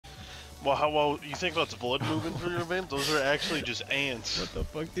Well, how well you think about the blood moving through your veins? Those are actually just ants. What the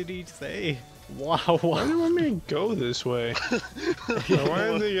fuck did he say? Wow. Why do you want me to go this way? Why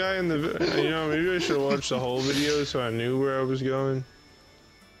is the guy in the... You know, maybe I should have watched the whole video so I knew where I was going.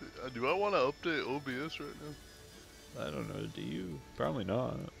 Do I want to update OBS right now? I don't know, do you? Probably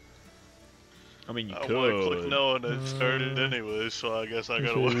not. I mean, you I could. want to click no and it started anyway, so I guess I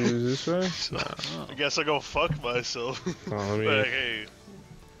gotta Should wait. we use this way? So, I guess I go fuck myself. Oh, let me... Like, hey,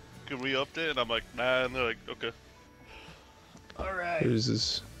 can we update? And I'm like, nah, and they're like, okay. Alright. What is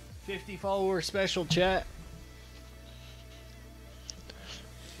this? 50 follower special chat.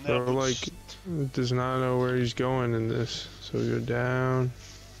 Bro, like, does not know where he's going in this. So we go down.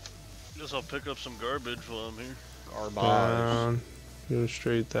 Guess I'll pick up some garbage while I'm here. Garbage. Down. Go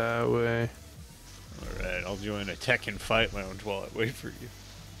straight that way. Alright, I'll join a Tekken fight lounge while I wait for you.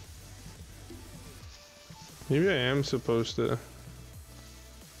 Maybe I am supposed to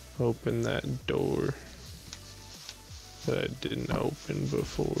open that door that I didn't open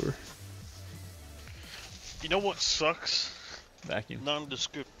before. You know what sucks? Vacuum.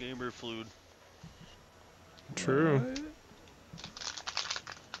 Nondescript gamer fluid. True. What?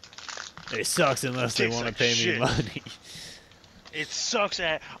 It sucks unless they Tastes want like to pay shit. me money. It sucks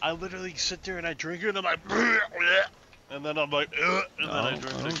that I literally sit there and I drink it and I'm like, and then I'm like, and then I drink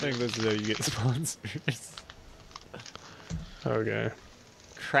it. I don't think this is how you get sponsors. Okay.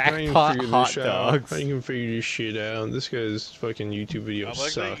 Crackpot hot dogs. How you can figure this shit out? This guy's fucking YouTube video I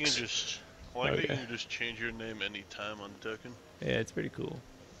like that you can sucks. just, I like that you Okay. can just change your name anytime on Tekken. Yeah, it's pretty cool.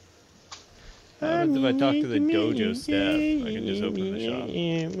 What happens if I talk to the dojo staff? I can just open the shop.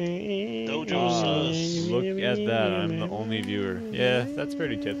 Dojo sus. Look at that, I'm the only viewer. Yeah, that's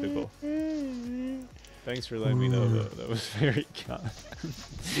pretty typical. Thanks for letting me know though, that was very kind.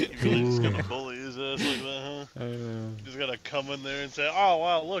 You really just gonna bully his ass like that, huh? I know. You just gotta come in there and say, oh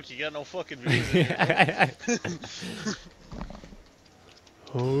wow, look, you got no fucking views in here.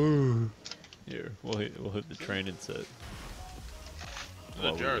 Oh. Here, we'll hit the training set. Is While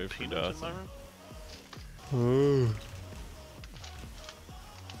that we jar wait of for peanuts in Dawson. my room? Oh.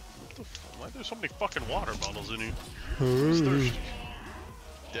 What the fuck? Why are there so many fucking water bottles in here? Oh. Who's thirsty?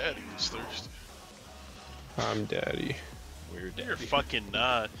 Daddy is thirsty. I'm daddy. Weird You're daddy. fucking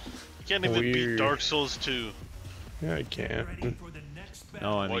not. You can't even beat Weird. Dark Souls 2. Yeah, I can't.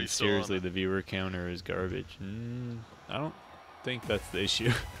 No, I Why mean you still on seriously, it? the viewer counter is garbage. I don't think that's the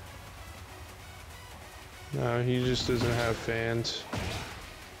issue. No, he just doesn't have fans.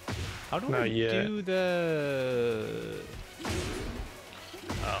 How do Not I yet. do the...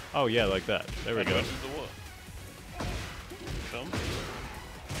 Oh yeah, like that. There we How do go. I do the what? Come?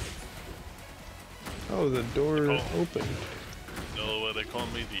 Oh, the door Oh. opened. No, what they call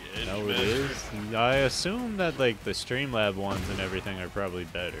me the Edge No, it Master. is. I assume that like the Streamlab ones and everything are probably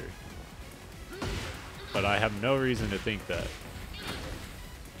better. But I have no reason to think that.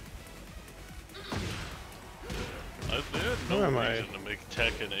 They had no Where am I? reason to make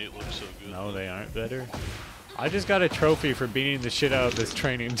Tekken 8 look so good. No, they aren't better. I just got a trophy for beating the shit out of this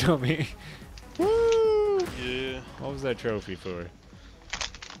training dummy. Woo! Yeah. What was that trophy for?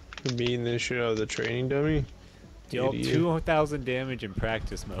 For beating this shit out of the training dummy. Dealt Idiot. 2,000 damage in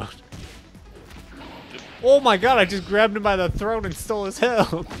practice mode. Oh my god, I just grabbed him by the throat and stole his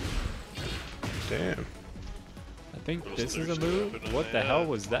health. Damn. I think Those this is a thirsty move. weapon in What the the hell head.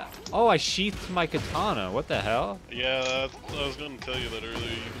 was that? Oh, I sheathed my katana. What the hell? Yeah, I was gonna tell you that earlier.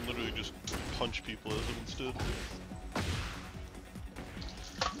 You can literally just punch people as it instead.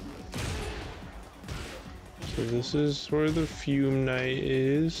 So this is where the fume knight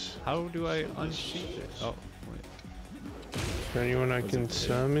is. How do I unsheath it? Oh, wait. Is there anyone I Was can it there?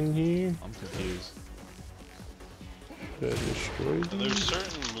 summon here? I'm confused. Should I destroy And these? there's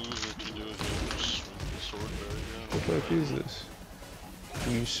certain moves that you do if you just swing the sword very What the fuck is this?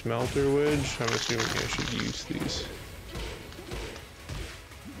 Use smelter wedge? I'm assuming I should use these.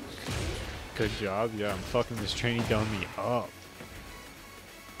 Good job. Yeah, I'm fucking this training dummy up.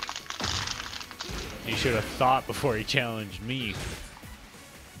 He should have thought before he challenged me.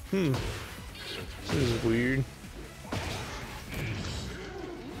 Hmm. This is weird.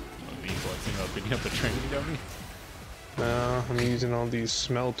 Me flexing up and up a training dummy. No, I'm using all these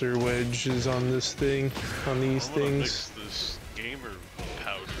smelter wedges on this thing, on these I'm gonna things. mix this gamer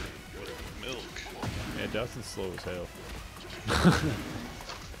powder with milk. Yeah, Dustin's slow as hell. I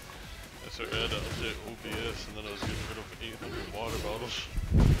started to update OBS and then I was getting rid of 800 water bottles.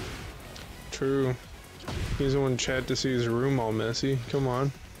 True. He's the one chat to see his room all messy. Come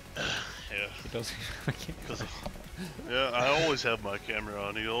on. Yeah. He doesn't. I can't. Yeah, I always have my camera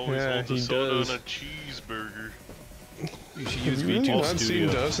on. He always Yeah, holds a he soda does. and a cheeseburger. You should use Have you really V2 not seen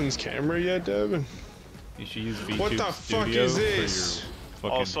Studio. Dustin's camera yet, Devin? You should use V2 What the fuck Studio is for your this? fucking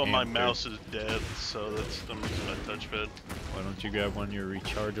Also, my hamster. mouse is dead, so that's I'm using my touchpad. Why don't you grab one of your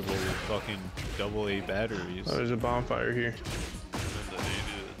rechargeable fucking AA batteries? Oh, there's a bonfire here. And the 80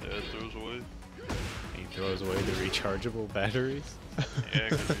 that Dad throws away. He throws away the rechargeable batteries? Yeah,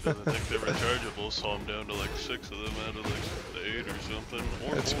 because he doesn't think they're rechargeable, so I'm down to like 6 of them out of like 8 or something.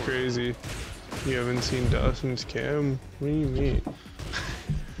 Or That's more. crazy. You haven't seen Dustin's cam? What do you mean?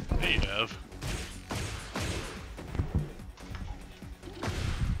 Hey, Nav.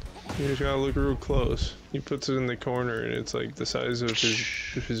 You just gotta look real close. He puts it in the corner and it's like the size of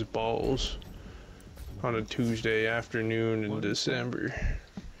his balls on a Tuesday afternoon in December.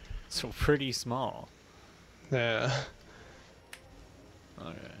 So pretty small. Yeah.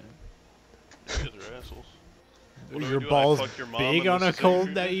 Alright. You guys are assholes. What do I Your do? I balls fuck your mom big and on a this is cold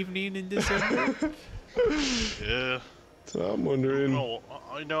angry? that evening in December? Yeah. So I'm wondering. No,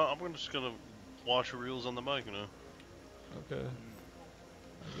 I know. I'm just gonna watch reels on the mic, you know. Okay.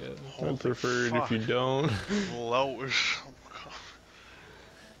 I guess. I'd prefer it if you don't. Lower.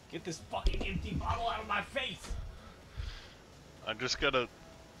 Get this fucking empty bottle out of my face! I just gotta.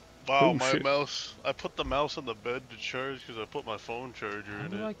 Wow, Oh, my shit. mouse. I put the mouse on the bed to charge because I put my phone charger How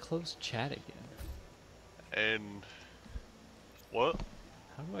in do I it. close chat again? And. What?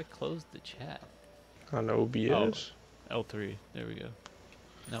 How do I close the chat? On OBS. L3. There we go.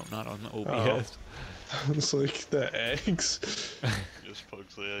 No, not on the OBS. It's like the eggs. Yes,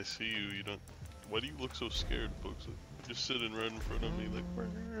 Pugsley, I see you. You don't. Why do you look so scared, Pugsley? Just sitting right in front of me, like.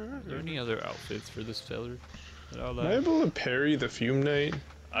 Are there any other outfits for this feller that I Am I like? able to parry the Fume Knight?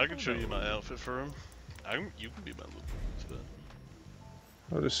 I can show you my outfit for him. You can be my little.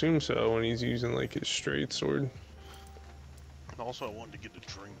 I would assume so when he's using like his straight sword. And also, I wanted to get a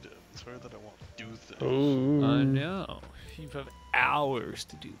drink. It's rare that I want to do things. Oh. I know. You have hours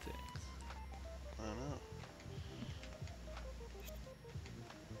to do things. I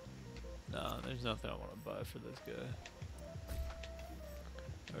know. No, there's nothing I want to buy for this guy.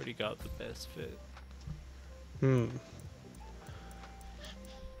 I already got the best fit.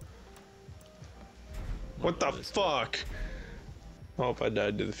 What the this guy. fuck? Oh, if I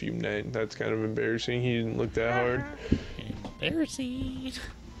died to the Fume Knight, that's kind of embarrassing. He didn't look that hard. Embarrassing. It's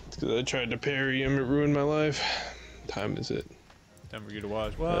because I tried to parry him, it ruined my life. Time is it? Time for you to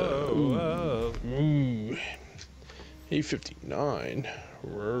watch. Whoa, whoa. Ooh. 8:59.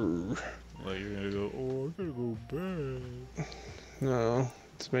 Roar. Well, you're gonna go, oh, I gotta go bed. No,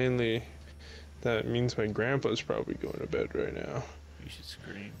 it's mainly that means my grandpa's probably going to bed right now. You should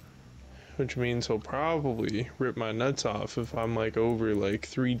scream. Which means he'll probably rip my nuts off if I'm like over like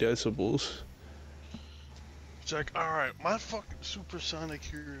 3 decibels. It's like, alright, my fucking supersonic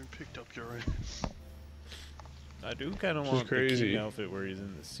hearing picked up your end. I do kind of Which is want the crazy. king outfit where he's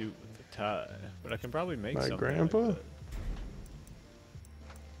in the suit with the tie, but I can probably make My something grandpa? like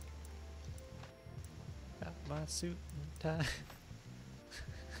that. Got my suit and tie.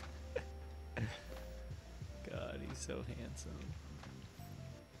 God, he's so handsome.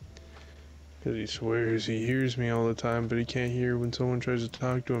 Because he swears he hears me all the time, but he can't hear when someone tries to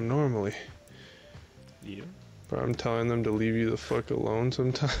talk to him normally. You? But I'm telling them to leave you the fuck alone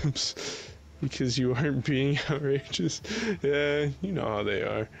sometimes. Because you aren't being outrageous. Yeah, you know how they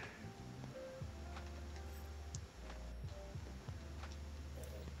are.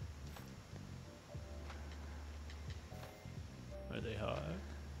 Are they hot?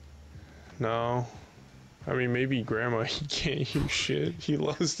 No. I mean, maybe grandma, he can't hear shit. He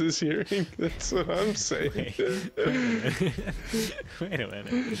lost his hearing. That's what I'm saying. Wait a minute. Wait a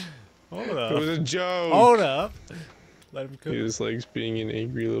minute. Hold It was up. a joke. Hold up. Let him cook. He just likes being an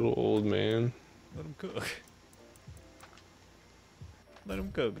angry little old man. Let him cook. Let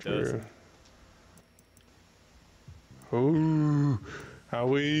him cook, Dustin. Oh, I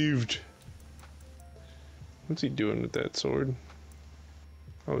waved. What's he doing with that sword?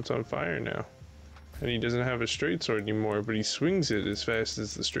 Oh, it's on fire now. And he doesn't have a straight sword anymore, but he swings it as fast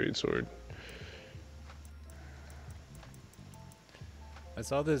as the straight sword. I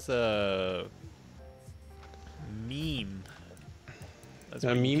saw this meme. That's A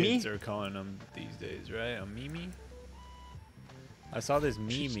what you meme? kids are calling them these days, right? A meme? I saw this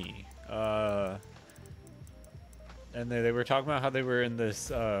meme. And they were talking about how they were in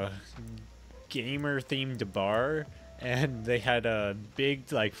this gamer themed bar, and they had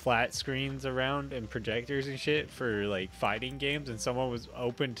big like flat screens around and projectors and shit for like fighting games, and someone was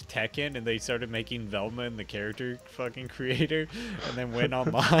opened Tekken and they started making Velma and the character fucking creator and then went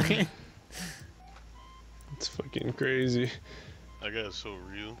online. It's fucking crazy. That guy's so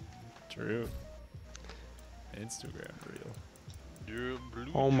real. True. Instagram reel. You're a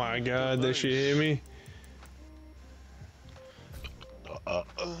blue Oh my chew god, that shit hit device. me.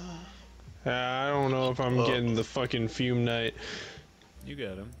 I don't know if I'm getting the fucking fume night. You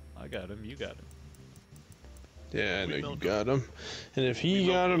got him. I got him. You got him. Yeah, I know We you milk got him. And if he We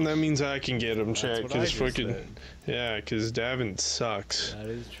milk got him, that those. means I can get him, That's chat. what I Cause just fucking said. yeah, cause Davin sucks. That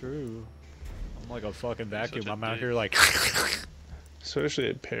is true. I'm like a fucking vacuum. such a I'm out dick. here like. Especially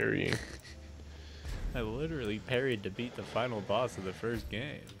at parrying. I literally parried to beat the final boss of the first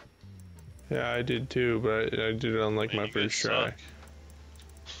game. Yeah, I did too, but I did it on like Man, my you guys first try. suck.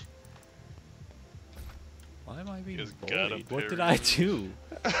 Why am I being You guys gotta bullied? What did parry I those. do?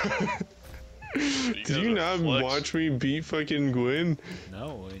 Did guys you are not flex. watch me beat fucking Gwen?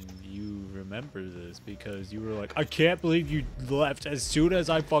 No, and you remember this because you were like, I can't believe you left as soon as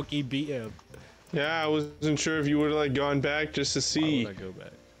I fucking beat him. Yeah, I wasn't sure if you would have like gone back just to Why see. would I go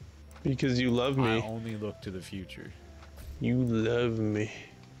back? Because you love I me. only look to the future. You love me.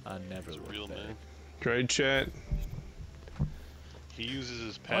 I never He's a look real back. man. Right, chat? He uses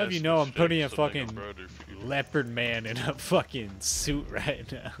his past. I'll have you know I'm putting a mistakes to make fucking brighter future. leopard man in a fucking suit right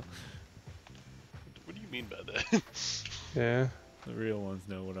now. What do you mean by that? Yeah, The real ones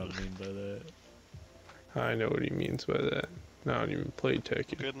know what I mean by that. I know what he means by that. I don't even play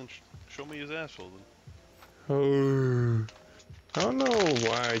Tekken. Okay, then show me his asshole then. Oh, I don't know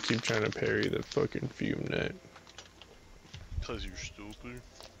why I keep trying to parry the fucking fume net. Cause you're stupid.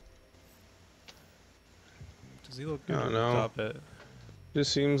 Does he look good I on don't the know. top hat?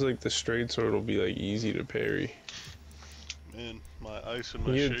 Just seems like the straight sword will be like easy to parry. Man, my ice in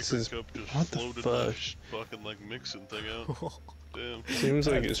my Yeah, shaker it's his- cup just what the floated fuck? my fucking like mixing thing out. Damn. Seems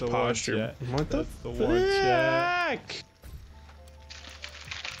like That's his the one, posture. chat. What the That's the one, chat. fuck?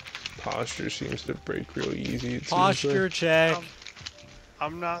 Posture seems to break real easy. It seems Posture like. check.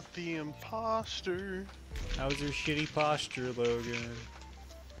 I'm not the imposter. How's your shitty posture, Logan?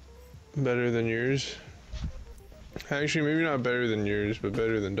 Better than yours. Actually, maybe not better than yours, but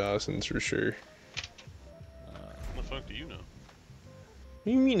better than Dawson's for sure. What the fuck do you know? What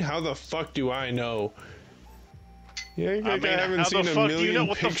do you mean, how the fuck do I know? Yeah, like I, mean, haven't how seen the a fuck do million you know?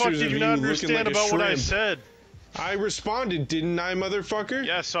 What the pictures fuck of did you you not looking understand like a about what I shrimp. said? I responded, didn't I, motherfucker?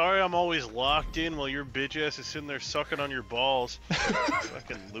 Yeah, sorry, I'm always locked in while your bitch ass is sitting there sucking on your balls.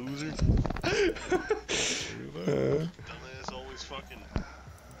 Fucking loser. Dumbass always fucking.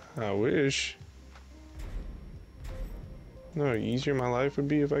 I wish. No, how easier my life would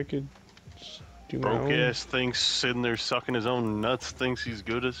be if I could just do my Broke own. ass thinks sitting there sucking his own nuts, thinks he's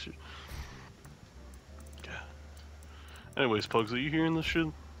good as shit. God. Anyways, Pugs, are you hearing this shit?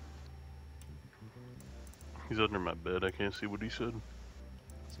 He's under my bed, I can't see what he said.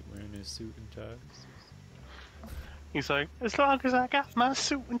 Is he wearing his suit and ties? He's like, as long as I got my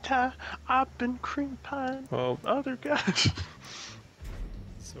suit and tie, I've been cream pieing Well, other guys.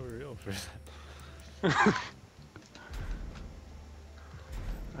 So real for that.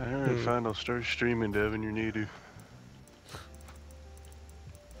 Alright, fine, I'll start streaming, Devin, you need to.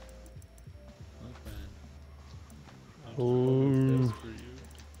 Look, man. I'm just Ooh. following this for you.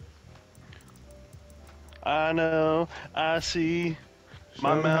 I know, I see.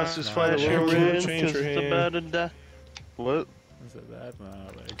 My Somehow- mouse is Nah, flashing well, red change because your it's hand. about to die. What? I said that's not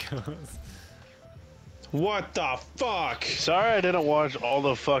how that goes. what the fuck? Sorry I didn't watch all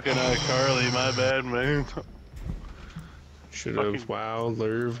the fucking iCarly, my bad, man. Should have. Fucking- Wow,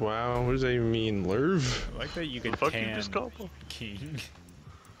 Lerv. Wow. What does that even mean, Lerv? I like that you can The fuck you tan just called me? King.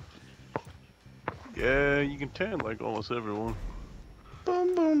 Yeah, you can tan like almost everyone.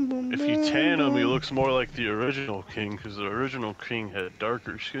 Bum, bum, bum, If you bum, tan him, he bum. looks more like the original king, because the original king had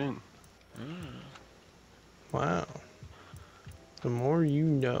darker skin. Wow. The more you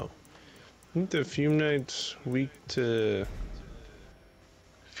know. I think the fume knight's weak to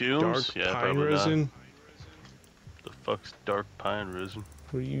Fumes? dark Yeah, pine probably resin. not. The fuck's dark pine resin?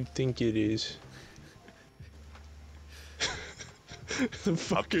 What do you think it is? The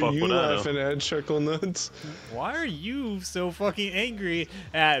fuck are fuck you would I know? laughing at, Chuckle Nuts? Why are you so fucking angry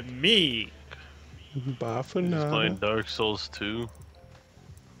at me? Bye for He's playing now. Dark Souls 2.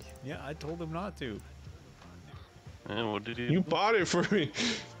 Yeah, I told him not to. And what did he You do? bought it for me.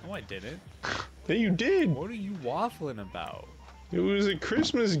 No, I didn't. Yeah, you did. What are you waffling about? It was a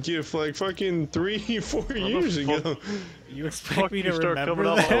Christmas gift like fucking 3-4 years fuck? ago. You expect Fuck me you to start remember coming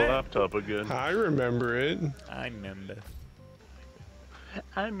on my that? laptop again. I remember it. I remember.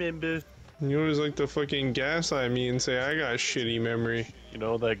 I remember. You always like to fucking gaslight me and say I got shitty memory. You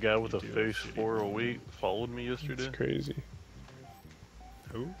know that guy with a do have face shitty 408 followed me It's yesterday? crazy.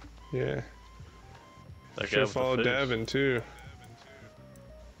 Who? Yeah. That guy Should have with the followed face. Davin too.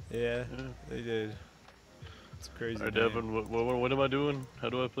 Yeah, Yeah. they did. It's a crazy. Alright, name. Devin, what am I doing? How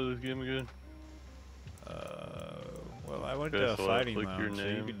do I play this game again? Well, I went Okay, to a so I fighting click your lounge, so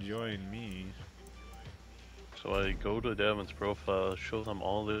you name. could join me. So I go to Devin's profile, show them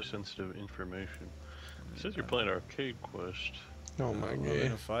all their sensitive information. It says you're playing Arcade Quest. Oh my I'm god.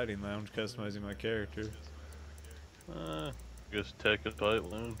 in a fighting lounge, customizing my character. I guess Tekken Fight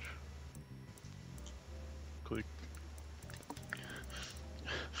Lounge. Click.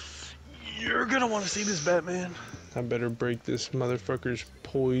 You're gonna want to see this, Batman. I better break this motherfucker's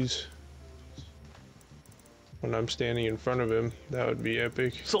poise when I'm standing in front of him. That would be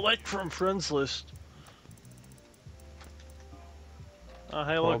epic. Select from friends list. Oh,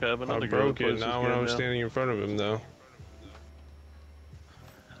 hey, look, I have another I girl who broke it plays now this when I game was now. standing in front of him, though.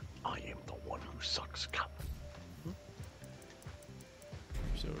 I am the one who sucks cock. You're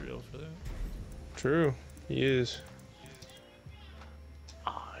so real for that. True, he is.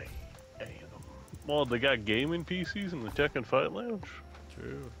 I am. Well, they got gaming PCs in the Tekken Fight Lounge.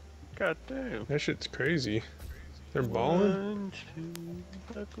 True. God damn. That shit's crazy. They're balling. 1, 2,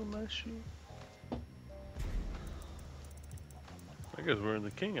 buckle my shoe. I guess we're in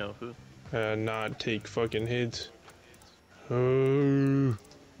the king outfit. Not take fucking hits. Oh.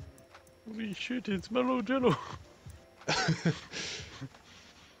 Holy shit, it's Mellow Jello. How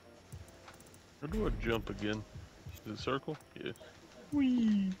do I jump again? Is it circle? Yeah.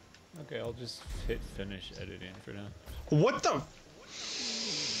 Whee! Okay, I'll just hit finish editing for now. What the?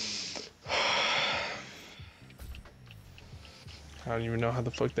 I don't even know how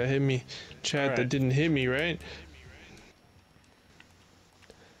the fuck that hit me. Chat, Alright. that didn't hit me, right?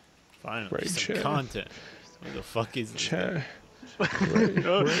 Finally, Right, some chat. content. What the fuck is this? Chat. Right,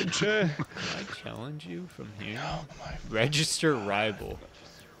 chat. Can I challenge you from here? Oh my. Register rival.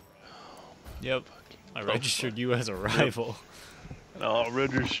 Yep. I registered you as a rival. I'll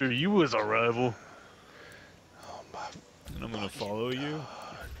register you as a rival. Oh my And I'm gonna follow you.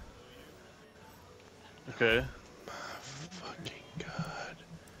 Okay. fucking god.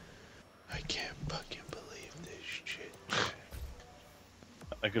 I can't fucking believe this shit.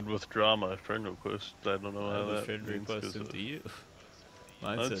 I could withdraw my friend request. I don't know I how have a that friend means, request 'cause, into you.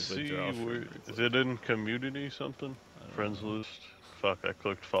 Mine let's says see, withdraw friend where, request. is it in community something? Friends list? Fuck, I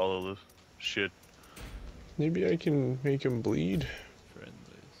clicked follow list. Shit. Maybe I can make him bleed. Friend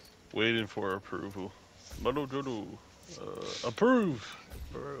list. Waiting for approval. Approve!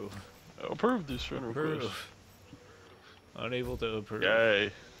 Bro. Approve this friend request. Approve. Unable to approve.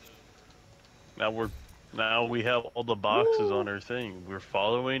 Yay. Now we have all the boxes on our thing. We're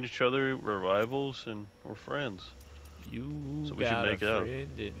following each other, we're rivals, and we're friends. You So we should got make it a out. friend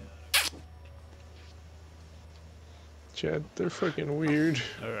and... Chat, they're fucking weird.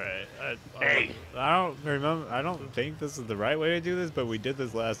 Alright. Hey. I don't remember. I don't think this is the right way to do this, but we did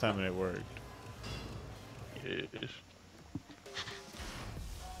this last time and it worked. Yes.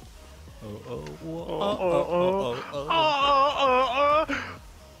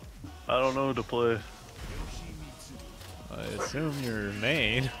 I don't know who to play. I assume you're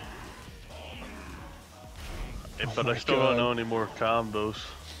main. But my I still don't God. know any more combos.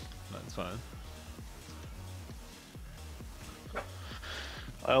 That's fine.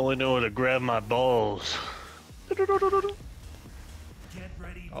 I only know how to grab my balls.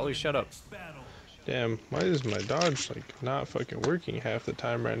 Ollie, shut up. Damn, why is my dodge like not fucking working half the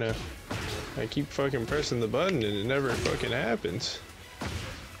time right now? I keep fucking pressing the button and it never fucking happens.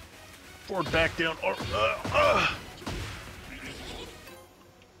 Forward, back down.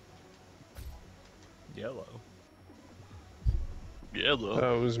 Yellow. Yellow.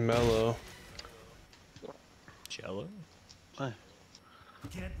 That was mellow. Jello?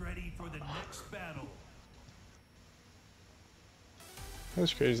 Get ready for the next battle.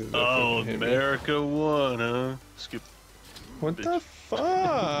 That's crazy. That Oh, fucking hit me. America won, huh? Skip. What the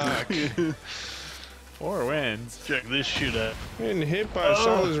fuck? 4 wins. Check this shit out. Getting hit by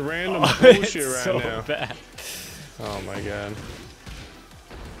all this random Oh, bullshit it's right so now. bad. Oh my god.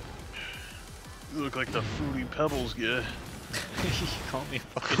 You look like the Fruity Pebbles guy. You call me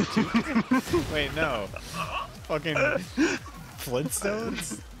fucking Duke? Wait, no. Fucking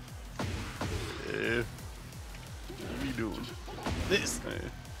Flintstones? Yeah. What are you doing? This. Hey,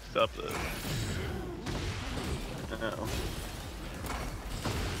 stop that. Ow.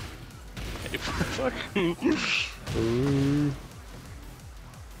 Hey, fuck. Ooh.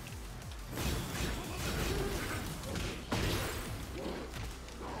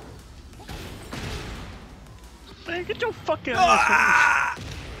 Man, get your fucking ass.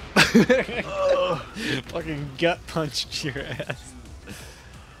 Fucking gut punched your ass.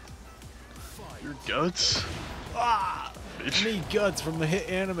 Your guts? Ah! Bitch. Need guts from the hit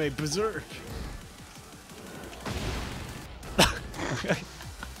anime Berserk. Alright.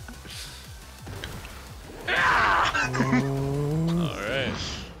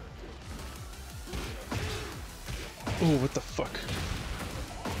 Oh, what the fuck?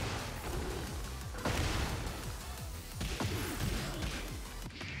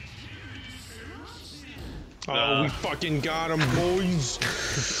 Oh, we fucking got him, boys.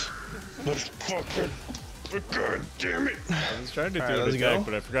 Let's fucking. God damn it. I was trying to do Alright, an let's attack, go.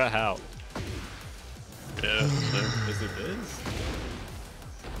 but I forgot how. Yeah, same. Is it this?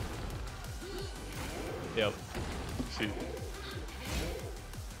 Yep. See.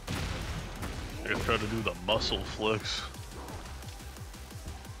 I gotta try to do the muscle flex.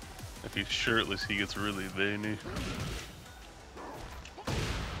 If he's shirtless, he gets really veiny.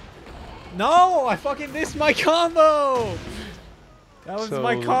 No! I fucking missed my combo! That was So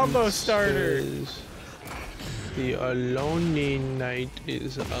my combo it starter. says the Lonely Knight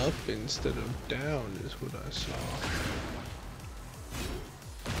is up instead of down, is what I saw.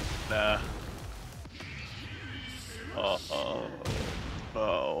 Nah.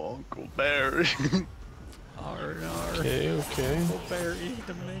 Oh, Uncle Barry. R&R. Okay, okay. Barry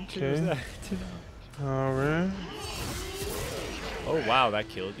Dimensions Okay. acting up. Alright. Oh wow, that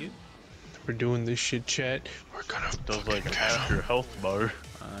killed you? We're doing this shit, chat. We're gonna Does like fucking half your health bar.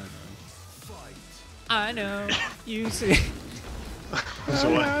 I know. You see. So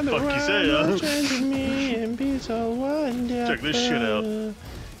what the fuck you say, huh? Check this shit out.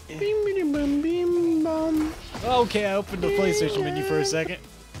 Okay, I opened the PlayStation menu for a second.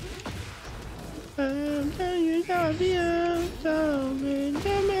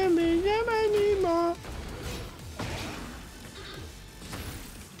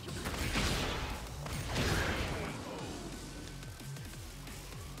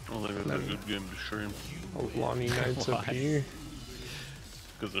 I don't think it's a good game to stream. Lonely Knight's up Why? here.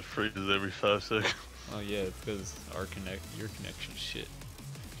 Because it freezes every 5 seconds. Oh yeah, it's because your connection shit.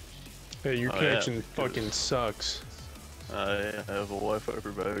 Hey, your Oh, yeah, connection because- fucking sucks. I have a Wi-Fi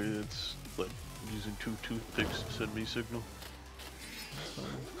provider that's like using 2 toothpicks to send me signal.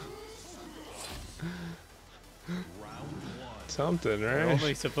 Something, We're right?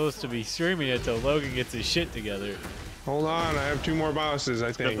 only supposed to be streaming it till Logan gets his shit together. Hold on, I have 2 more bosses,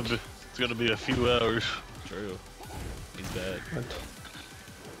 I think. It's gonna be a few hours. True. He's bad. What?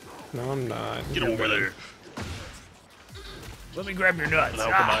 No, I'm not. Get You're over better. there. Let me grab your nuts.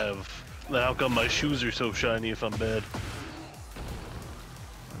 And how come my shoes are so shiny if I'm bad?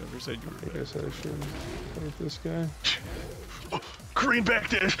 I never said you I were bad. guess I should fight this guy. Green back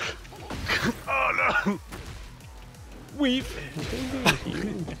dash! Oh no! Weep.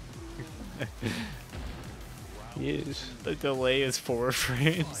 Yes. The delay is 4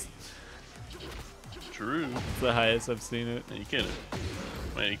 frames. True. It's the highest I've seen it. You can't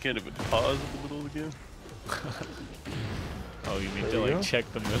even pause in the middle of the game. Oh, you mean There to you like go. check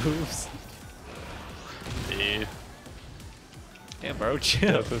the moves? Yeah. Yeah, bro,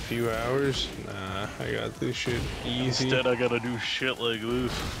 chill. Up a few hours? Nah, I got this shit easy. Instead, I gotta do shit like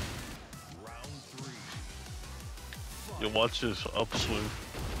this. You watch this upswing.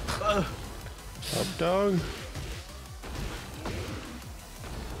 Up, dog.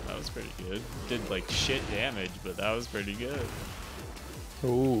 That was pretty good. Did like shit damage, but that was pretty good.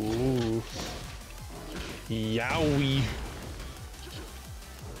 Ooh. Yowie.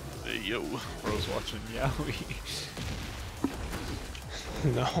 Hey, yo. Bro's watching Yowie.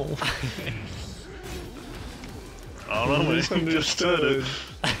 No. I don't know, man. You just said it.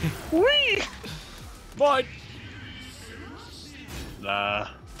 Wee! But Nah.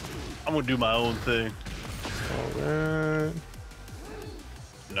 I'm gonna do my own thing. Alright.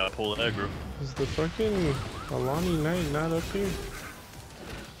 Not pull aggro. Is the fucking Alani Knight not up here?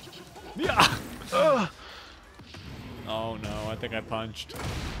 yeah. Oh no, I think I punched.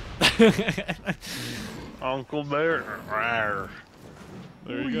 Uncle Bear. Rawr.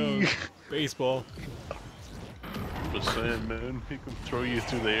 There you go. Baseball. Just saying, man. He can throw you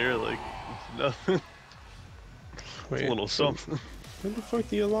through the air like it's nothing. Wait, It's a little something. where the fuck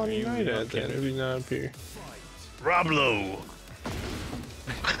the Alani You Knight mean at up then? here? If he's not up here. Roblo.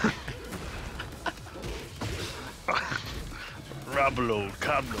 Roblo,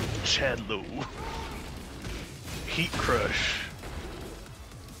 Coblo, Chadlo. Heat Crush.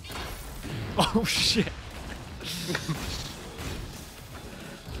 Oh shit.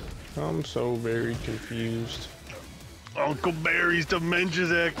 I'm so very confused. Uncle Barry's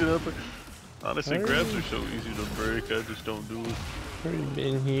dementia's acting up. Honestly, Hey. grabs are so easy to break, I just don't do it. Already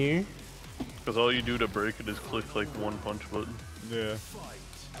been here. Because all you do to break it is click like one punch button. Yeah.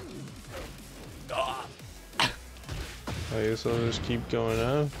 I guess I'll just keep going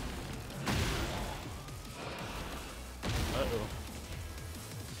up. Uh-oh.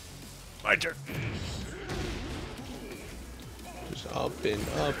 My turn. Just up and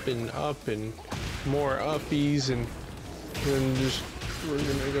up and up and more uppies, and then just we're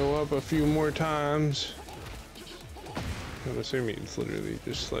gonna go up a few more times. I'm assuming it's literally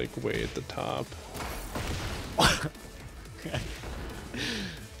just like way at the top.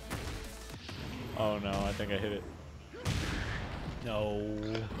 Oh no, I think I hit it. No.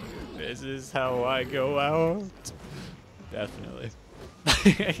 This is how I go out. Definitely.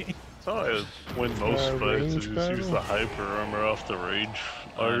 That's how I win most fights, range is use battle? the hyper armor off the rage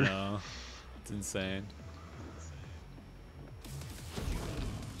I art. know. It's insane.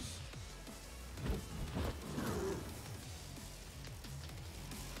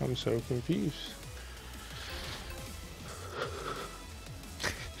 I'm so confused.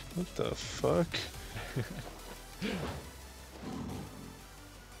 What the fuck?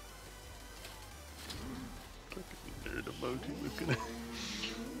 Nerd emoji looking at.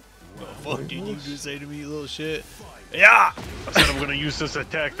 What the fuck did you just say to me, you little shit? Yeah! I said I'm gonna use this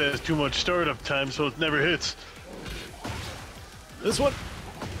attack that has too much startup time so it never hits. This one?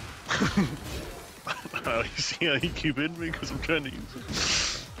 You see how you keep hitting me because I'm trying to use it.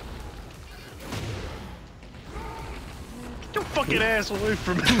 Get your fucking ass away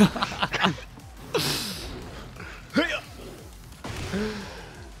from me!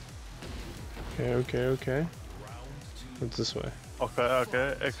 Okay. What's this way?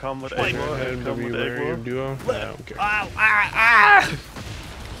 Okay. It come with Egg egg. duo? Yeah, okay. Ow, ah!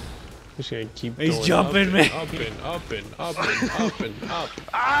 Just gonna keep He's going jumping up me. and up and up and up and up and up.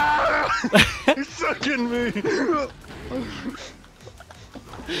 Ah! He's sucking me!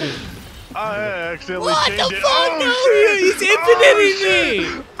 I accidentally What changed the it. fuck? Oh, No, shit! he's infiniting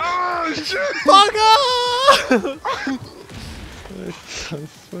me! Oh shit! Fuck off! What the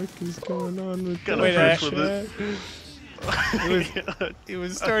fuck is going on with Gotta that finish with chat? It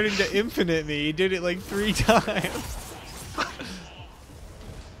was starting to infinite me. He did it like 3 times.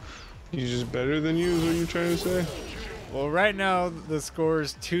 He's just better than you is what you're trying to say? Well, right now the score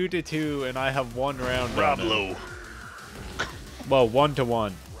is 2-2, and I have 1 round. Rob on him. Lowe. Well,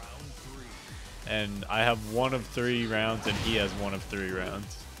 1-1. And I have 1 of 3 rounds, and he has 1 of 3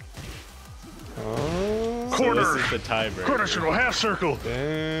 rounds. Oh, So Corner. this is the tiebreaker. Quarter circle, half circle.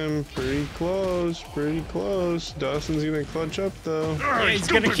 damn, pretty close, pretty close. Dawson's gonna clutch up though. Yeah, he's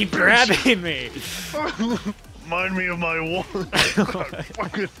gonna Stupid keep bitch. grabbing me. Remind me of my one. I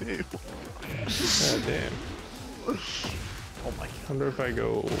fucking hate. God damn. Oh my god. Wonder if I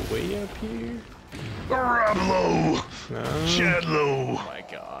go way up here? Rob Lowe. No. Chad Lowe. Oh my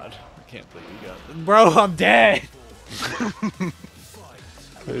god. I can't believe you got this. Bro, I'm dead.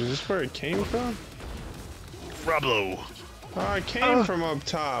 Wait, is this where it came from? Rob Lowe. Oh, it came from up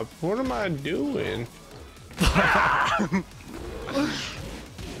top. What am I doing?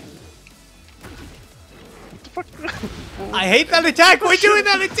 I hate that attack. Quit doing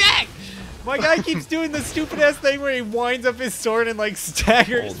that attack. My guy keeps doing the stupid ass thing where he winds up his sword and like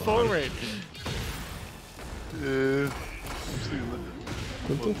staggers forward. Yeah.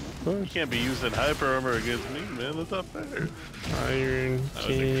 What the You fuck? can't be using hyper armor against me, man. That's not fair. Iron That was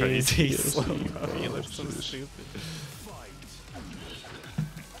King. a crazy DLC slow mo. He looks so bosses. stupid.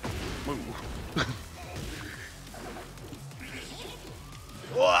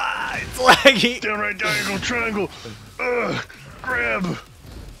 Wow, it's laggy. Downright diagonal triangle. Grab.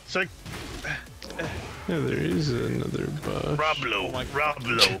 It's like Yeah, there is another buff. Rob Lowe. Rob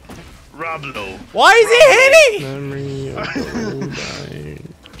Lowe. Rob Lowe. Why is he hitting? Memory of the old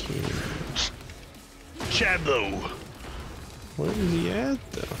Iron King. Chad Lowe. Where is he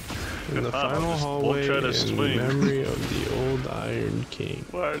at though? In the I don't know, final just won't hallway try to in swing. memory of the old Iron King.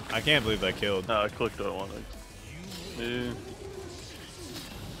 What? I can't believe that killed. No, I clicked on one. Yeah.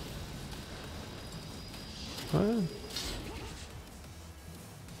 What?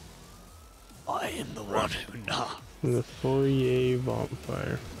 I am the one who knocks. In the foyer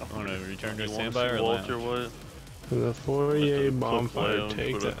bonfire. I want to return to You want standby to or see Walter lounge? what? In the foyer Click bonfire, lounge,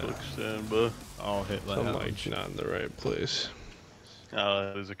 take put a that. click standby. I'll hit I'm lounge. like not in the right place.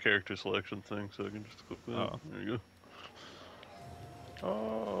 There's a character selection thing, so I can just click that. Oh. There you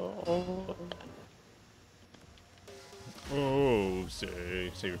go. Oh,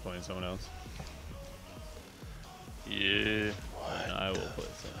 say you're playing someone else. Yeah. And I will play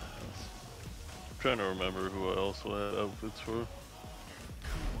someone else. I'm trying to remember who else I had outfits for.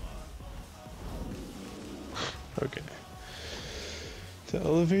 Okay. The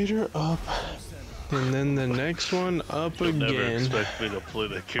elevator up. And then the next one up You'll never again. expect me to play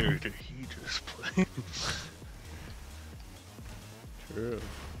the character he just played. True.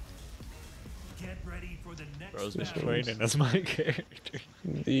 Get ready for the next Bro's been battle. training as my character.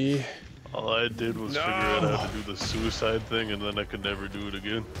 The All I did was figure out how to do the suicide thing, and then I could never do it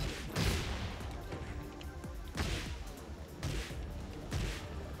again.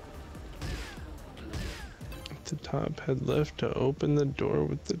 At the top, head left to open the door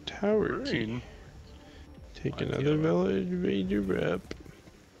with the tower key. Green. Take Might be another alright. elevator up.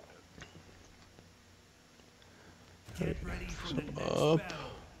 Get ready for the next Up. battle.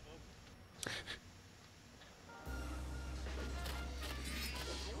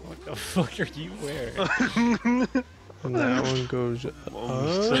 What the fuck are you wearing? And that one goes up.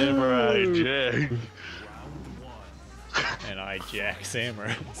 Samurai Jack. And I Jack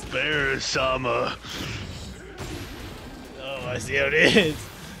Samurai. Bear-sama. Oh, I see how it is.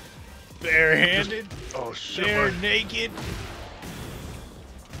 Barehanded, Oh shit. bare my- naked.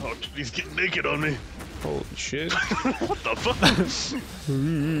 Oh, he's getting naked on me. Holy shit. What the fuck?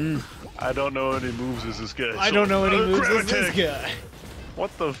 I don't know any moves as this guy. I so- don't know any moves grab as this attack. guy.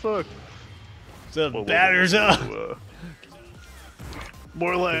 What the fuck? So Whoa, whoa, batters whoa, up. whoa,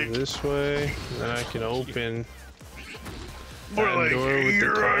 More like, This way, and then I can open more that like, door with the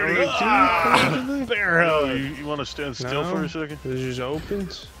you're tower right. key. Ah, bear No, hug. you want to stand still No. for a second? This just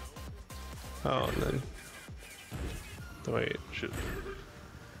opens. Oh, and then. Wait. Shit.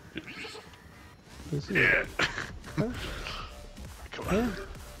 This is Yeah. Come on.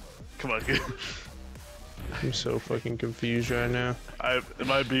 Come on, kid. I'm so fucking confused right now. It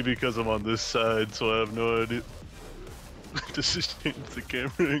might be because I'm on this side, so I have no idea. Just change the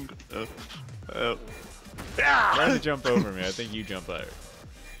camera angle. Try to jump over me. I think you jump higher.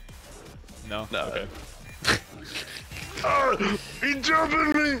 No? No. Okay. Oh, he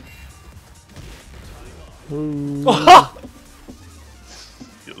jumping me! Ooh.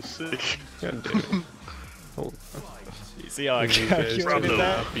 Yo, sick. God damn it. Hold on. You see how I You guys calculated do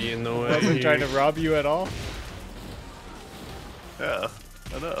that? not be in the way. Wasn't trying to here. rob you at all? Yeah,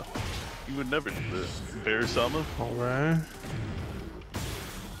 I know. You would never do this. Bear-sama? Alright.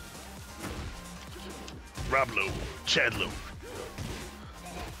 Roblo. Chadlo.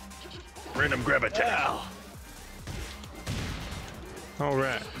 Random grab attack.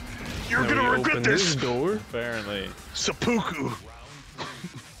 Alright. You're Now gonna we regret open this! this door. Apparently. Seppuku!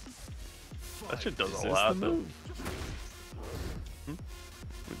 That shit does Is a this lot, the though. move?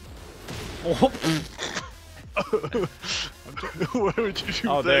 Oh, Why would you do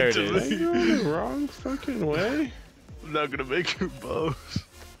Oh, that there it to is. Are me? you going the wrong fucking way? I'm not gonna make you boss.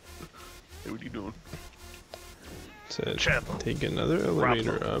 Hey, what are you doing? Said, Chapel. take another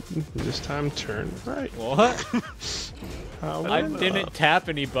elevator up. This time turn right. what? I I went didn't up. tap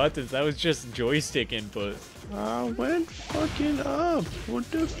any buttons. That was just joystick input. I went fucking up. What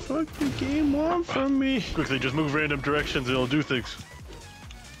the fuck the game want from me? Quickly, just move random directions and it'll do things.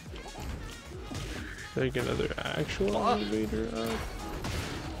 Take another actual elevator up.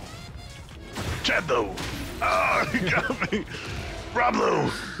 Chadlo! Ah, he got me!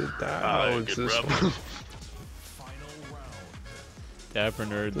 Roblo! Did that? Ah, Oh, it's good this Roblo. one. Dapper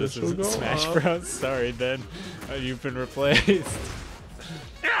nerd, this This will isn't go Smash up. Bros. Sorry, Ben. You've been replaced.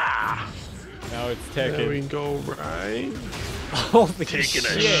 Yeah! Now it's There we Tekken. go right. Holy Taking a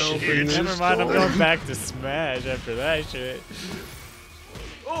shit. shit. Never mind, I'm Door. going back to Smash after that shit.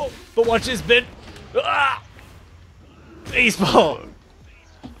 Oh, but watch this, Ben. Ah! Baseball!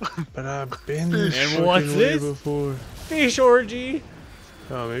 But I've been this And fucking what's way this? before. Fish orgy!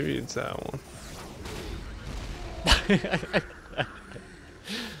 Oh, maybe it's that one.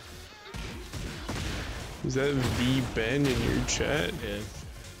 Is that V Ben in your chat?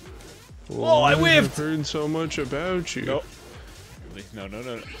 Oh, I I've whiffed! heard so much about you. Nope. No.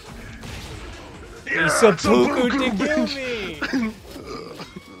 Yeah, Seppuku to seppuku, kill bitch. me!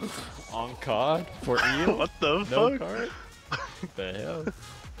 On card? For eel? What the No fuck? card? What the hell?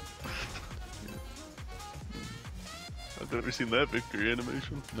 I've never seen that victory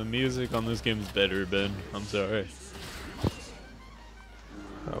animation. The music on this game is better, Ben. I'm sorry.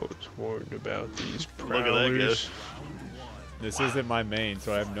 I was warned about these Look at that guy. prowlers. This isn't my main,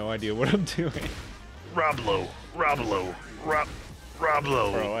 so I have no idea what I'm doing. Roblo. Roblo.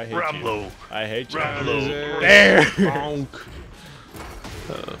 Roblo. Bro, I hate Roblo. you. I hate you. Roblo. There! Bonk.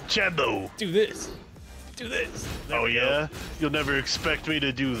 Chadlo. Do this. Do this. There Oh we go. yeah? You'll never expect me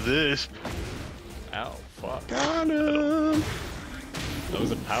to do this. Ow, fuck. Got him. That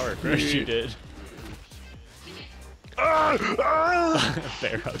was a power crush you did. Ah! Ah!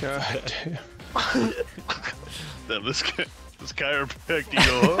 Bear hug. God damn. Damn, this chiropractic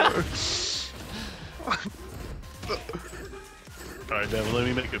go hard. Alright, Devin, let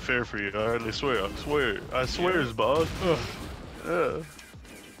me make it fair for you. Alright, I swear, boss. Yeah.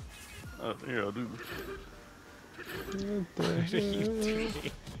 Here, I'll do this. What the What are you hell? doing?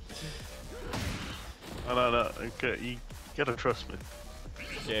 No. Okay, you gotta trust me.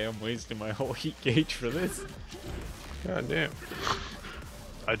 Okay, I'm wasting my whole heat gauge for this. God damn.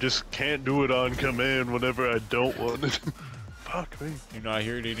 I just can't do it on command whenever I don't want it. Fuck me. You're not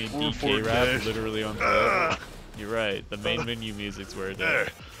hearing any Forward DK rap dash. literally on Ah, You're right. The main menu music's where it's there.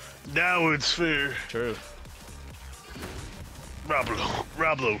 at. Now it's fair. True.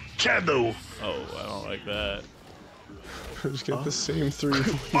 Roblo, Chadlo. Oh, I don't like that. Just get the same three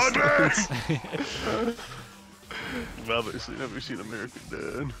voice Andre! lines. I've obviously never seen American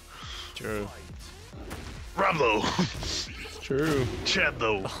Dad. True. Roblo, True.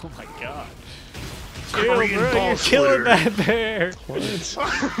 Chadlo. Oh my god. Korean Chill, bro, ball you're killing splitter. that bear. What?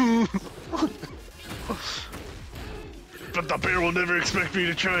 But the bear will never expect me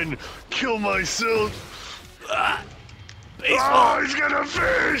to try and kill myself. Oh, he's gonna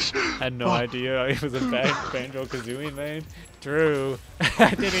fish! Had no idea it was a Banjo-Kazooie main. True.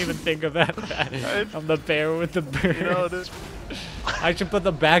 I didn't even think about that. I'm the bear with the bird. You know, this I should put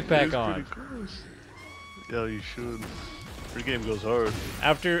the backpack on. Yeah, you should. Your game goes hard.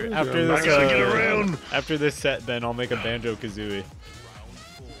 After I this gotta get around. after this set, then I'll make a Banjo-Kazooie.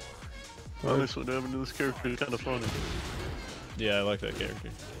 Honestly, what happened to this character is kind of funny. Yeah, I like that character.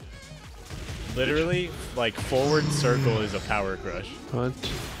 Literally, like, forward circle is a power crush. What?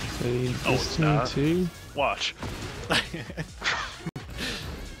 I need Oh, this it's thing not. too? Watch.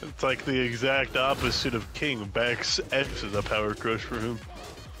 It's like the exact opposite of King. Back's X is a power crush for him.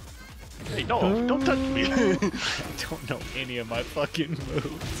 Hey, no, don't touch me. I don't know any of my fucking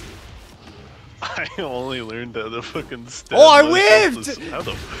moves. I only learned how to fucking stab Oh, I myself whiffed! to- How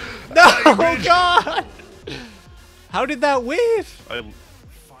the? No, oh god! How did that whiff?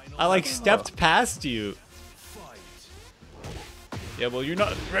 I like stepped past you. Yeah, well, you're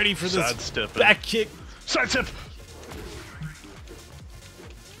not ready for this Sidestepping. back kick. Sidestep.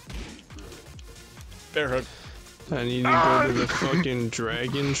 Bear hug. I need to go to the fucking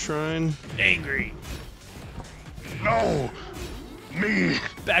dragon shrine. Angry. No, me.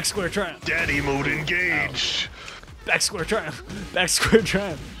 Back square triumph. Daddy mode engaged. Back square triumph. Back square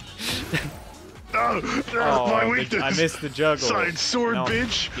triumph. Oh, my weakness. I missed the juggle. Side sword, Now I'm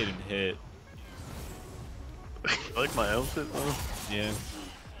bitch. Getting hit. I like my outfit though. Yeah.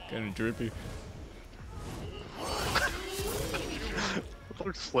 Kind of drippy.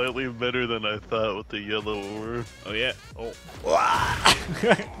 Looks slightly better than I thought with the yellow aura. Oh yeah. Oh. I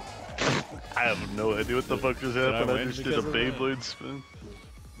have no idea what the fuck just Did I happened. I win just did a because of that? Beyblade spin.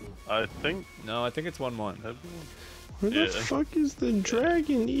 I think. No, I think it's 1-1. Where the Yeah. fuck is the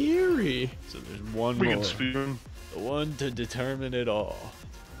dragon Eerie? So there's one We more. can speedrun. The one to determine it all.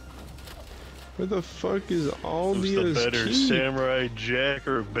 Where the fuck is all Who's the these better, keys? Samurai Jack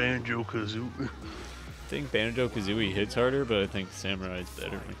or Banjo Kazooie? I think Banjo-Kazooie hits harder, but I think Samurai's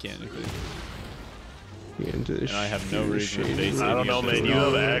better mechanically. And I have no reason to base it. I don't know, man. You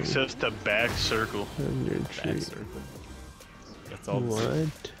have Oh. access to back circle. Back circle. That's all.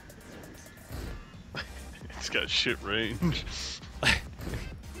 What? It's got shit range.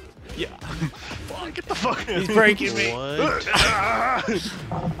 Yeah. Get the fuck out. He's breaking me. What?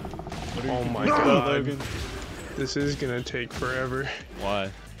 Oh my About god. Logan. This is gonna take forever. Why?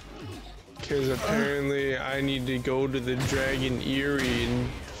 Because apparently I need to go to the Dragon Eerie and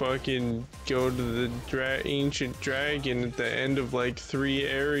fucking go to the ancient dragon at the end of like 3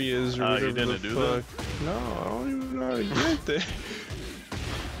 areas or whatever you didn't the do fuck. that? No, I don't even know how to get there.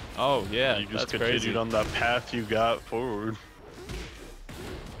 Oh yeah, You just that's continued crazy. on that path you got forward.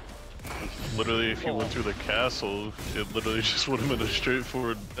 Literally, if you went through the castle, it literally just would have been a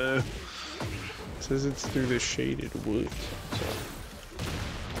straightforward path. It says it's through the shaded woods.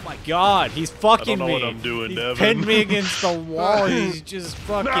 Oh my god, he's fucking know me. what I'm doing, He's Devin. pinned me against the wall. He's just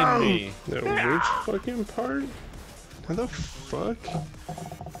fucking No! me. The which fucking part? How the fuck?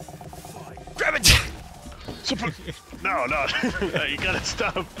 Grab it. No, no, you gotta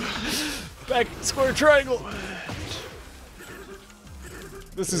stop. Back square triangle.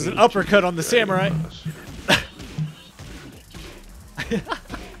 This is an uppercut on the samurai.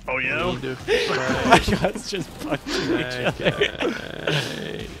 Oh yeah? Need to My god's just punching each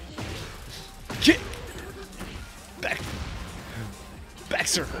other. Get back. Back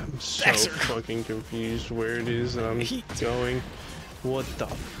circle. so Back circle. fucking confused where it is that I'm Heat. going. What the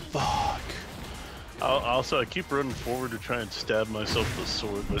fuck? Also, I keep running forward to try and stab myself with a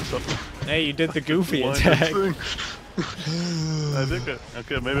sword, but something. Hey, you did the goofy Blind attack. thing. I think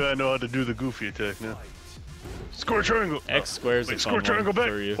okay, maybe I know how to do the goofy attack now. Square triangle. X squares Wait, a square fun triangle one back.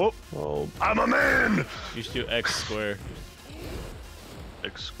 for you. Oh, Oh, I'm a man. You should do X square.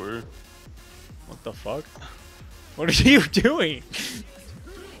 X square. What the fuck? What are you doing?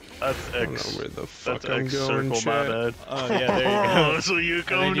 That's I don't X. know where the fuck That's I'm X going, circle, my chat. bad. Oh yeah, there you go. So you And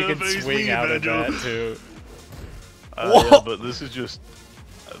come then you to can face swing me, out of Banjo. that too. Yeah, but this is just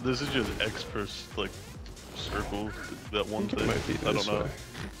X per like circle. That one It thing. might be I this don't know.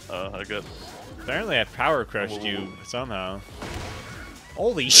 way. I got. Apparently I power crushed you somehow.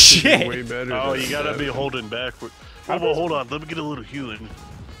 Holy This is shit! way better Oh, than you gotta that. be holding back. Oh, well, hold on. Let me get a little healing.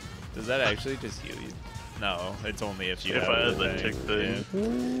 Does that actually just heal you? No, it's only if you If have I had the the tick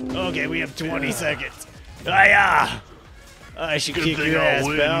thing. Yeah. Okay, we have 20 seconds. Ah, I should Good kick thing your I'll ass,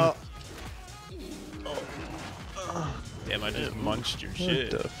 win. pal. Damn, I just munched your What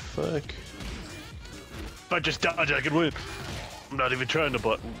shit. the fuck? If I just dodge, I can win. I'm not even trying to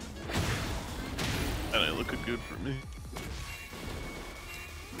button. That ain't looking good for me.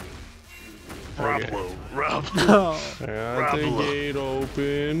 Okay. Roblo. Roblo. Oh. I got the Roblo. gate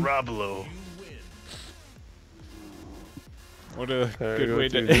open. Roblo. What a Gotta good go way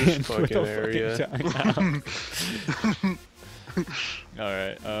to through this end fucking with a area. fucking timeout.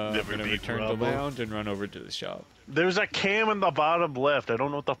 Alright, I'm Never gonna beat return to the Roblo. lounge and run over to the shop. There's a cam in the bottom left. I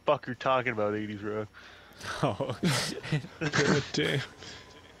don't know what the fuck you're talking about, 80s Rock. Oh, God damn.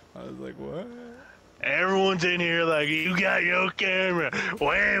 I was like, what? Everyone's in here like, you got your camera.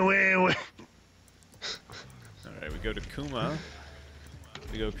 Wait. Alright, we go to Kuma.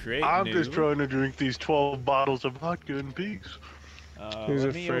 We go create I'm new. just trying to drink these 12 bottles of vodka in peace. He's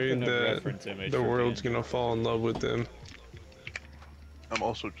Let me afraid open a that reference image the for world's Banjo. gonna fall in love with them. I'm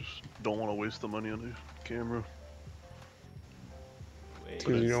also just don't want to waste the money on the camera. Wait.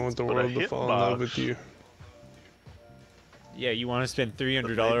 Because you don't want the But a world to fall in love with hitbox. you. Yeah, you want to spend $300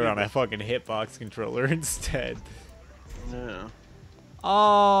 maybe on a the- fucking hitbox controller instead. Yeah.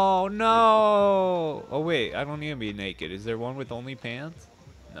 Oh no! Oh wait, I don't need to be naked. Is there one with only pants?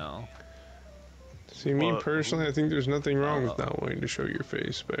 No. See, me What? personally, I think there's nothing wrong with not wanting to show your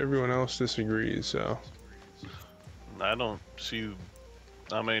face, but everyone else disagrees, so. I don't see.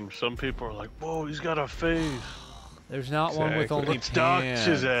 I mean, some people are like, whoa, he's got a face. There's not one with Exactly. only Let's dox pants.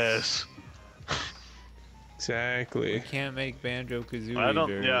 his ass. Exactly. We can't make Banjo Kazooie. I don't.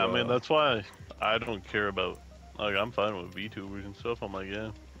 very Yeah, I well. mean, that's why I don't care about. Like, I'm fine with VTubers and stuff. I'm like, yeah,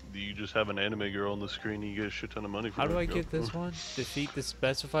 you just have an anime girl on the screen and you get a shit ton of money for How do it, I go. get this one? Defeat the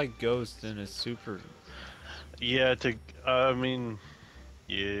specified ghost in a super. Yeah, I mean,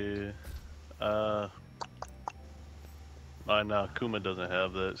 yeah. No, Kuma doesn't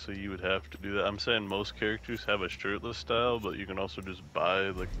have that, so you would have to do that. I'm saying most characters have a shirtless style, but you can also just buy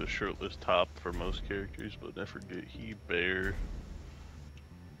like the shirtless top for most characters. But I forget Bear.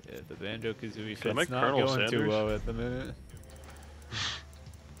 Yeah, the Banjo Kazooie Can I fit's make not Colonel going too Sanders? well at the minute.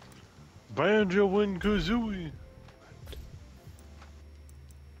 Banjo and Kazooie.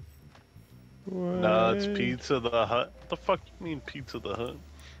 What? Nah, it's Pizza the Hut. What the fuck you mean Pizza the Hut?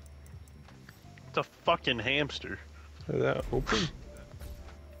 It's a fucking hamster. Is that open?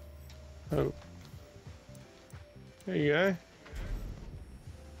 Oh. Hey, guy.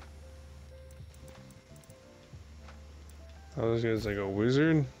 Oh, this guy's like a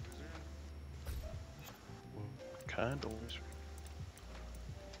wizard? Kind of.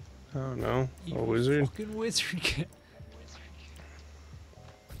 I don't know. You A wizard? Fucking wizard.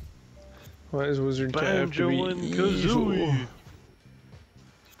 Why does wizard cat have to Banjo be and evil? Kazooie.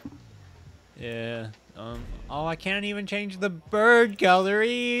 Yeah. Oh, I can't even change the bird color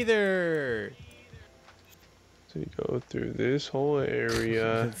either. So you go through this whole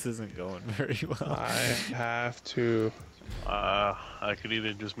area. This isn't going very well. I have to. I could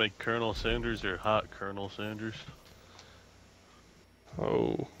either just make Colonel Sanders or Hot Colonel Sanders.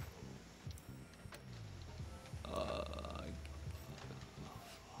 Oh.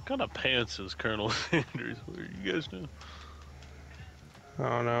 What kind of pants is Colonel Sanders? What do you guys know? I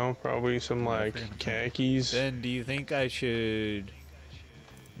don't know. Probably some like khakis. Then do you think I should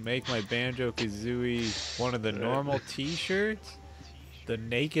make my Banjo Kazooie one of the normal t-shirts? The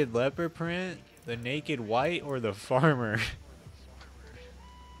naked leopard print? The naked white? Or the farmer?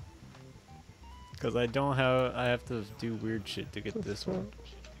 Because I have to do weird shit to get this one.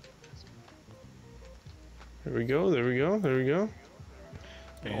 There we go. There we go. There we go.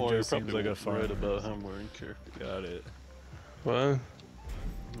 Banjo Or you're seems probably like a right farmer. about him wearing character. Got it. What?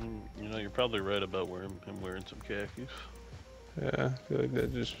 You know, you're probably right about him wearing some khakis. Yeah, I feel like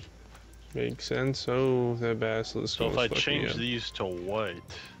that just makes sense. Oh, that basilisk. So if I almost fucked me change up. these to white,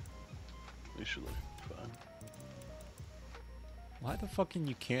 we should look fine. Why the fucking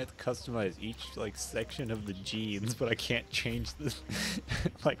you can't customize each like section of the jeans, but I can't change the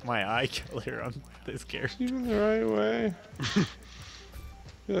like my eye color on this character? Even the right way? I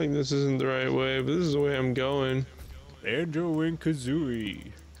feel like this isn't the right way, but this is the way I'm going. Banjo and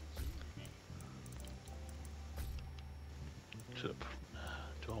Kazooie. Except,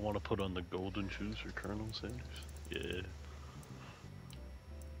 do I want to put on the golden shoes for Colonel Sanders? Yeah.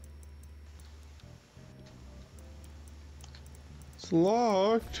 It's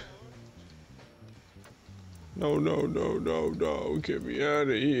locked. No, no, no, no, no. Get me out of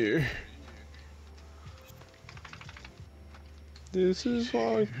here. This is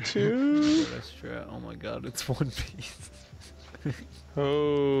locked too. Oh my god, it's One Piece.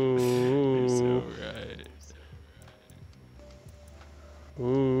 Oh. You're so right.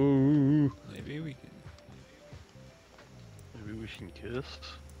 Ooh. Maybe we can. Maybe we can kiss?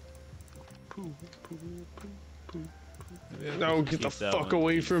 Poo, poo, poo, poo. Maybe I No, can get the keep that fuck one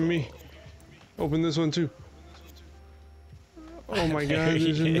away from me. default. Open this one too. Oh my There god, he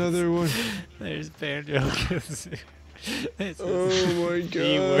there's is. another one. There's Banjo. This Oh is my the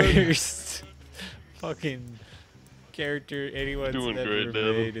god. worst fucking character anyone's Doing ever great,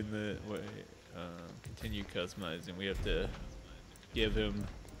 Devil. made in the way. Continue customizing. We have to give him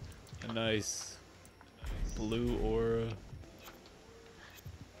a nice blue aura.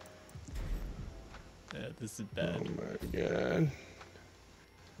 Yeah, this is Oh bad. my god.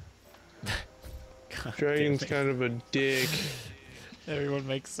 God Dragon's damn it. kind of a dick. Everyone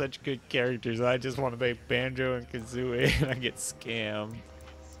makes such good characters. I just want to make Banjo and Kazooie, and I get scammed.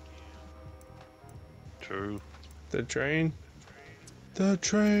 True. The train? The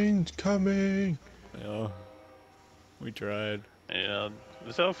train's coming. Yeah, we tried. Yeah,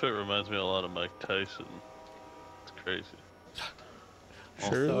 this outfit reminds me a lot of Mike Tyson. It's crazy.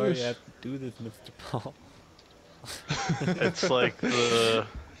 Sure. Sorry, I have to do this, Mr. Paul. It's like the...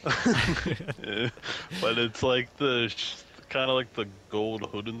 Yeah, but it's like the... Kind of like the gold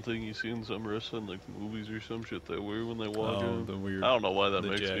hoodin thing you see in some wrestling, like movies or some shit they wear when they walk in. The weird. I don't know why that the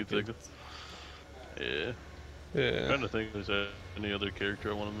makes me think of... jackets. Yeah. Yeah. Trying to think if there's any other character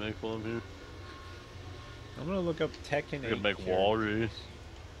I want to make while I'm here. I'm gonna look up Tekken 8 I could make characters. Walrus.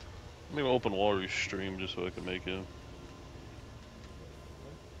 I'm gonna open Walrus stream just so I can make him.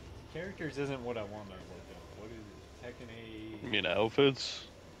 Characters isn't what I want to look up. What is it? Tekken 8? You mean outfits?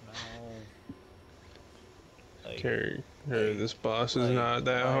 No. Like, Carry. This boss is like, not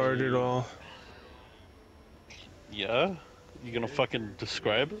that hard at all. Yeah? You gonna fucking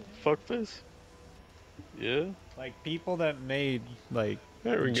describe it? Fuck this? Yeah? like people that made like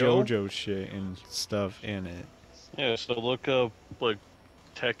There we go. JoJo shit and stuff in it. Yeah, so look up, like,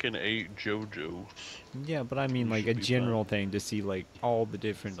 Tekken 8 JoJo. Yeah, but I mean like a Should be general thing to see like all the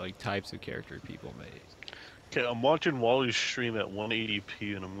different like types of characters people made. Okay, I'm watching Wally's stream at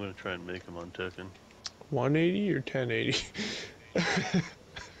 180p and I'm gonna try and make him on Tekken. 180 or 1080?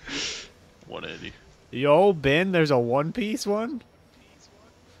 180. Yo, Ben, there's a One Piece one?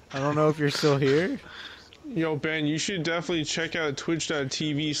 I don't know if you're still here. Yo, Ben, you should definitely check out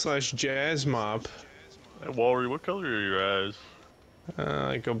twitch.tv/jazzmop. Hey, Wally, what color are your eyes?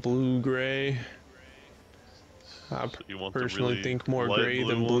 Like a blue-gray. I So you want the personally really think more light gray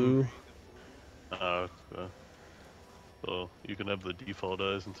than one? blue. Okay. So you can have the default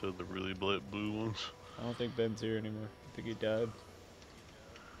eyes instead of the really blue ones. I don't think Ben's here anymore. I think he died.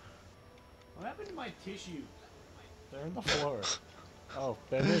 What happened to my tissues? They're on the floor. Oh,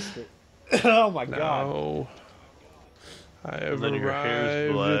 Ben missed it. Oh my god. No. I have then your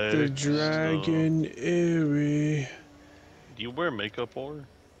hair's arrived at the black, dragon area. Do you wear makeup or?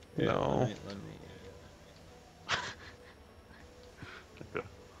 No. Let me, Okay.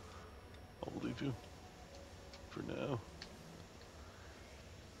 I'll leave you. For now.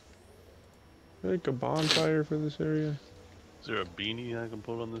 Like a bonfire for this area. Is there a beanie I can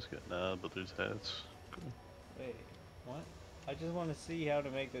put on this guy? Nah, but there's hats. Cool. wait, what? I just want to see how to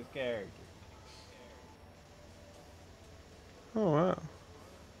make this character. Oh wow.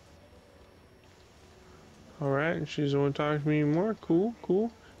 Alright, she's the one talking to me more. Cool,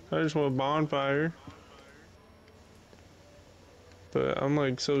 cool. I just want a bonfire. But I'm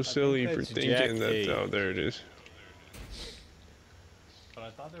like so silly for that's thinking Jack that. Eight. Oh, there it is. But I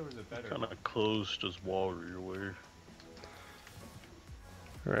thought there was a better Kind of clothes does Warrior wear?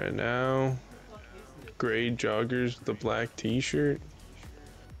 Right now, gray joggers with a black t-shirt.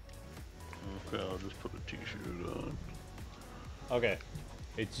 Okay, I'll just put a t-shirt on. Okay.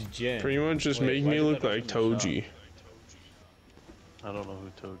 It's Jen. Pretty much just Wait, make why me did look that like open the shop? Toji. I don't know who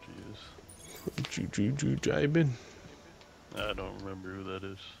Toji is. Juju jibing. I don't remember who that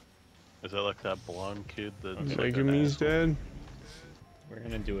is. Is that like that blonde kid that's Okay. like an Megumi's asshole? dad. We're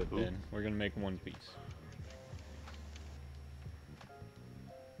gonna do it Who? then. We're gonna make One Piece.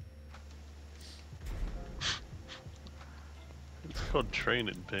 It's called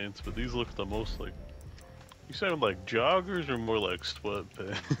training pants, but these look the most like... You sound like joggers or more like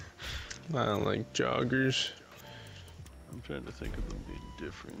sweatpants? I don't like joggers. I'm trying to think of the main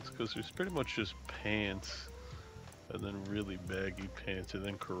difference, because there's pretty much just pants, and then really baggy pants, and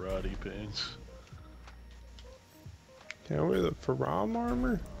then karate pants. Can I wear the Faram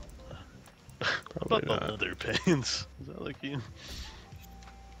armor? Probably About the not. leather pants. Is that like you?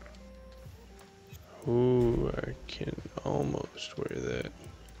 Ooh, I can almost wear that.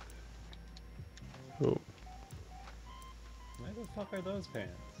 Oh, Where the fuck are those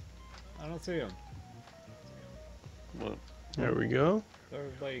pants? I don't see them. What? there we go. They're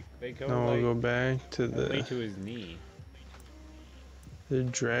like, they go Now we'll like go back to only the to his knee.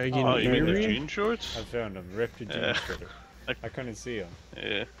 dragon Oh, you mean the earring. jean shorts? I found them. Ripped a jeans Yeah. shorter. I couldn't see them.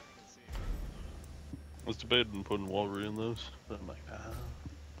 Yeah. I was debating putting Walry in those, but I'm like, ah.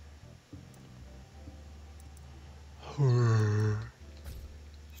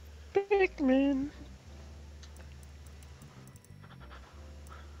 Pikmin.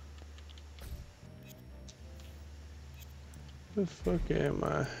 The fuck am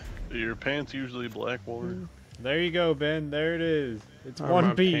I? Are your pants usually black, Walry? There you go, Ben. There it is. It's Are One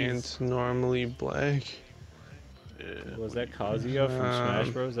my Piece. pants normally black? Yeah. Was that Kazuya from Smash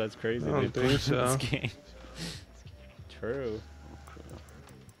Bros? That's crazy. I don't They put think in so. this game. True.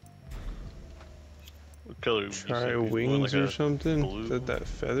 What color would you Try say? wings or Like something? blue? Is that that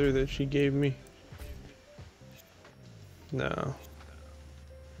feather that she gave me? No.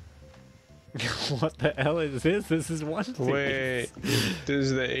 What the hell is this? This is One Piece. Wait,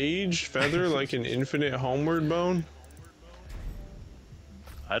 does the age feather like an infinite homeward bone?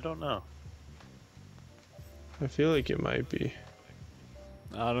 I don't know. I feel like it might be.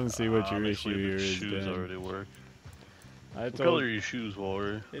 I don't see what your Honestly, issue the here is, shoes Ben. already work. I What told color are your shoes,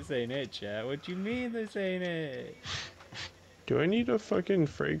 Walry? this ain't it, chat. What you mean this ain't it? Do I need a fucking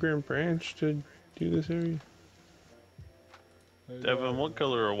fragrant branch to do this area? Devin, what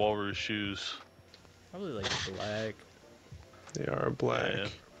color are Walry's shoes? Probably like black. They are black. Yeah.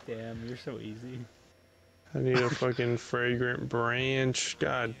 Damn, you're so easy. I need a fucking fragrant branch.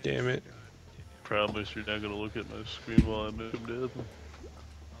 God damn it. Promise you're not gonna look at my screen while I make them dead.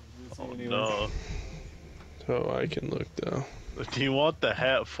 Oh no. So I can look though. Do you want the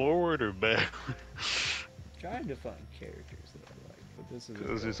hat forward or back? Trying to find characters that I like, but this is.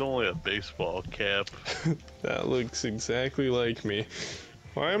 Because it's only a baseball cap. That looks exactly like me.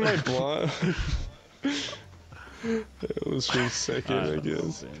 Why am I blonde? That was for a second, I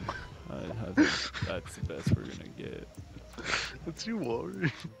guess. I think that's the best we're gonna get. That's you,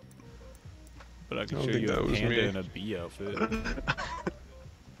 Walry. But I I can don't show think you a that was panda me. in a bee outfit.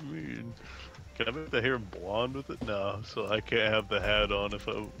 Weird. Can I make the hair blonde with it? No, so I can't have the hat on if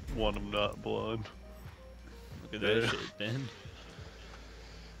I want them not blonde. Look at that shit, Ben.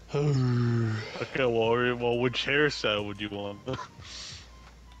 Okay, Walry, well, which hairstyle would you want?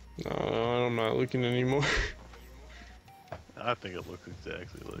 No, I'm not looking anymore. I think it looks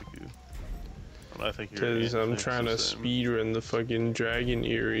exactly like you. And I think your Because aunt I'm thinks trying the to same. speedrun the fucking Dragon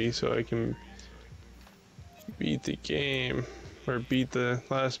Eerie so I can beat the game. Or beat the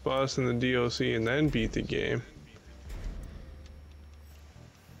last boss in the DLC and then beat the game.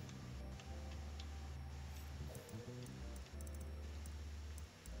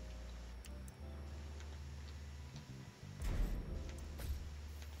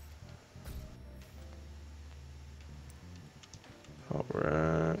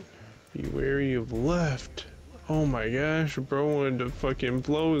 Alright. Be wary of left. Oh my gosh, bro wanted to fucking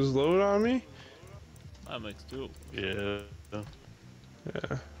blow his load on me? I might too. Yeah.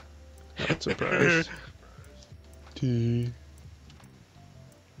 Yeah. Not surprised. T.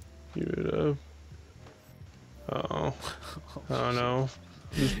 Give it up. Uh-oh. Oh no.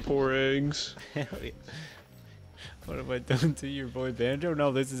 These poor eggs. Hell yeah. What have I done to your boy Banjo?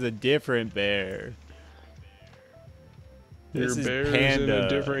 No, this is a different bear. Your This is bear is in Panda. a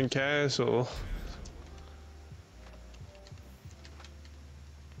different castle.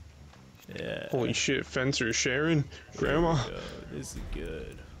 Yeah. Holy shit, Fencer Sharon? Grandma? Here we go. This is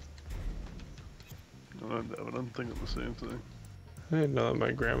good. I'm thinking the same thing. I didn't know that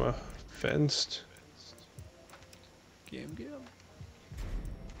my grandma fenced. Game.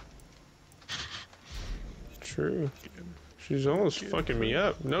 True. She's almost fucking me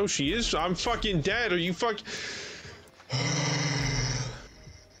up. No, she is. I'm fucking dead. Are you fuck?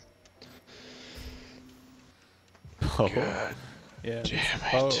 Oh. God Yeah. damn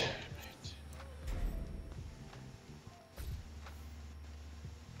Oh. it.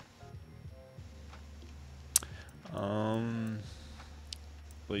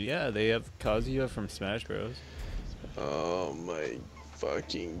 Well, yeah, they have Kazuya from Smash Bros. Oh my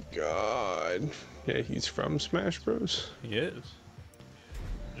fucking god. Yeah, he's from Smash Bros. He is.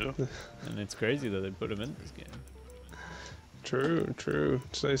 Yeah. And it's crazy that they put him in this game. True, true.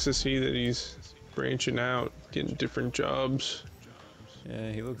 It's nice to see that he's branching out, getting different jobs.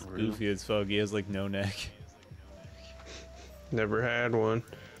 Yeah, he looks goofy as fuck. He has like no neck. Never had one.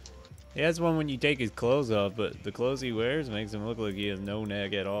 He has one when you take his clothes off, but the clothes he wears makes him look like he has no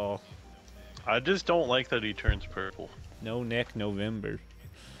neck at all. I just don't like that he turns purple. No neck November.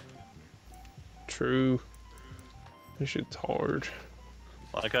 True. This shit's hard.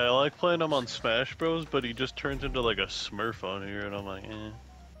 Like, I like playing him on Smash Bros, but he just turns into like a Smurf on here, and I'm like,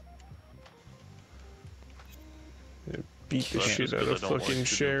 Beat the That's shit just out 'cause of I don't like fucking to do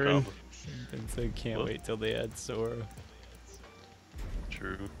Sharon. combo. And so can't What? wait till they add Sora.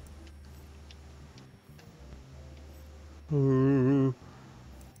 True. Ooh.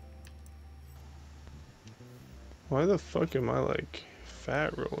 Why the fuck am I like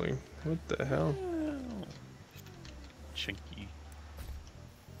fat rolling? What the hell? Chinky.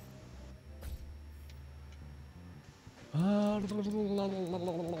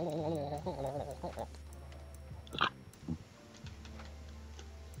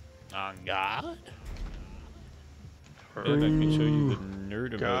 On God? Her. I can show you the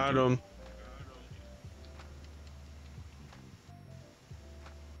nerd Got emoji. him.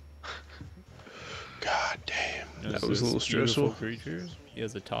 God damn. Notice That was a this little beautiful stressful. creature. He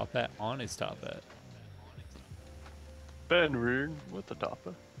has a top hat on his top hat. Ben Reard with the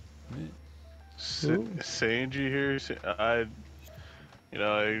Dappa. Ooh. Sanji here, you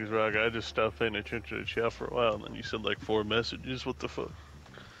know, he's like, I just stopped paying attention to chat for a while, and then you sent like 4 messages. What the fuck?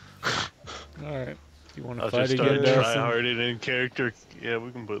 Alright. You want I to just fight started again, trying Dawson? harding in character. Yeah,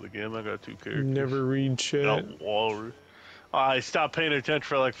 we can play the game. I got 2 characters. Never read chat. Not Walrus. I stopped paying attention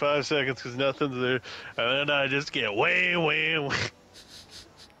for like 5 seconds because nothing's there, and then I just get way.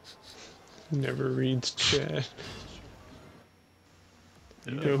 Never reads chat.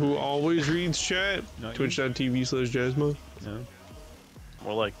 You You know who always reads chat? Not you. Twitch.tv/Jasmo. No.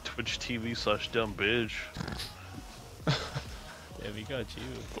 More like Twitch TV/dumb bitch. Damn, he got you.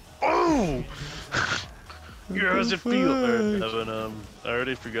 Oh! Yeah, how's it feel? fuck? Evan, I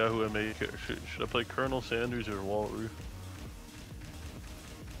already forgot who I made. Should I play Colonel Sanders or Walrus?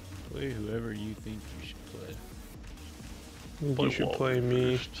 Play whoever you think you should play. I think you should play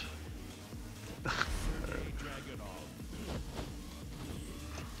me. first.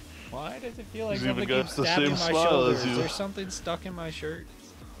 Why does it feel like He's even something got keeps the stabbing same my smile shoulder? as Is you. there something stuck in my shirt?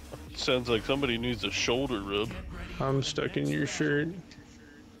 Sounds like somebody needs a shoulder rub. I'm stuck in your shirt.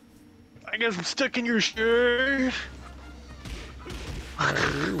 I guess I'm stuck in your shirt.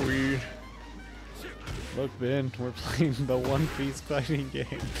 You're weird. Look, Ben, we're playing the One Piece fighting game.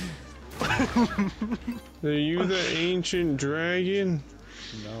 Are you the ancient dragon?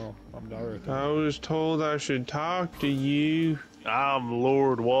 No, I'm Naruto. I was told I should talk to you. I'm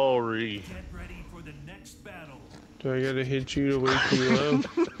Lord Walry. Get ready for the next battle. Do I gotta hit you to wake you up?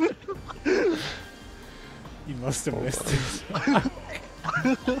 You must have missed it.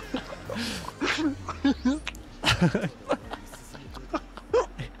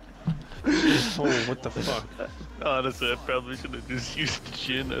 Oh, what the fuck? Honestly, I probably should have just used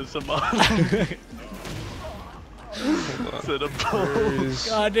Jin as a mod instead of Where both. is,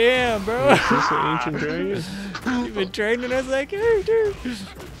 God damn, bro. is this the ancient dragon? You've been training us that character.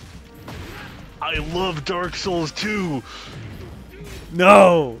 I love Dark Souls 2.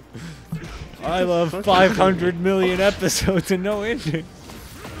 No. I love 500 million episodes and no ending.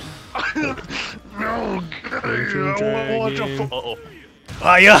 No, I want to Dragon. uh-oh.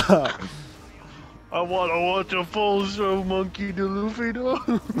 Ah, yeah. I want to watch a full show Monkey D. Luffy dog.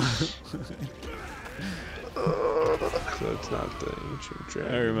 So that's not the ancient I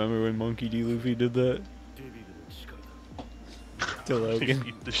dragon. remember when Monkey D. Luffy did that. To Logan.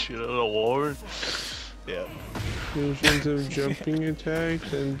 Beat the shit out of Warren. Yeah. Versions of jumping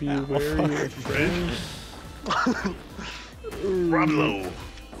attacks and be wary of friends. Roblo.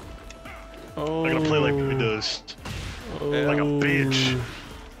 Oh. I'm gonna play like he does. Like a bitch.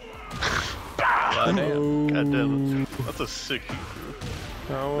 God damn. God damn. That's a sick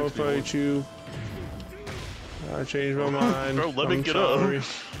dude. I will fight you. I changed my mind. Bro, let me I'm get up. sorry.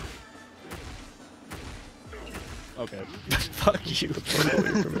 Okay. Fuck you. Get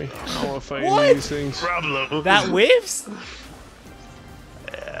away from me. I want to fight What? these things. Roblo. That whiffs?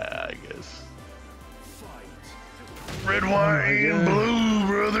 Yeah, I guess. Red, white, and God. blue,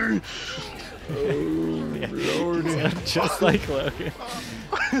 brother. Oh, lordy. Just like Logan.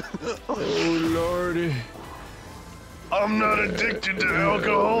 Oh, lordy. I'm not addicted to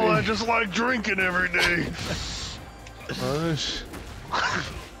alcohol. I just like drinking every day. What?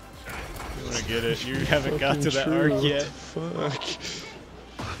 You wanna get it? You haven't got to that Fucking arc true, yet. what the Fuck. It's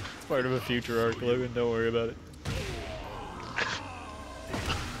part of a future arc, Logan. Don't worry about it.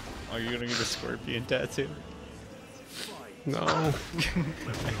 Are you gonna get a scorpion tattoo? No,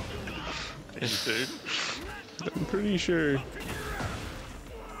 Dude. I'm pretty sure.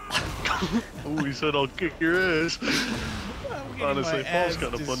 Oh, he said I'll kick your ass. Honestly, Paul's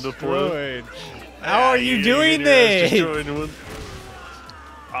kind of fun to play. How are you Yeah, doing getting your ass this? destroyed with-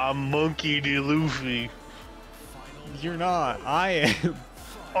 I'm Monkey D. Luffy. You're not. I am.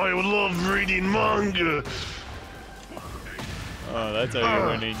 I love reading manga, Oh, that's how you're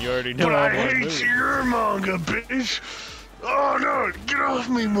winning. You already know but I I'm one hate move. your manga, bitch. Oh no, get off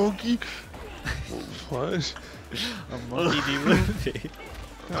me, monkey. What? A monkey D. Luffy.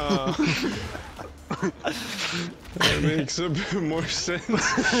 That makes a bit more sense.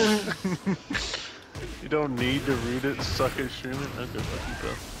 You don't need to read it, suck it, stream it. Okay, fuck you,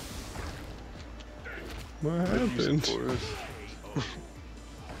 bro. What Use it happened? for us.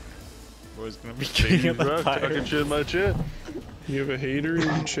 Boy's gonna be getting up a Rock, talking fire. shit in my chat. You have a hater in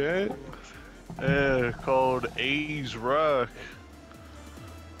the chat? Yeah, called A's Rock.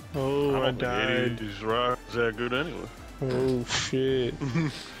 Oh, I don't think died. A's Rock is that good anyway. Oh shit.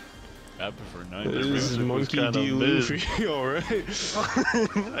 I prefer This 90. is music was Monkey kinda D. mid. Luffy, alright.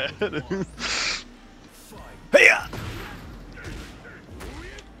 Hey-ya!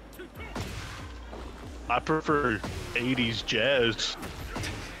 I prefer 80s jazz.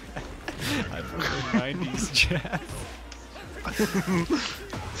 I prefer 90s jazz.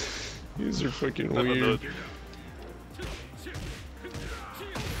 These are fucking I don't know. weird.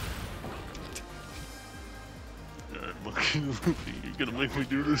 Alright, Monkey Luffy, you're gonna make me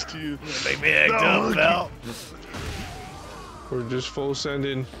do this to you. Make me act No, up, monkey. pal. We're just full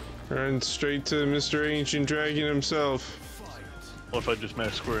sending. Run straight to Mr. Ancient Dragon himself. What if I just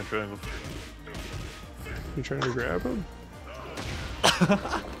mash square and triangle? You trying to grab him?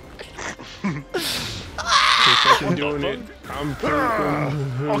 You're fucking doing it. I'm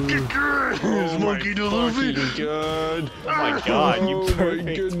I'll kick your ass, Oh Monkey D. my Luffy. fucking god. Oh my god, you Oh my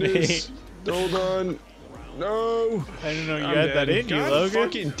perfect goodness. me. Hold on. No. I didn't know you I'm had dead. that in you, God Logan.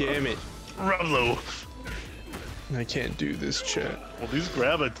 fucking damn it. Ramlo. I can't do this, chat. Well, these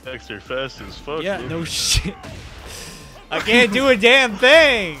grab attacks are fast as fuck. Yeah, Luffy. no shit. I can't do a damn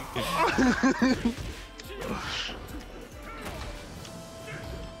thing.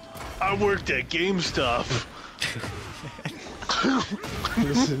 I worked at GameStop.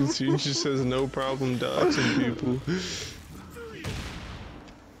 He just has no problem doxing people.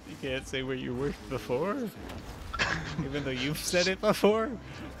 You can't say where you worked before? Even though you've said it before?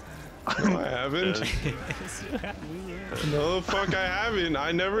 No, I haven't. Yes, you have. No, the fuck I haven't.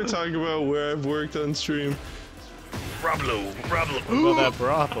 I never talk about where I've worked on stream. Ramlo. What about that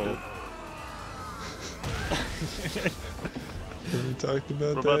brothel? Never talked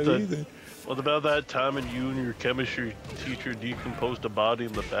about What that about that? either. What about that time when you and your chemistry teacher decomposed a body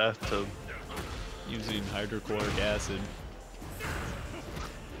in the bathtub? Using hydrochloric acid.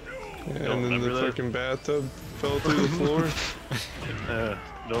 And Don't then remember the that? fucking bathtub fell through the floor.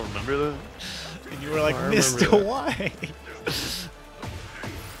 Don't remember that? And you were like, I remember Mr. that. White.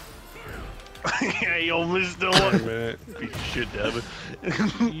 Yeah, yo, Mr. Wait a What? minute. Piece of shit, damn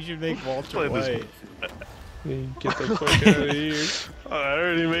it. You should make Walter Play this. White. Hey, get the fuck out of here. I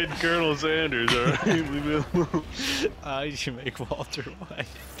already made Colonel Sanders, alright? Leave me alone. You should make Walter White.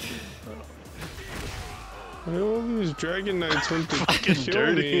 All these Dragon Knights went to Fucking kill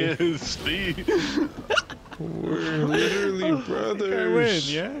dirty me. as Steve. We're literally I brothers.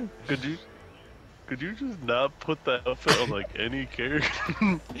 win, yeah? Could you just not put that outfit on like any character?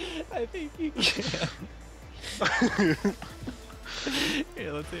 I think you can.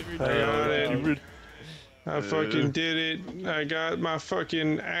 Here, let's see if you're I got doing it. I fucking did it. I got my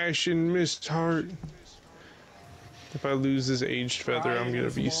fucking ashen mist heart. If I lose this aged feather, I'm gonna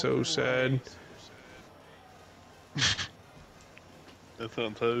be so sad. That's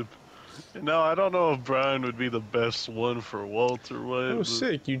on type. No, I don't know if Brian would be the best one for Walter White. Oh, but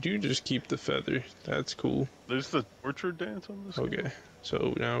sick. You do just keep the feather. That's cool. There's the torture dance on this. Okay.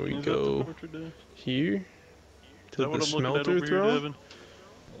 So now we Is that the go torture dance? here Is to that the what I'm looking at smelter over here, throw. Devin?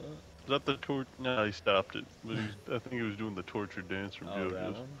 Is that the torture? No, he stopped it. But I think he was doing the torture dance from Oh, that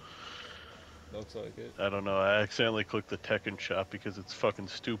JoJo's. one? Looks like it. I don't know. I accidentally clicked the Tekken shop because it's fucking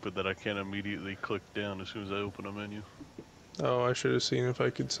stupid that I can't immediately click down as soon as I open a menu. Oh, I should have seen if I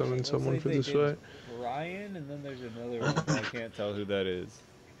could summon Looks someone like for they this did fight. Ryan, and then there's another one. But I can't tell who that is.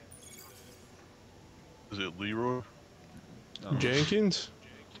 Is it Leroy? Oh. Jenkins?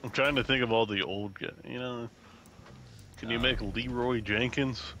 I'm trying to think of all the old guys. You know, can you make Leroy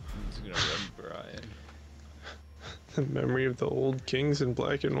Jenkins? I'm just gonna run Brian. The memory of the old kings in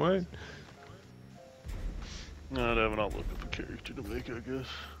black and white? No, Devin, I'll look up a character to make, I guess.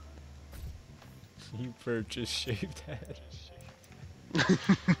 You purchased shaved head.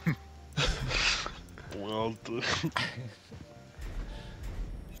 Well,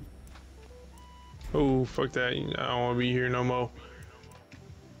 Oh, fuck that. I don't want to be here no more.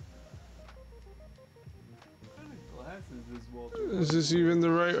 What kind of glasses is Walter? Is this even the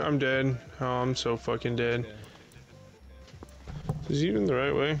right? I'm dead. Oh, I'm so fucking dead. Is this even the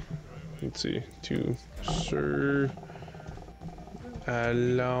right way? Let's see. To Sir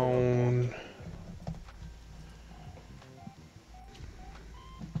Alone.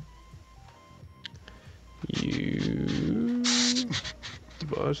 You. The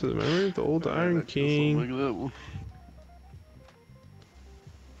boss of the memory of the old Iron King. Look at that one.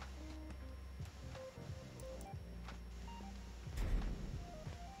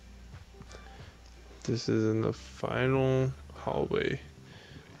 This is in the final hallway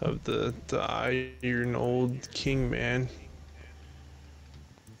of the Iron Old King Man.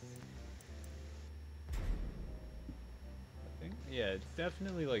 I think, yeah, it's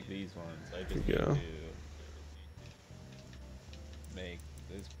definitely like these ones. I just Yeah. need to make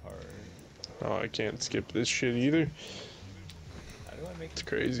this part. Oh, I can't skip this shit either. How do I make It's it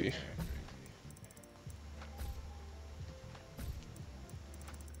crazy.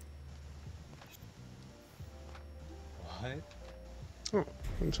 What? Oh,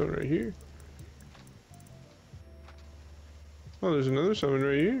 there's one right here. Oh, there's another summon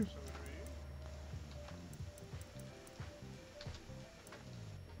right here.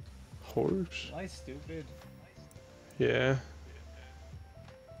 Horse. Am I stupid? Yeah.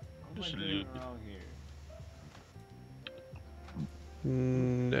 What am I Just doing loot. wrong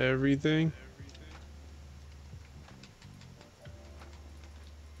here? Everything.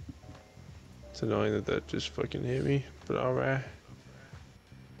 It's annoying that that just fucking hit me, but alright.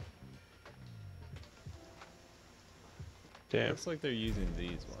 Damn, Looks like they're using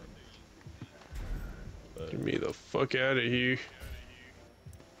these ones. But get me the fuck out of here.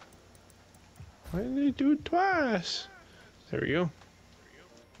 Why did they do it twice? There we go.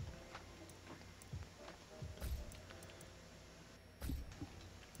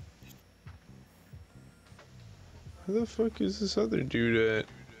 Where the fuck is this other dude at?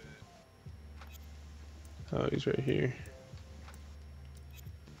 Oh, he's right here.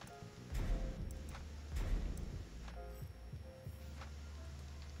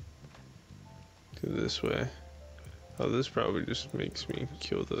 Go this way. Oh, this probably just makes me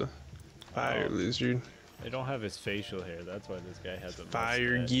kill the fire Oh. lizard. they don't have his facial hair. That's why this guy has a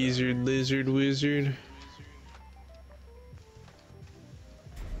Fire mustache. geezer lizard wizard.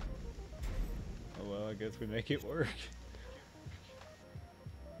 Oh well, I guess we make it work.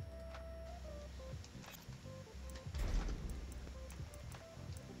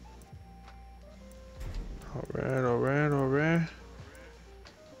 Alright, alright, alright.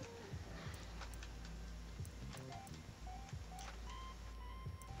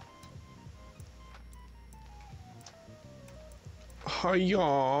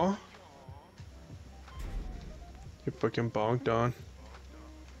 Hiya. You're fucking bonked on.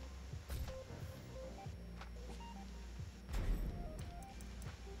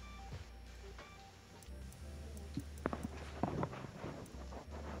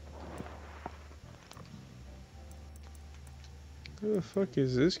 Who the fuck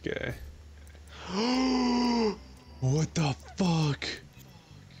is this guy? What the fuck?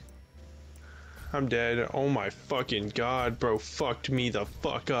 I'm dead. Oh my fucking god, bro. Fucked me the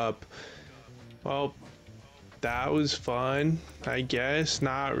fuck up. Well, that was fun, I guess.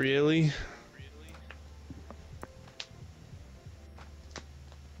 Not really.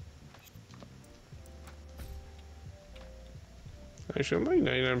 Actually, I'm like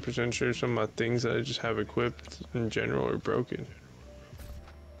 99% sure some of my things that I just have equipped in general are broken.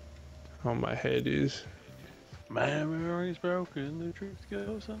 Oh, my head is. My memory's broken, the truth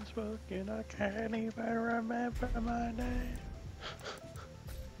goes unspoken. I can't even remember my name.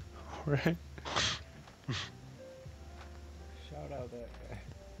 Alright. Shout out that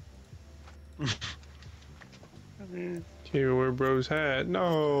guy. Here, where bro's hat?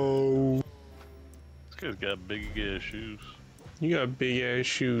 No. This guy's got big ass shoes. You got big ass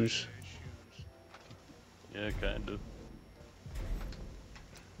shoes. Yeah, kinda.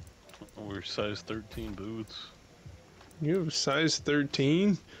 I wear size 13 boots. You have a size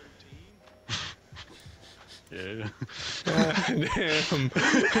 13? Yeah. God damn.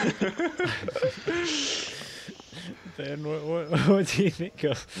 Ben, what do you think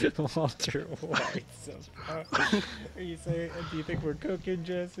of Walter White so far? Are you saying? Do you think we're cooking,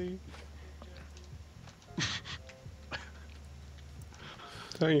 Jesse?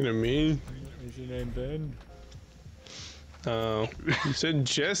 Talking to me? Is your name Ben? Oh, you said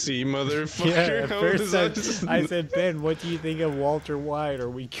Jesse, motherfucker. Yeah, at How first was that? I said, Ben, what do you think of Walter White? Are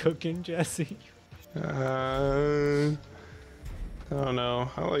we cooking Jesse? I don't know.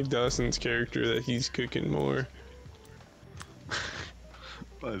 I like Dawson's character that he's cooking more.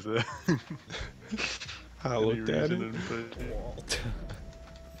 What is that? I Any looked at reason it. in particular? Walt.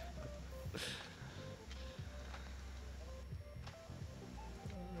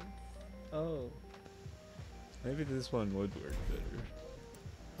 Oh. Maybe this one would work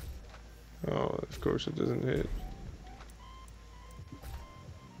better. Oh, of course it doesn't hit.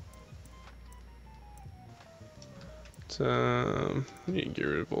 Need to get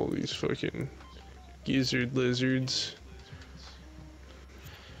rid of all these fucking gizzard lizards.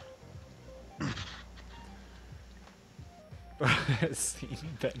 I've seen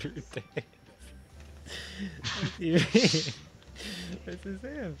better days. What do you mean? This is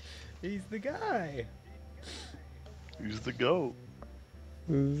him. He's the guy. He's the GOAT.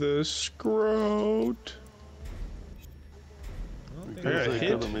 The scrote. Because I got they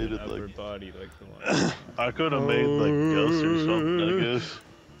hit. could have made it Upper like body like the one. I could have made like Gus or something, I guess.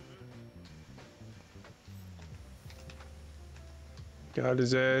 Got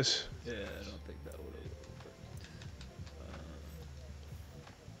his ass. Yeah, I don't think that would have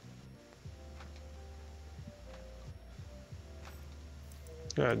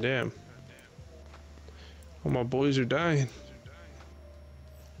worked. God damn. All my boys are dying.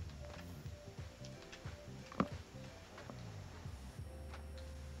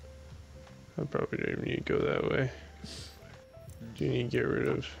 I probably don't even need to go that way. Do you need to get rid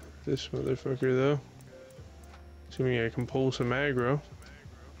of this motherfucker though? Assuming I can pull some aggro.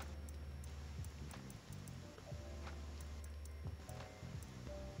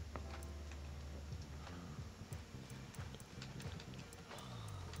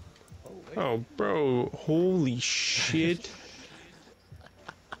 Oh, bro, holy shit.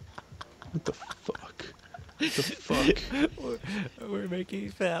 What the fuck? What the fuck? We're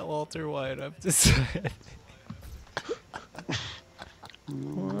making fat Walter White up to side.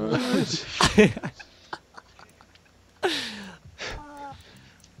 What?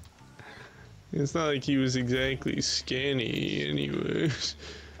 It's not like he was exactly scanny anyways.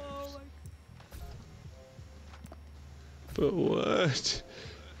 But what?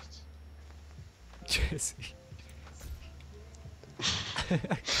 Jesse.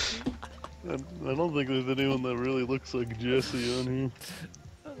 I don't think there's anyone that really looks like Jesse on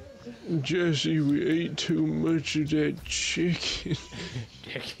here. Jesse, we ate too much of that chicken.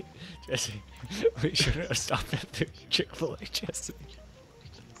 Jesse, we should have stopped at the Chick-fil-A, Jesse.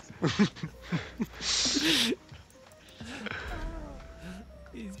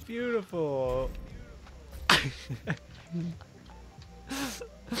 He's beautiful.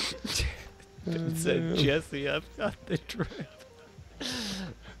 It said, Jesse, I've got the drip.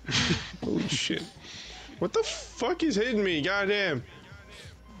 Holy shit. What the fuck is hitting me? Goddamn.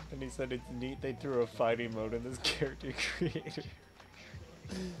 And he said it's neat they threw a fighting mode in this character creator.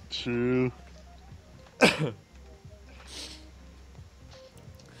 True.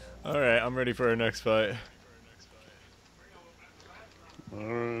 Alright, I'm ready for our next fight.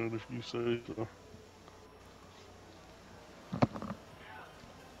 Alright, if you say so.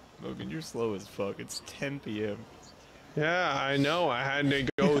 Logan, you're slow as fuck. It's 10 p.m. Yeah, I know. I had to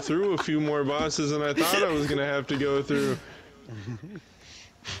go through a few more bosses than I thought I was gonna have to go through.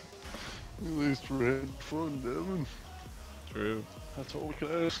 At least we're having fun, Devin. True. That's all we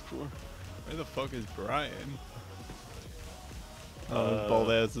can ask for. Where the fuck is Brian? Oh,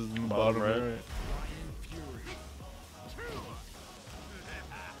 bald ass is in the bottom right.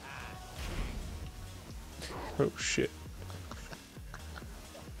 Oh shit.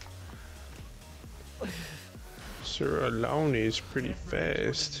 Sir Alone is pretty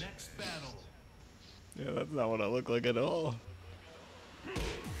fast. Next battle. Yeah, that's not what I look like at all.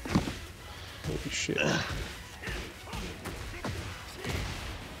 Holy shit.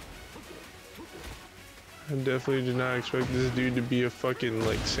 I definitely did not expect this dude to be a fucking,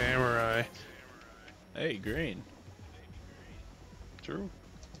 like, samurai. Hey, green. True.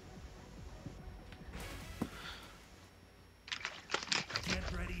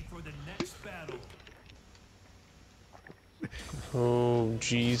 Get ready for the next battle. Oh,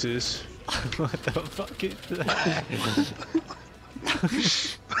 Jesus. What the fuck is that?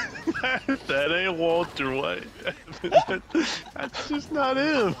 That ain't Walter White. That's just not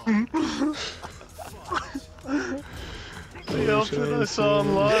him. The outfit I saw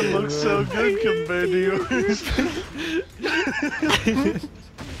online looks so good compared to yours.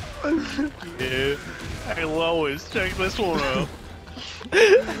 Yeah. Hey Lois, check this one out. I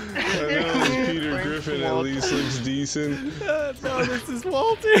know it's Peter Griffin at least looks decent. No, this is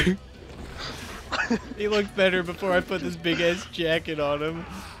Walter. He looked better before I put this big ass jacket on him.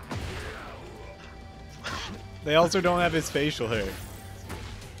 They also don't have his facial hair.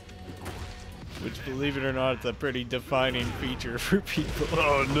 Which, believe it or not, is a pretty defining feature for people.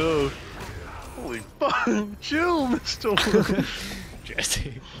 Oh no. Holy fuck. Chill, Mr. One.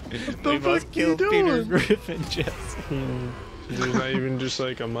 Jesse. The We must fuck kill you Peter doing? Griffin, Jesse. There's not even just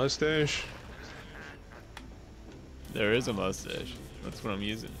like a mustache. There is a mustache. That's what I'm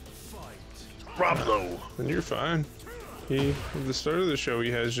using. Bravo. Then you're fine. At the start of the show,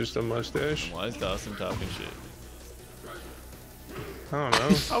 he has just a mustache. Why is Dawson talking shit? I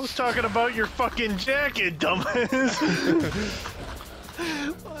don't know. I was talking about your fucking jacket, dumbass.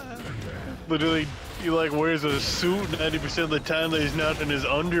 Literally, he like wears a suit 90% of the time that he's not in his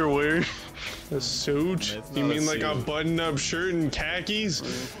underwear. A suit? That's You not a mean like a suit. button-up shirt and khakis?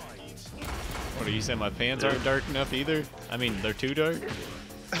 What are you saying? My pants aren't dark enough either? I mean, they're too dark?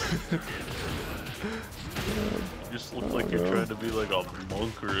 You just look like you're trying to be like a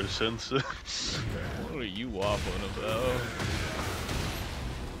monk or a sensei. What are you waffling about?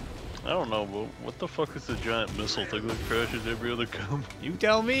 I don't know, but what the fuck is the giant missile thing that crashes every other come? You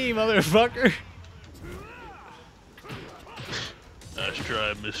tell me, motherfucker! Nice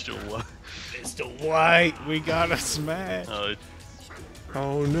try, Mr. White. Mr. White, we gotta smash!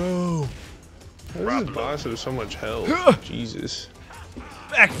 Oh no. This Rob is him. boss with so much health. Jesus.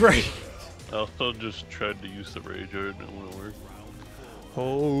 Back break! I also just tried to use the rage art and it wouldn't work.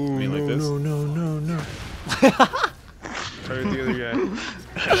 Oh mean like no, this? no, no, no, no. Try the other guy.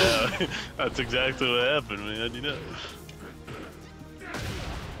 Yeah, that's exactly what happened, man, you know.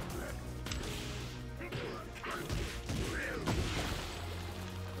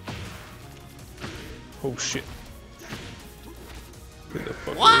 Oh shit. Get the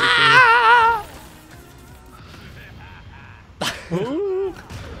fuck away Ooh.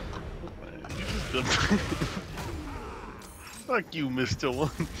 Fuck you, Mr. One.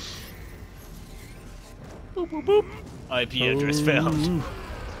 Boop, boop, boop. IP address from me. found.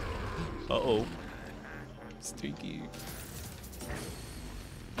 Uh-oh. Stinky.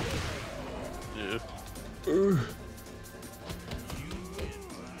 Yeah. Oh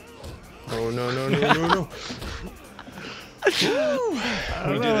no, no, no, no, no. I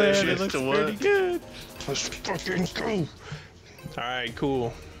don't We know, did that man. shit It looks to pretty what? good. Let's fucking go. Alright,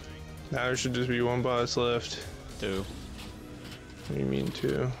 cool. Now there should just be one boss left. Two. What do you mean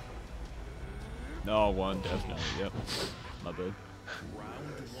two? No, one, definitely. Yep. My bad.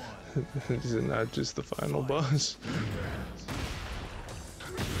 Is it not just the final boss?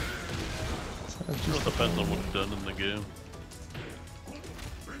 It's not It just depends on what you've done in the game.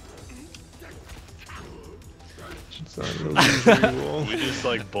 it's not an illusory wall. We just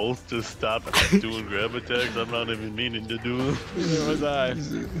like both just stopped doing grab attacks. I'm not even meaning to do them. Where was I?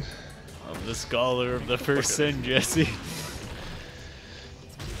 Is it- I'm the scholar of the first sin, Jesse.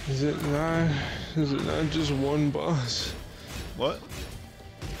 Is it not just one boss? What?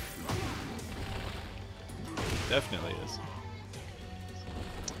 Definitely is.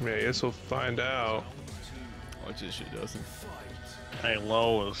 I mean, I guess we'll find out. Watch this shit doesn't. Hey,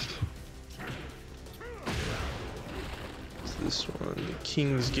 lowest. It's this one, the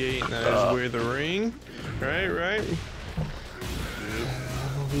King's Gate, and that is where the ring. Right, right.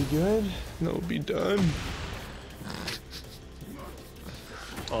 That'll be good. That'll be done.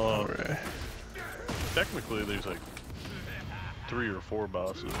 Alright. Technically, there's like 3 or 4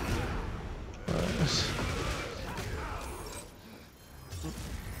 bosses. Nice.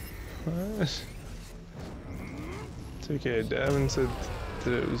 Nice. It's okay. Davin said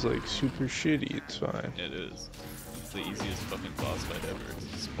that it was like super shitty. It's fine. It is. It's the easiest fucking boss fight ever. It's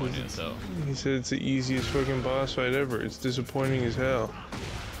disappointing as hell. He said it's the easiest fucking boss fight ever. It's disappointing as hell.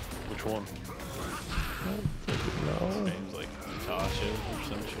 Which one? No. Name's like Tasha or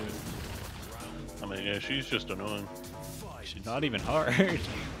some shit. I mean, yeah, she's just annoying. She's not even hard.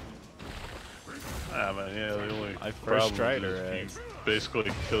 I mean, yeah, the only I first problem tried is her you as.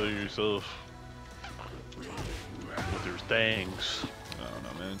 basically kill yourself with your things. I don't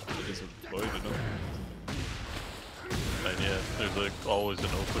know, man. It is avoidable. And yeah, there's like always an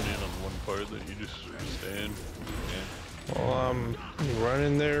opening on one part that you just stand. Yeah. Well, I'm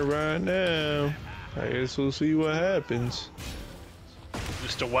running there right now. I guess we'll see what happens.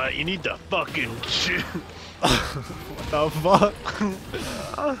 Mr. White, you need to fucking shit. The fuck?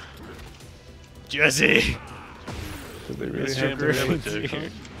 Jesse! Did they really Mr. have to make Griffin. Huh?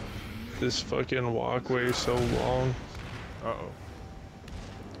 this fucking walkway so long? Uh-oh.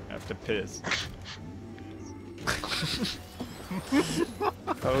 I have to piss.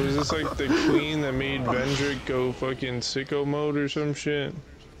 Oh, is this like the queen that made Vendrick go fucking sicko mode or some shit?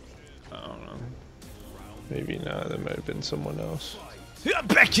 I don't know. Maybe not, that might have been someone else.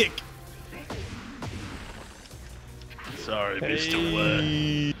 Back kick! Sorry, Mr.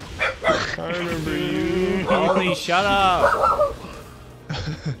 Wet. I remember you. Ollie, shut up!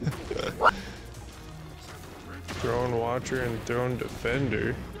 Throne Watcher and Throne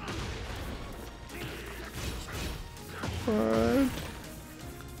Defender. What?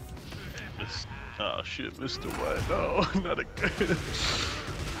 Oh shit, Mr. White. No, not again.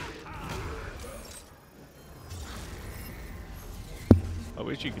 I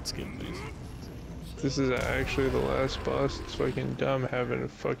wish you could skip these. This is actually the last boss. It's fucking dumb having a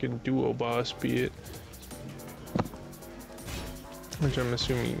fucking duo boss be it. Which I'm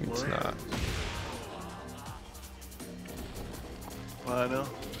assuming it's not. I know.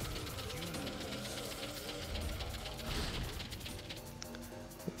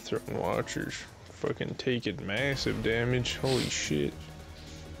 Throne Watchers fucking taking massive damage. Holy shit.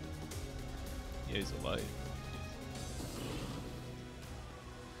 Yeah, he's alive.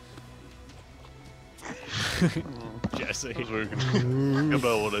 Jesse. I was working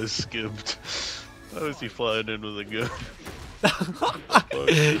about what I skipped. How is he flying in with a gun?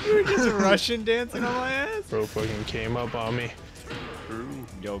 You were just Russian dancing on my ass? Bro fucking came up on me. True.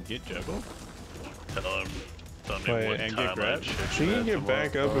 Yo, get Jebbo. Tell him. Tell me Wait, one and time get grabbed? I checked She can that get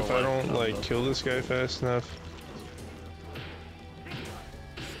back up tomorrow. if I don't like kill this guy fast enough.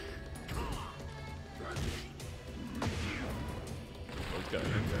 Those got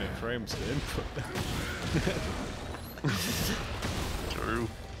infinite frames to input. True.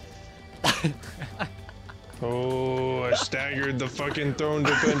 Oh, I staggered the fucking Throne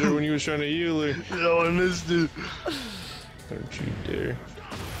Defender when he was trying to heal her. No, I missed it. Don't you dare.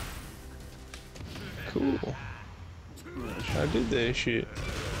 Cool. I did that shit.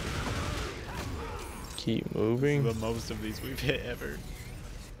 Keep moving. The most of these we've hit ever.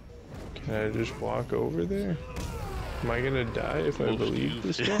 Can I just walk over there? Am I gonna die if I Most believe you've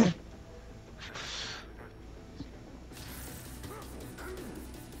this hit. guy?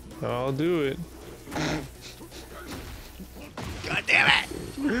 I'll do it. God damn it!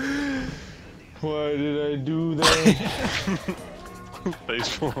 Why did I do that?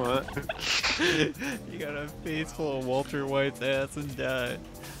 Baseball, what? You got a face full of Walter White's ass and died.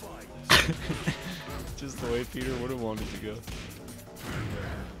 Just the way Peter would have wanted to go.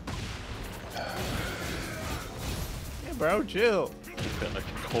 Yeah, bro, chill. Kind of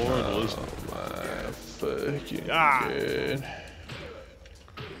cordless. Oh my fucking Ah. god.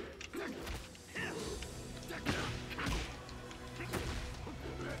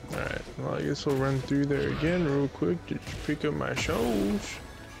 Alright, well I guess we'll run through there again real quick to pick up my shows.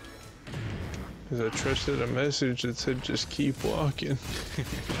 Cause I trusted a message that said just keep walking.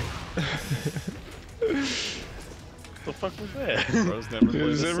 The fuck was that? Bro's never played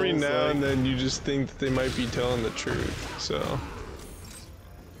Because a every Souls now like. and then you just think that they might be telling the truth, so.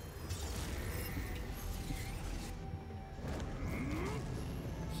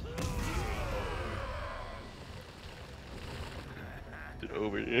 Get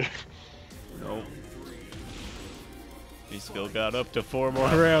over here. Nope. He still got up to 4 more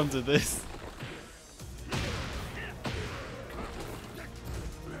rounds of this.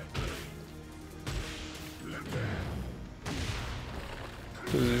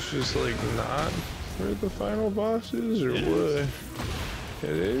 Is this just like not where the final boss is, or what?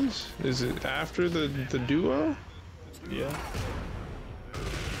 It is? Is it after the duo? Yeah.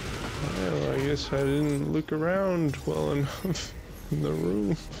 Well, I guess I didn't look around well enough in the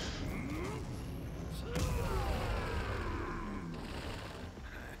room.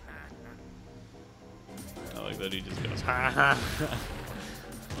 I like that he just goes, ha ha.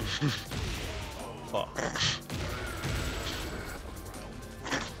 Fuck.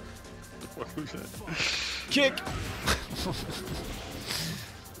 What was that? Kick!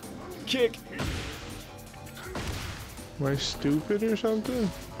 Kick! Am I stupid or something?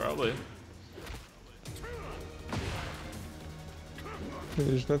 Probably.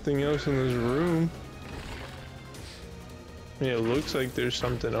 There's nothing else in this room. I mean, it looks like there's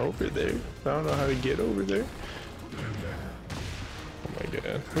something over there. I don't know how to get over there. Oh my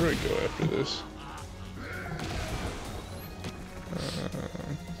god. Where do I go after this?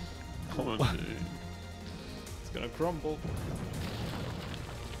 Okay. It's gonna crumble.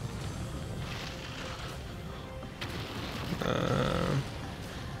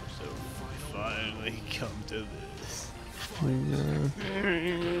 So finally come to this.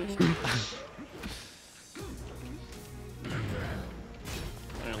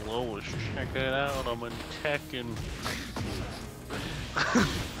 Hey Lois, check it out. I'm in Tekken.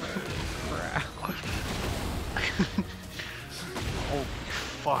 Holy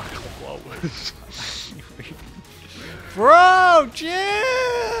fuck, what was... Bro,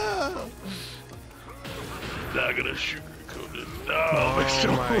 chill! Not gonna sugarcoat it. No,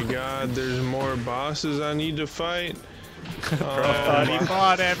 Oh my god, there's more bosses I need to fight. Thought he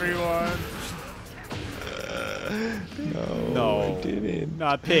fought everyone. No, I didn't.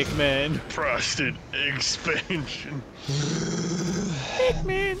 Not Pikmin. Frosted expansion.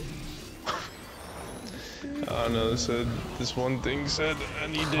 Pikmin. I don't know, said this one thing said I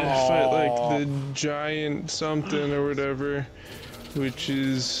need to fight like the giant something or whatever, which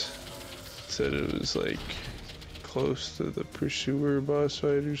is said it was like close to the pursuer boss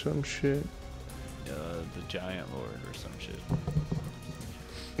fight or some shit. The giant lord or some shit.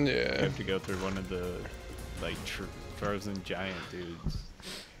 You Yeah. have to go through one of the like frozen giant dudes.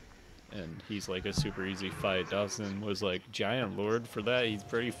 And he's like a super easy fight. Dawson was like, giant lord for that? He's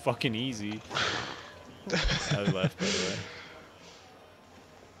pretty fucking easy. I left, by the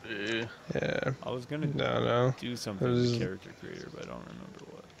way. Yeah. Yeah. I was gonna No. do something with the character creator, but I don't remember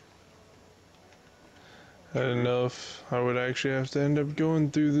what. I don't know if I would actually have to end up going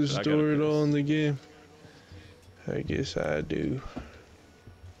through this But I gotta door at do all this. in the game. I guess I do.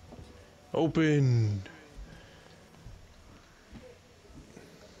 Open!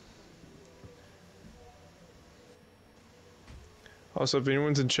 Also, if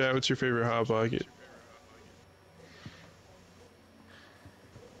anyone's in chat, what's your favorite Hot Pocket?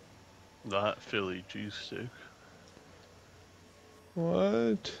 Not Philly cheese stick.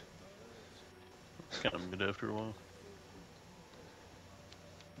 What? It's kind of mid after a while.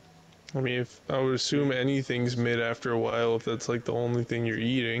 I mean, if I would assume anything's mid after a while if that's like the only thing you're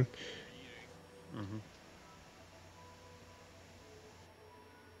eating. Mm-hmm.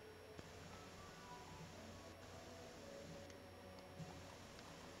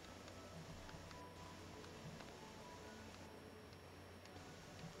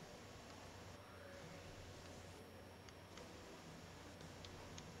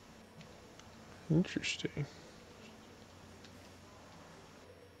 Interesting.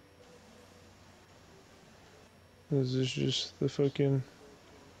 Is this just the fucking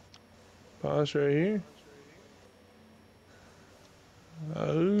boss right here?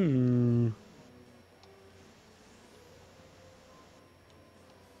 Oh.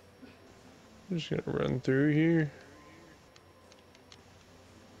 I'm just gonna run through here.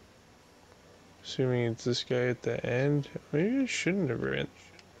 Assuming it's this guy at the end. Maybe I shouldn't have ran.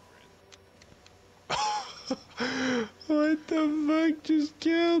 What the fuck just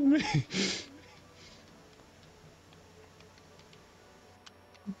killed me?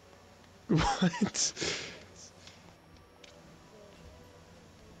 What?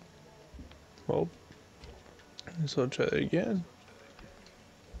 Well, so I'll try that again.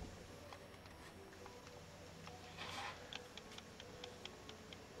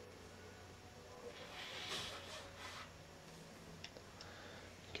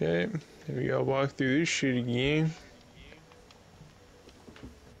 Okay, here we go. Walk through this shit again.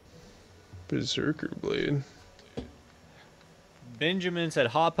 Berserker Blade. Benjamin said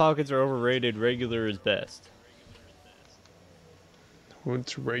Hot Pockets are overrated, regular is best.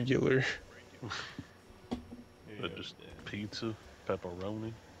 What's regular? Just pizza,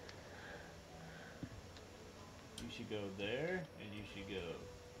 pepperoni. You should go there, and you should go.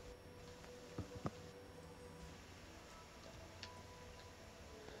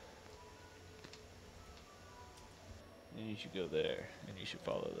 And you should go there, and you should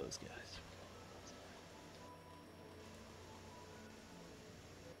follow those guys.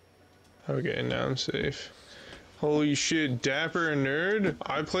 Okay, now I'm safe. Holy shit, Dapper Nerd?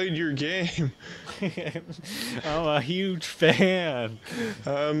 I played your game. I'm a huge fan.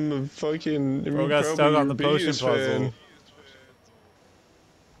 I'm a fucking. Bro got stuck on the potion biggest puzzle. fan.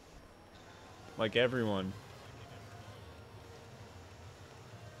 Like everyone.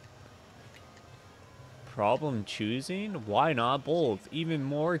 Problem choosing? Why not both? Even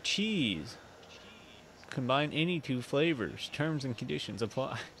more cheese. Combine any two flavors. Terms and conditions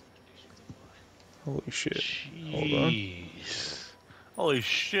apply. Holy shit. Hold on. Jeez. Holy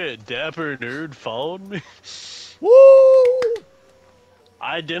shit, Dapper Nerd followed me? Woo!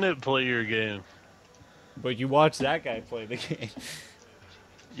 I didn't play your game. But you watched that guy play the game.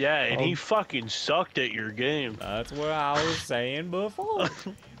 Yeah, and he fucking sucked at your game. That's what I was saying before.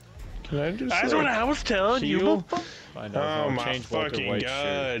 Can I just. That's like, what I was telling you heal? before. I know, Oh I'll my change Walter fucking White's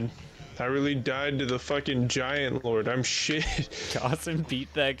shirt. god. I really died to the fucking giant lord. I'm shit. Dawson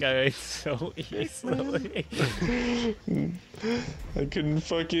beat that guy so easily. I couldn't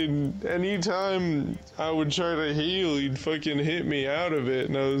fucking. Anytime I would try to heal, he'd fucking hit me out of it,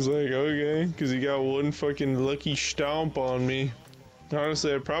 and I was like, okay, because he got one fucking lucky stomp on me.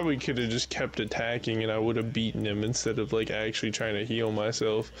 Honestly, I probably could have just kept attacking and I would have beaten him instead of like actually trying to heal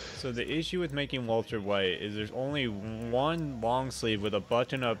myself. So the issue with making Walter White is there's only one long sleeve with a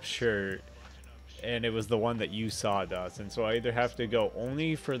button-up shirt, and it was the one that you saw, Dawson. So I either have to go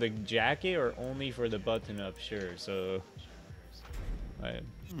only for the jacket or only for the button-up shirt. So I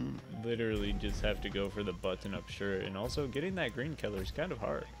literally just have to go for the button-up shirt, and also getting that green color is kind of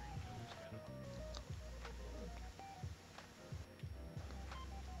hard.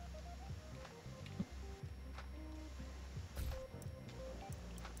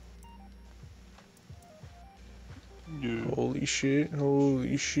 Yeah. Holy shit,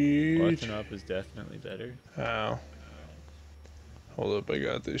 holy shit. Button-up is definitely better. Ow. Hold up, I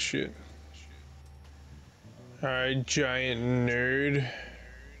got this shit. Alright, giant nerd. Are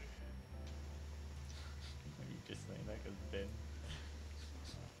you just saying that because Ben?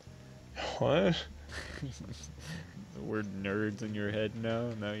 What? The word nerds in your head now?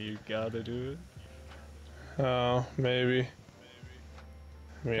 Now you gotta do it? Oh, maybe.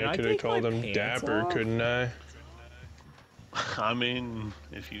 I mean, Can I I could have take called my him pants Dapper, off? couldn't I? I mean,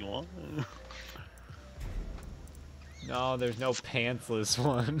 if you want. No, there's no pantsless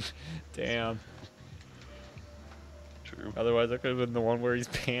one. Damn. True. Otherwise, I could have been the one where he's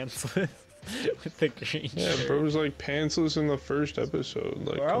pantsless with the green Yeah, shirt. bro was like pantsless in the first episode.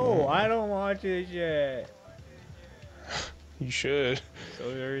 Like, come Bro, on. I don't watch this yet. You should. So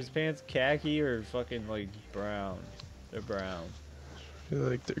are his pants khaki or fucking like brown? They're brown. I feel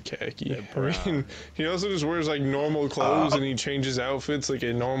like they're khaki. They're I mean, brown. he also just wears like normal clothes and he changes outfits like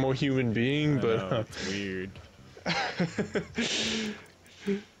a normal human being, I but know, it's weird.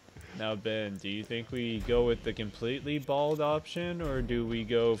 Now, Ben, do you think we go with the completely bald option, or do we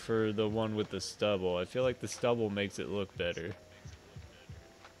go for the one with the stubble? I feel like the stubble makes it look better.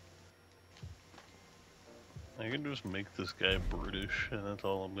 I can just make this guy British, and that's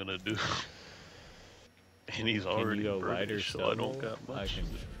all I'm gonna do. And he's Can already you go lighter British, so stubble? I don't got I much. can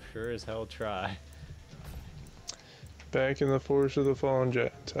sure as hell try. back in the Forest of the Fallen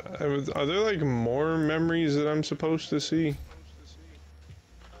Giants. Are there like more memories that I'm supposed to see?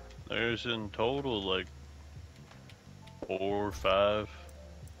 There's in total like 4 or 5.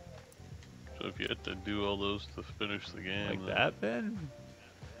 So if you have to do all those to finish the game, Like then that, Ben?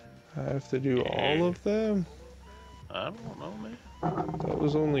 I have to do all of them? I don't know, man. That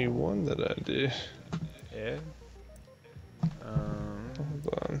was only one that I did. Yeah.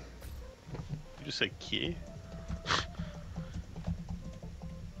 Hold on. You just say key?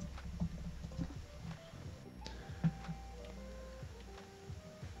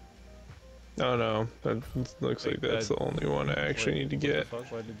 Oh no, that looks like Wait, that's that- the only one I actually need to what get. The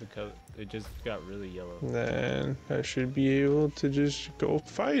fuck? Why did the color? It just got really yellow. Then I should be able to just go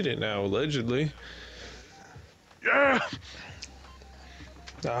fight it now, allegedly. Yeah!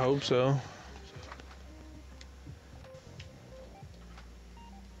 I hope so.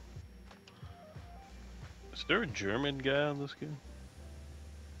 Is there a German guy on this game?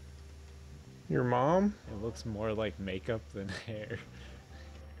 Your mom? It looks more like makeup than hair.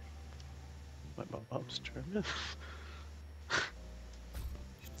 My mom's German.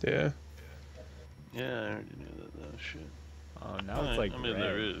 Yeah. Yeah, I already knew that shit. Oh, now Alright, it's like I mean, red.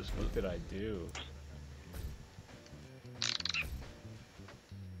 there is, What but- did I do?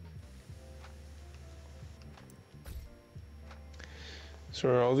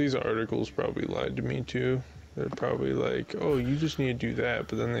 So all these articles probably lied to me too. They're probably like, oh, you just need to do that,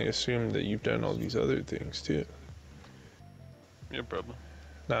 but then they assume that you've done all these other things too. Yeah, probably.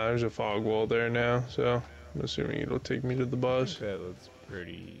 Nah, there's a fog wall there now, so I'm assuming it'll take me to the I boss. think that looks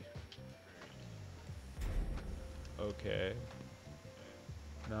pretty... okay.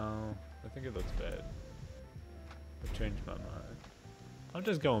 No, I think it looks bad. I've changed my mind. I'm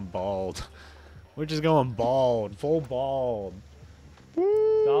just going bald. We're just going bald. Full bald.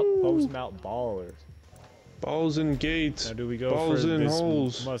 Stop posting out ballers. Balls and gates. Now, do we go Balls for in this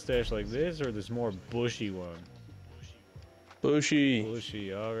holes. mustache like this, or this more bushy one? Bushy.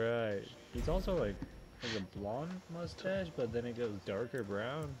 Bushy, alright. He's also like a blonde mustache, but then it goes darker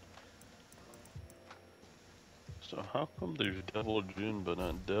brown. So how come there's Devil Jin but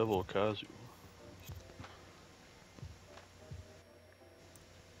not Devil Kazu?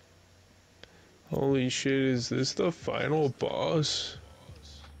 Holy shit, is this the final boss?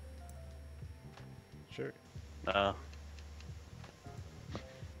 Sure. Nah.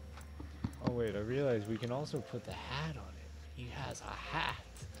 wait, I realized we can also put the hat on it. He has a hat.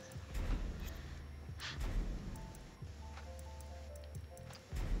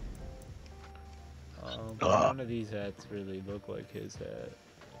 But none of these hats really look like his hat.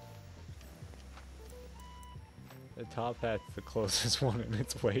 The top hat's the closest one and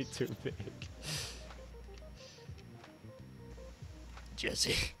it's way too big.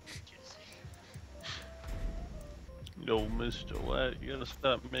 Jesse. Yo, Mr. White, you gotta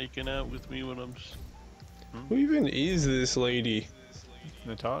stop making out with me when I'm. Who even is this lady?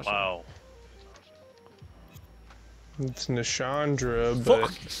 Natasha. Wow. It's Nashandra, but.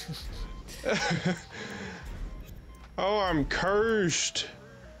 Fuck! Oh, I'm cursed.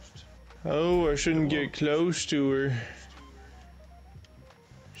 Oh, I shouldn't get close to her.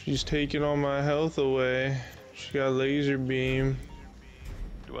 She's taking all my health away. She got laser beam.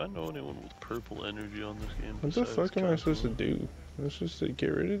 Do I know anyone with purple energy on this game? What the besides fuck am I supposed to Kazuha? do? Am I supposed to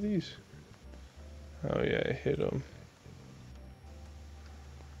get rid of these? Oh yeah, I hit them.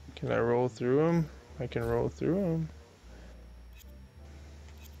 Can I roll through them? I can roll through them.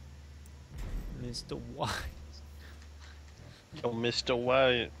 Mr. White. Yo, Mr.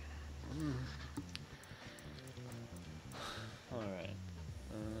 White. Alright.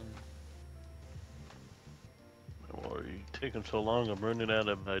 Why are you taking so long? I'm running out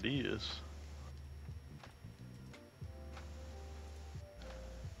of ideas.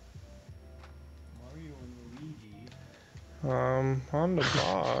 Mario and Luigi. On the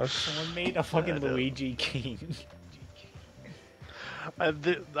boss. Someone made a fucking Luigi King.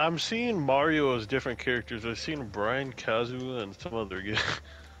 I'm seeing Mario as different characters. I've seen Brian, Kazuha, and some other guy.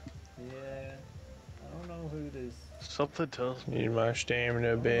 Yeah. I don't know who this. Something tells me. Need my stamina,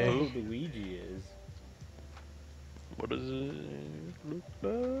 I don't know babe. who Luigi is. What does it look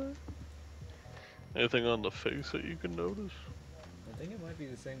like? Anything on the face that you can notice? I think it might be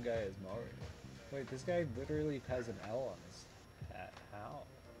the same guy as Mario. Wait, this guy literally has an L on his hat. How?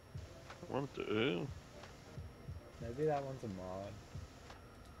 What the hell? Maybe that one's a mod.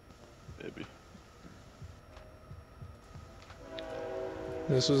 Maybe.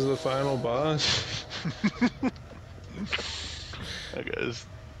 This was the final boss. That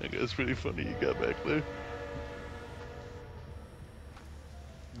guy's pretty funny you got back there.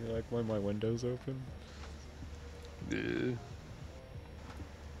 You like when my window's open? Yeah.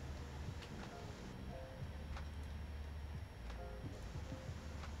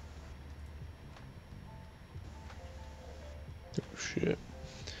 Oh shit.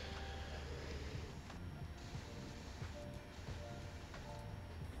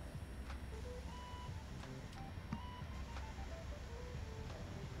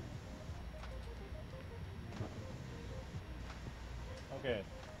 Okay.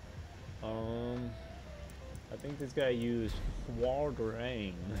 I think this guy used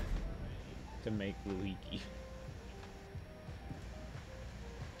Wardrain to make Luigi.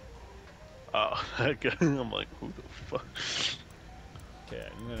 Oh, that guy, I'm like, who the fuck? Okay,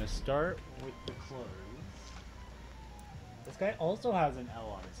 I'm gonna start with the clothes. This guy also has an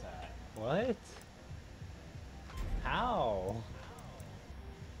L on his hat. What? How?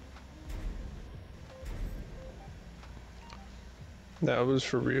 That was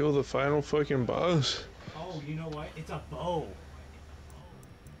for real, the final fucking boss. Oh, you know what? It's a bow.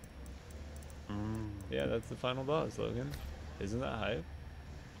 Yeah, that's the final boss, Logan. Isn't that hype?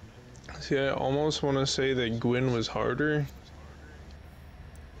 See, I almost want to say that Gwyn was harder.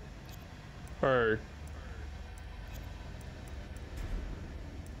 Or...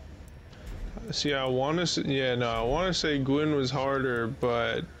 See, I want to say... Yeah, no, I want to say Gwyn was harder,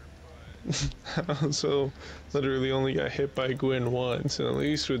 but... I also literally only got hit by Gwyn once, and at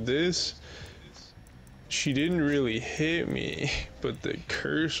least with this... She didn't really hit me, but the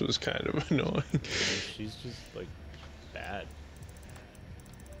curse was kind of annoying. She's just, like, bad.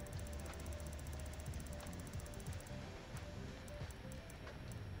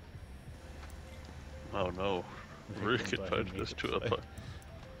 Oh no. Rick invited us to a party.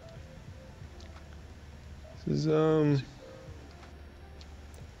 This is,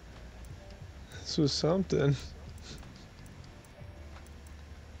 this was something.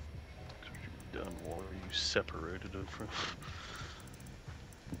 Done war you separated it from.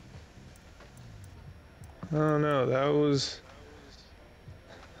 I don't know, that was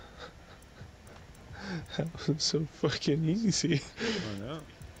so fucking easy. Oh no,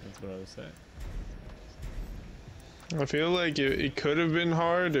 that's what I was saying. I feel like it could have been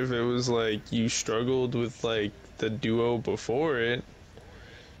hard if it was like you struggled with like the duo before it.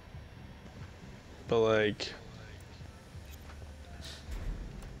 But like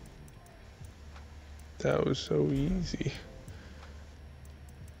that was so easy.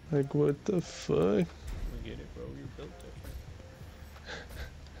 Like, what the fuck? We get it, bro. You're built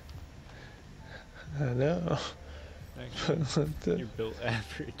different. I know. Actually, What the? you're built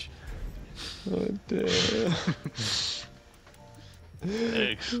average. What the hell?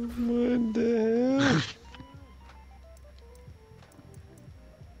 Thanks. What the hell?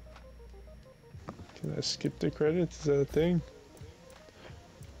 Can I skip the credits? Is that a thing?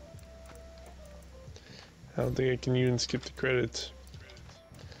 I don't think I can even skip the credits.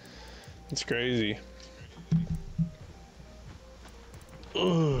 It's crazy.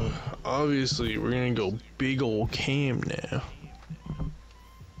 Ugh, obviously, we're gonna go big ol' cam now.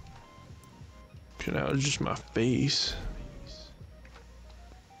 Okay, now it's just my face.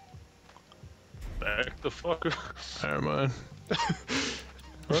 Back the fucker. Never mind.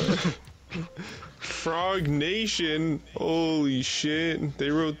 What? Frog Nation? Holy shit. They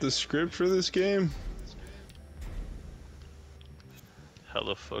wrote the script for this game? How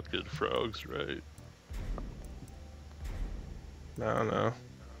the fuck did frogs right? I don't know.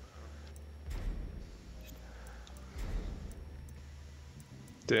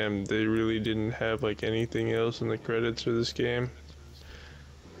 Damn, they really didn't have like anything else in the credits for this game.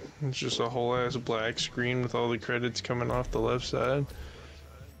 It's just a whole ass black screen with all the credits coming off the left side.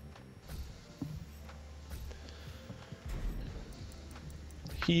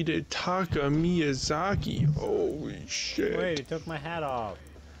 Hidetaka Miyazaki. Holy shit. Wait, it took my hat off.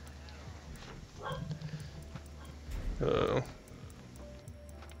 Uh-oh.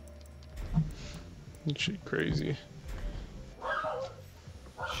 That shit crazy.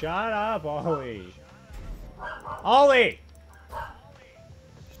 Shut up, Ollie. Ollie!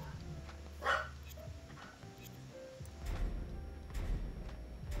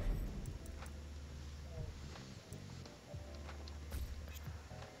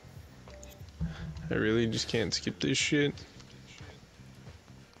 I really just can't skip this shit.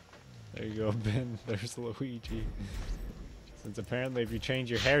 There you go, Ben. There's Luigi. Since apparently if you change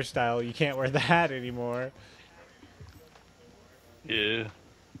your hairstyle, you can't wear the hat anymore. Yeah.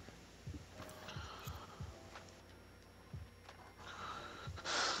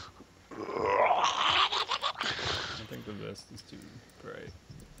 I think the vest is too bright.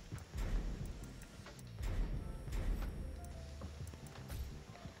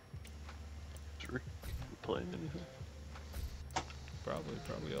 Sure. Playing anything? Probably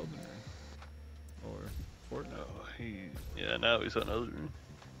Elden Ring. Or Fortnite. Oh, yeah, now he's on Elden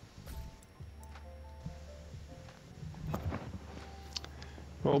Ring.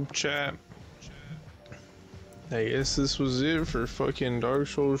 Well, chat. I guess this was it for fucking Dark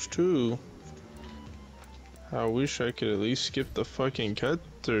Souls 2. I wish I could at least skip the fucking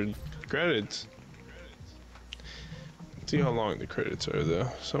cuts or credits. See how long the credits are though.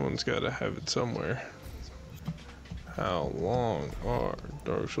 Someone's gotta have it somewhere. How long are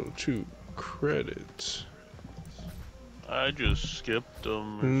Dark Souls 2 credits? I just skipped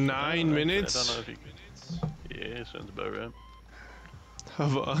them. 9 minutes? I don't know if you can. Yeah, sounds about right.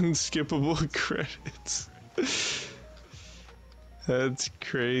 Of unskippable credits. That's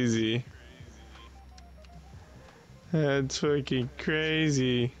crazy. That's fucking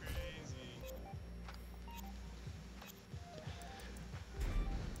crazy.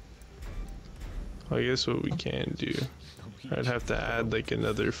 I guess what we can do, I'd have to add like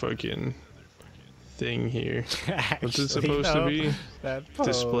another fucking thing here. What's it supposed to be?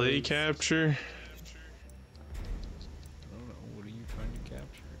 Display capture? I don't know. What are you trying to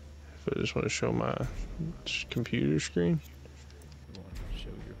capture? If I just want to show my computer screen. You want to show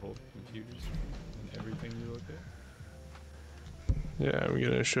your whole computer screen and everything you look at? Yeah, I'm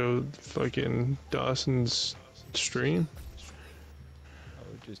gonna show fucking Dawson's stream. I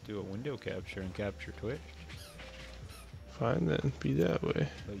would just do a window capture and capture Twitch. Fine then, be that way.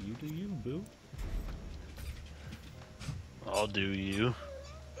 But you do you, boo. I'll do you.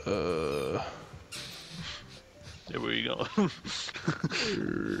 Yeah, where you going?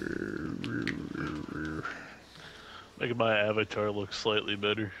 Making my avatar look slightly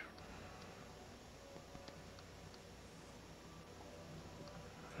better.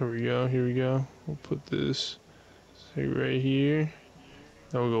 Here we go, here we go. We'll put this like right here.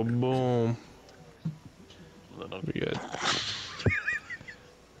 Then we'll go boom. Then I'll... We got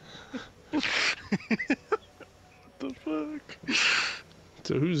What the fuck?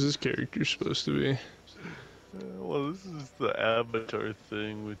 so who's this character supposed to be? Well, this is the avatar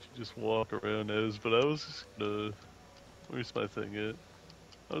thing, which you just walk around as, but I was just gonna... Where's my thing at?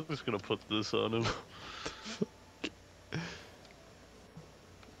 I was just gonna put this on him.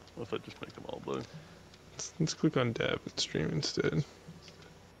 What if I just make them all blue? Let's click on David's stream instead.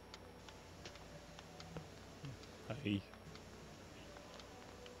 Hi.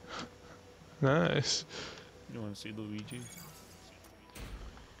 Nice. You want to see Luigi?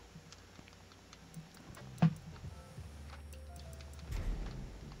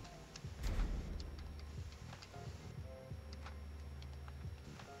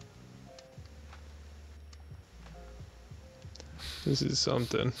 This is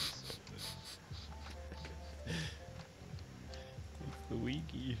something.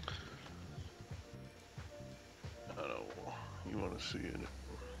 Luigi. I don't know. You want to see it?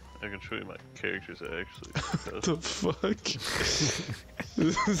 I can show you my characters that actually. What the fuck?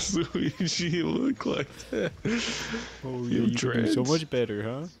 Does Luigi look like that? Oh You yeah, you can do so dreads? much better,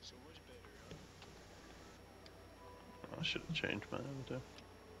 huh? I should have changed mine. Too.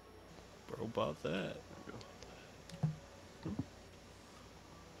 Bro, about that.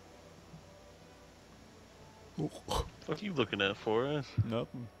 What are you looking at for us?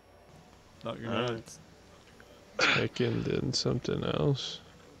 Nothing. Not your Alright. nuts. Tekken, then something else.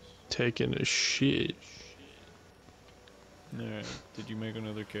 Taking a shit. Alright. Did you make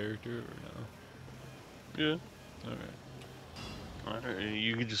another character or no? Yeah. Alright. Alright,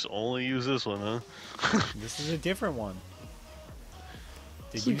 you can just only use this one, huh? This is a different one.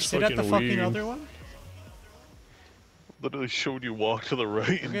 Did This you looks sit at the fucking fucking weird. other one? Literally showed you walk to the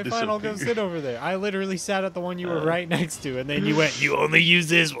right and Okay, fine, I'll go disappear. sit over there. I literally sat at the one you were right next to, and then you went, you only use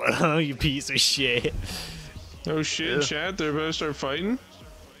this one, huh, you piece of shit. Oh shit, Yeah. chat, they're about to start fighting?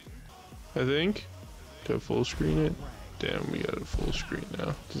 I think. Can I full screen it? Damn, we got a full screen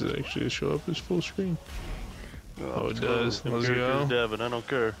now. Does it actually show up as full screen? Oh, it does. Them Let's characters go. dabbing, I don't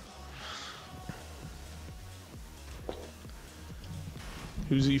care.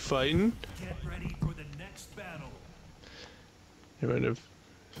 Who's he fighting? Get ready for the next battle. I mean, if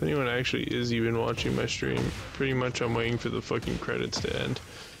anyone actually is even watching my stream, pretty much I'm waiting for the fucking credits to end.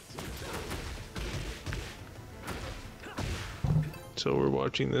 So we're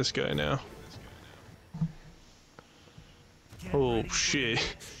watching this guy now. Get Oh ready for the shit.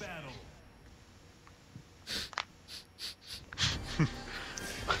 next battle.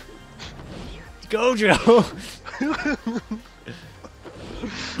 Gojo!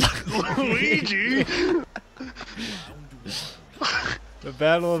 Luigi! The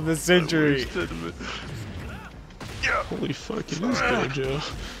battle of the century. Holy fuck, it is Gojo.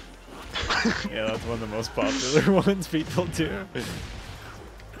 Yeah, that's one of the most popular ones people do.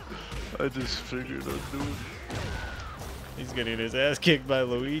 I just figured I'd do it. He's getting his ass kicked by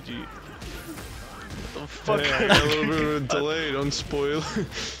Luigi. The fuck, Hey, I got a little bit of a delay, don't spoil it.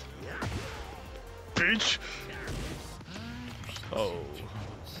 bitch! Oh.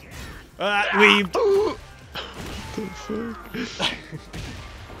 Ah, weaved! The fuck?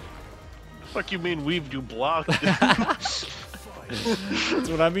 Fuck you mean weaved, you blocked? That's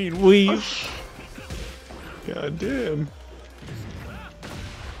what I mean, weave. God damn.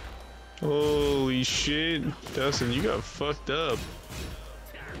 Holy shit. Dustin, you got fucked up.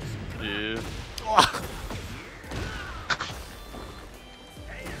 Yeah.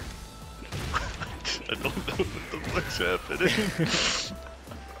 I don't know what the fuck's happening.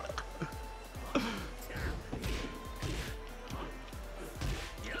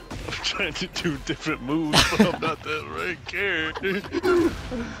 I'm trying to do different moves, but I'm not that right character.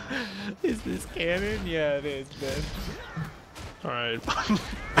 Is this canon? Yeah, it is, man. Alright.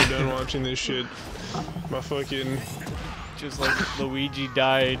 We're done watching this shit. My fucking... Just like Luigi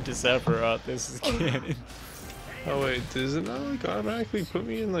died to Sephiroth, this is canon. Oh wait, does it not like automatically put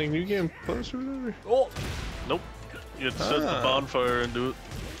me in like New Game Plus or whatever? Oh! Nope. You have to set the bonfire and do it.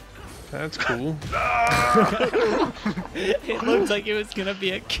 That's cool. It looked like it was gonna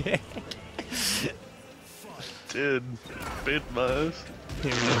be a kick. Did. Bit my ass.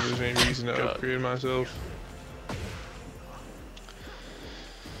 Even though there's any reason to God. upgrade myself.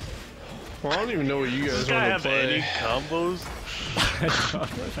 Well, I don't even know what you Does guys this guy want to have any play. combos?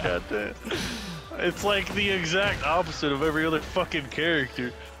 God damn. It's like the exact opposite of every other fucking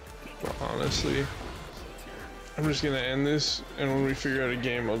character. Well, honestly, I'm just gonna end this, and when we figure out a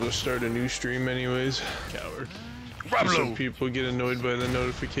game, I'll just start a new stream anyways. Coward. Just so people get annoyed by the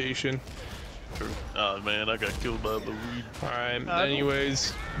notification. Oh man, I got killed by the weed. Alright,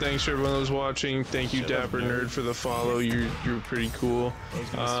 anyways, thanks for everyone that was watching. Thank you, Shut up, Dapper nerd. Nerd, for the follow. You're pretty cool. I was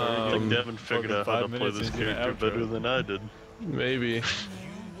gonna start I again. think Devin figured out how to 5 play minutes this into the character outro. better than I did. Maybe.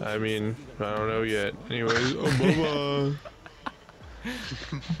 I mean, I don't know yet. Anyways, oh,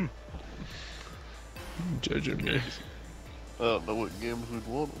 bye-bye. Judging me. I don't know what games we'd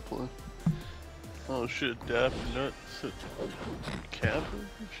want to play. Oh shit, Dapper Nuts. Camper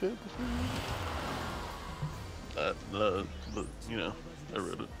and shit. But, you know, I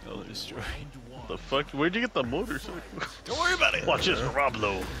read it. I'll destroy. The fuck? Where'd you get the motorcycle? Don't worry about it. Watch this,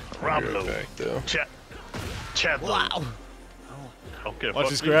 Roblo. I'll be Roblo. right back, though. Chad. Wow. Okay, Watch fuck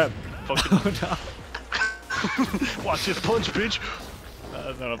this me. grab. Fucking Oh no. watch this punch, bitch.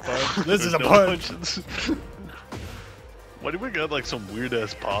 That's not a punch. This is There's a no punch. punches. Why do we got like some weird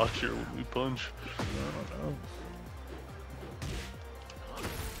ass posture when we punch? I don't know.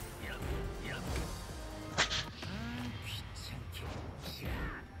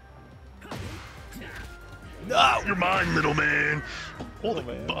 No! You're mine, middleman. Holy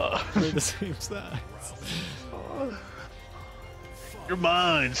man. fuck. We're the same size. You're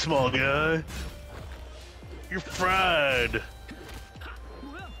mine, small guy. You're fried.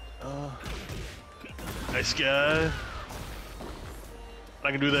 Nice guy.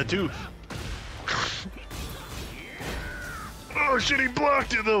 I can do that too. Oh shit, he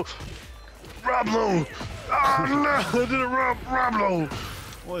blocked it though. Roblo. Ah, no, I didn't Roblo.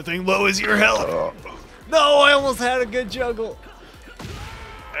 Only thing low is your health. No, I almost had a good juggle.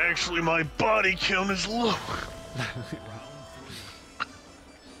 Actually, my body count is low.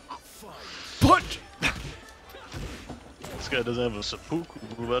 Punch! This guy doesn't have a seppuku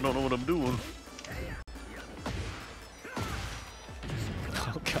move. I don't know what I'm doing.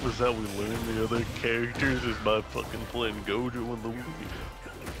 Oh god. Was that we learned the other characters is by fucking playing Gojo in the Wii.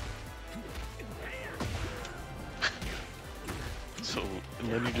 So, and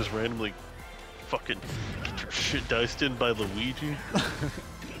then you just randomly fucking get your shit diced in by Luigi.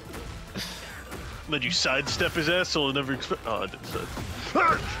 And then you sidestep his ass so he'll never expect. Oh, I didn't sidestep.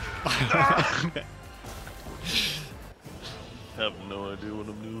 I have no idea what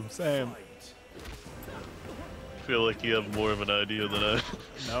I'm doing. Same. I feel like you have more of an idea than I.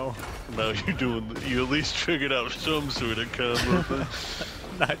 No. Now you're doing. You at least figured out some sort of combo thing.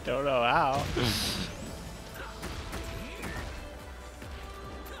 I don't know how.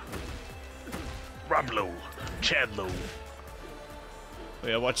 Roblo, Chadlo. Oh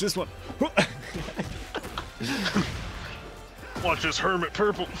yeah, watch this one. Watch this Hermit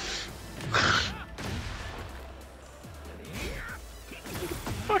Purple.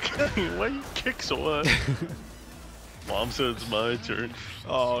 Fuck, why you kick so hard? Mom said it's my turn.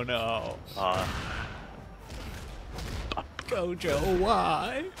 Oh no. Gojo,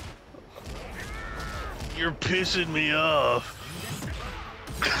 why? You're pissing me off.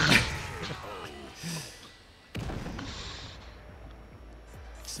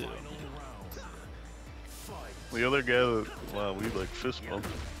 The other guy that, wow, we like fist bump.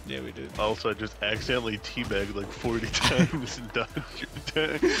 Yeah, we did. Also, I just accidentally teabagged like 40 times and dodged your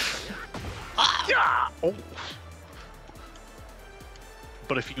attack. Yeah! Oh.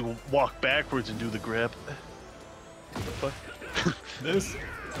 But if you walk backwards and do the grab. What the fuck? This?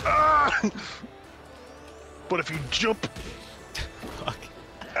 Ah! But if you jump. Fuck.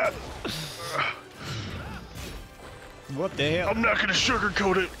 What the hell? I'm not gonna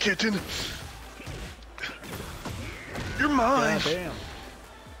sugarcoat it, kitten. You're mine. God damn.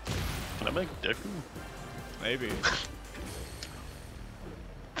 Can I make Deku? Maybe.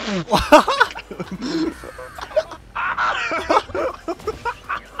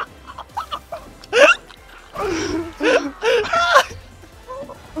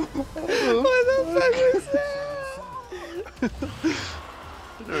 What the fuck was that?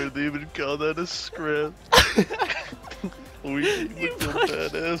 I didn't even call that a scrap. We looked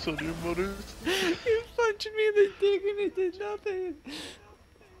badass on your motors. You punched me in the dick and it did nothing.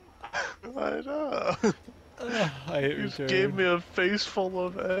 I know. I hit You just return. gave me a face full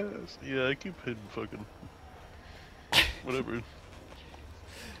of ass. Yeah, I keep hitting fucking. Whatever.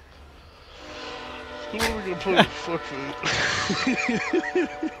 So what are we gonna play with fuck food?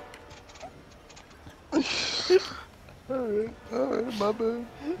 Alright, my bad.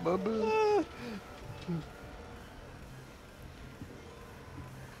 My bad.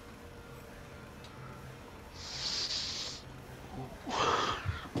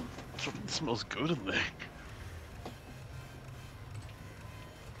 It smells good in there.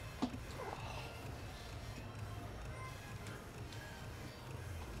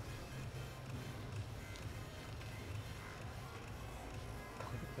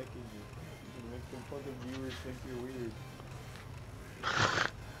 You make them fucking viewers think you're weird.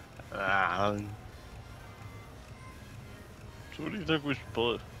 Ah. So what do you think we should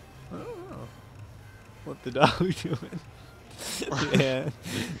play? I don't know. What the dog doing? Yeah,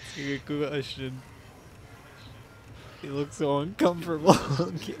 it's a good question. He looks so uncomfortable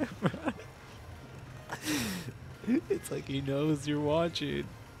on camera. It's like he knows you're watching.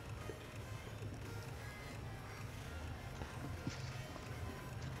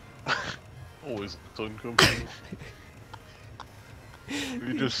 Always uncomfortable.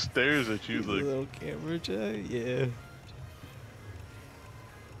 He just stares at you He's a like, little camera shy, yeah.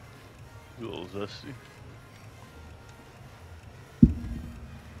 A little zesty.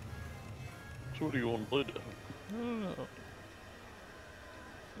 So what do you want to play to? I don't know.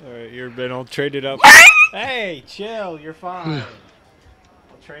 Alright, you're Ben. I'll trade it up. Hey, chill. You're fine. I'll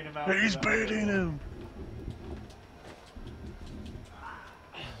trade him out. For He's the other baiting one. him!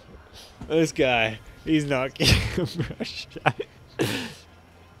 This guy, he's not getting a brush shot.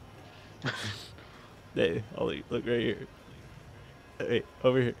 Hey, Ollie, look right here. Hey,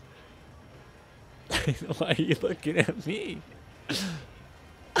 over here. Why are you looking at me?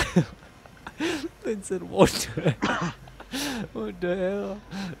 Vincent, what the hell? What the hell?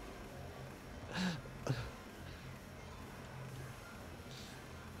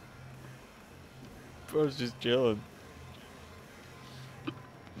 Bro's just chilling.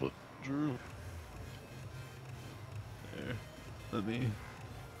 But Drew, There. Let me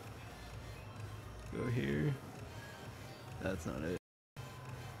go here. That's not it.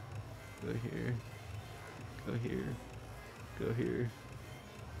 Go here. Go here. Go here.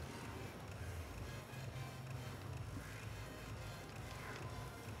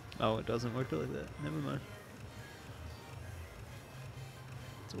 Oh, it doesn't work like that. Never mind.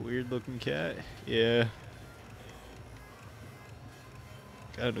 It's a weird looking cat. Yeah.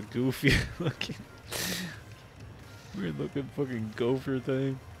 Kind of goofy looking. Weird looking fucking gopher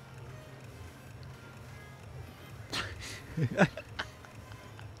thing.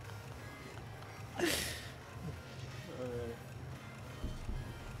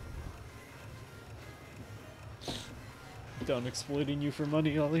 Done exploiting you for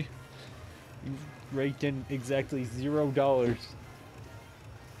money, Ollie. You've raked in exactly $0.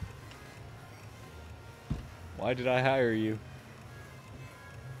 Why did I hire you?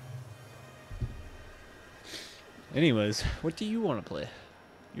 Anyways, what do you want to play?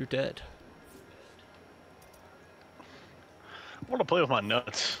 You're dead. I want to play with my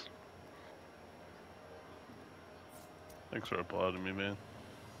nuts. Thanks for applauding me, man.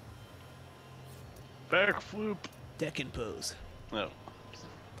 Backflip. Tekken pose. No.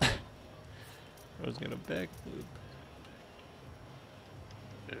 I was gonna backflip.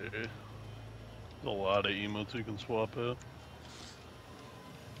 Yeah. There's a lot of emotes you can swap out.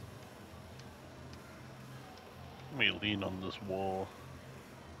 Let me lean on this wall.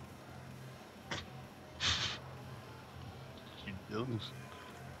 He does.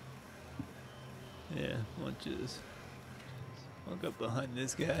 Yeah, why don't you just walk up behind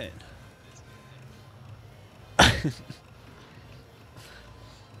this guy and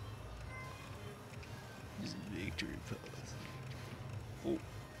just victory pose.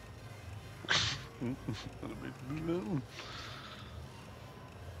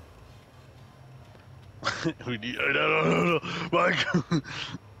 We need. No, Michael.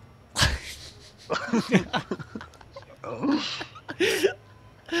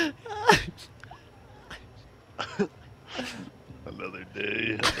 Another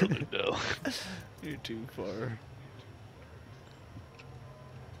day, another Dell. You're too far.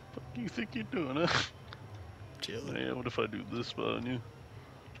 What do you think you're doing, huh? Chill. Yeah, what if I do this spot on you?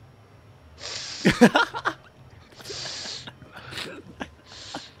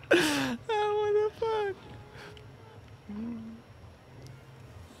 Oh, what the fuck?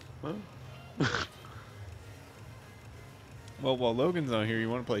 Huh? Well, while Logan's on here, you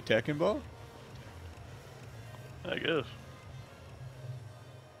want to play Tekken Ball? I guess.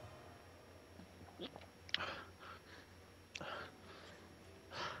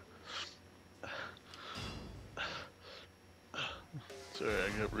 Sorry, I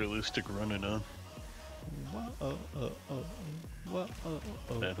got realistic running on.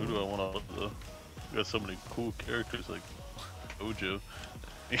 Man, who do I want to though? Got so many cool characters like Ojo.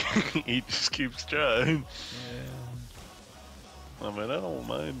 He just keeps trying. Yeah. I mean, I don't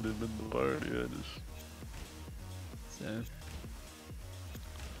mind him in the party. I just So.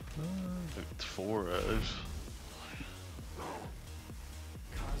 it's 4 eyes.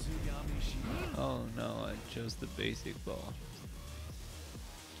 Oh no, I chose the basic ball.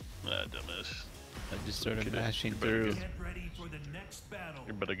 Ah, dumbass. I just started Okay, mashing you better through. Get ready for the next battle.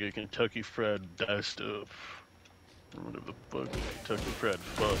 You better get Kentucky Fried diced up. Or whatever the fuck. Kentucky Fried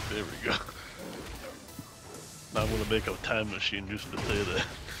fuck. There we go. I'm gonna make a time machine just to say that.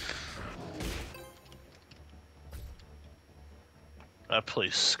 I play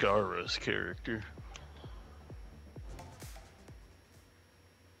Scarra's character.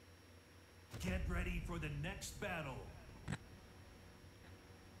 Get ready for the next battle.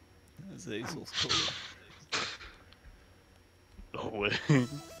 Azazel's cool. No way.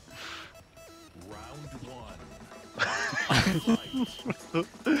 Round one.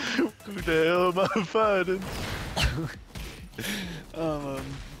 Who the hell am I fighting?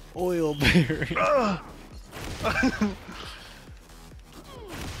 Oil bearing.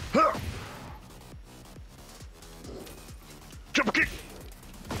 Triple kick.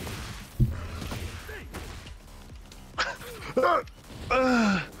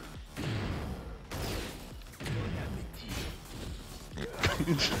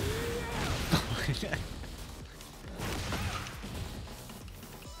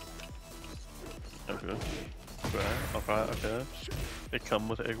 Okay. Alright, okay. They come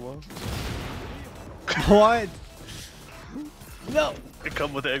with egg white. What? No. They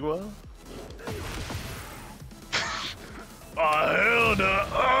come with egg white. Oh hell no!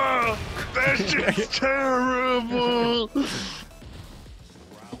 Oh, that shit's terrible. Round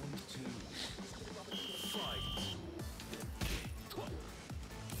two. Fight.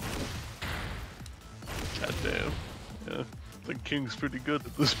 God damn. Yeah, the king's pretty good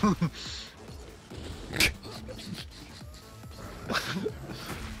at this one.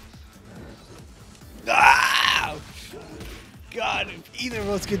 Ah! God, if either of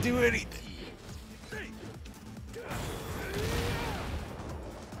us could do anything.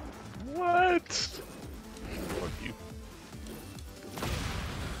 What? Fuck you.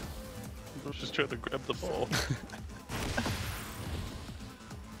 I was just trying to grab the ball.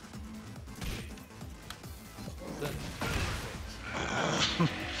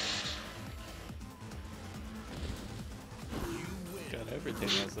 Got everything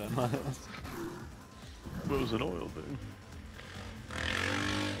else that Miles. What was an oil thing?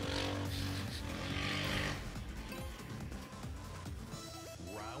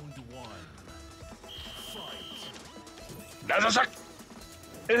 Round one. Fight. That's a suck!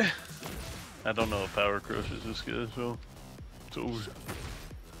 I don't know if power crushes this guy, so it's over.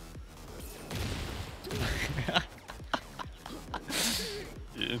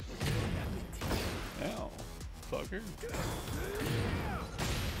 Yeah. Ow, fucker.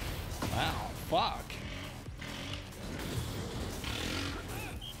 Wow, fuck.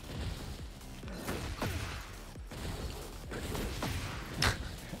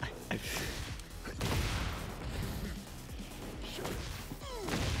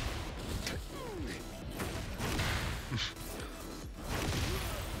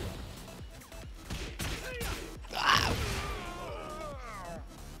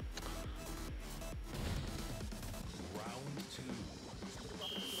 Round two.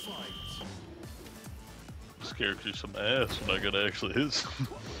 Fight. This character's some ass when I gotta actually hit some.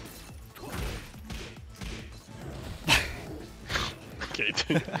 Okay,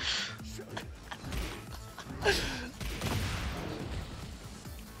 dude.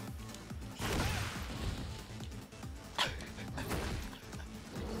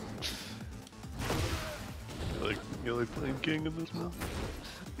 You like playing king in this one?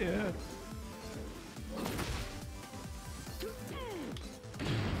 Yeah.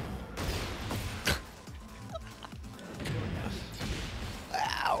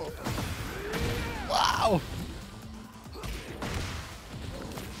 Ow. Wow.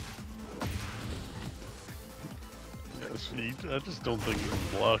 I just don't think you can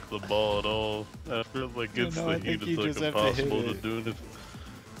block the ball at all. I feel like it's no, I the heat, think you it's just like have to hit impossible to it. do it.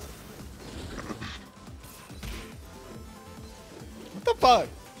 What the fuck?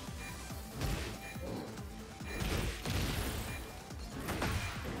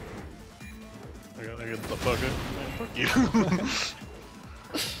 I got the fucker. Fuck you.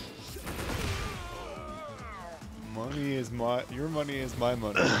 Money is your money is my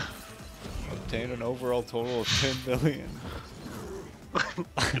money. Obtain an overall total of 10 billion.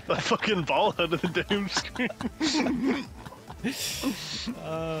 Get that fucking ball out of the damn screen. Do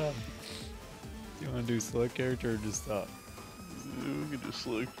you want to do select character or just stop? We can just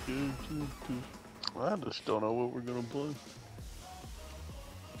select character. I just don't know what we're gonna play.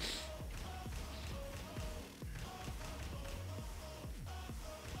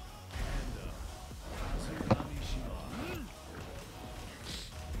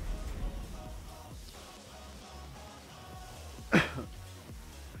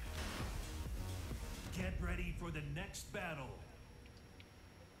 Get ready for the next battle.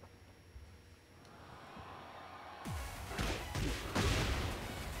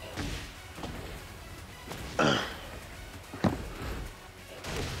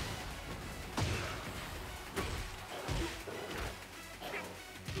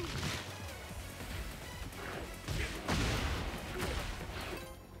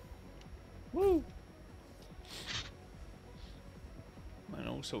 Woo! My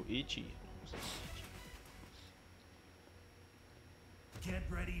nose so itchy. Get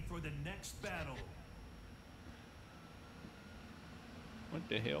ready for the next battle. What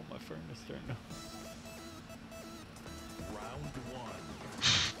the hell? My furnace turned on. Round one.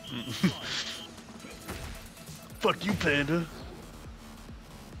 Fuck you, Panda.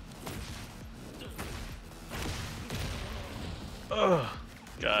 Ugh.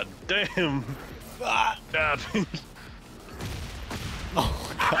 God damn. Ah! God.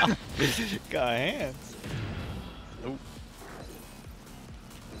 Oh god. Got hands. Nope.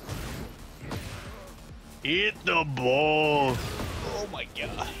 Hit the ball. Oh my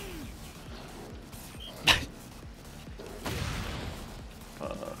god.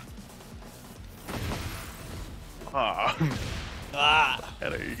 Ah. Ah!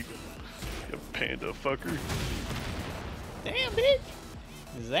 Had a you panda fucker. Damn, bitch!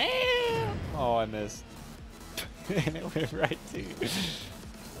 Zam! Oh, I missed. And it went right to you.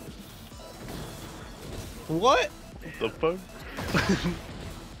 What? What the fuck?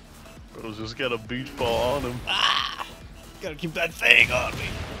 Bro's just got a beach ball on him. Ah! Gotta keep that thing on me.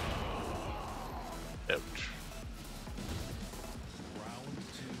 Ouch. Round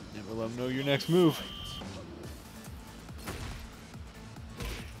 2. Never let them know your next move.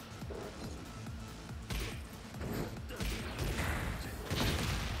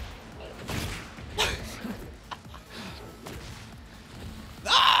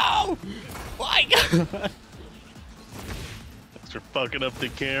 No! My God! Thanks for fucking up the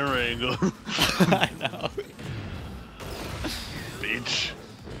camera angle. I know. Bitch.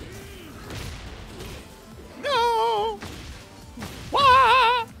 No!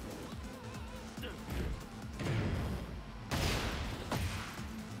 Why?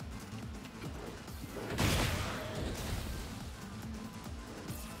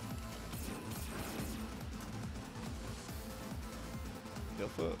 Go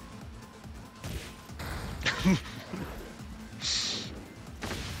fuck.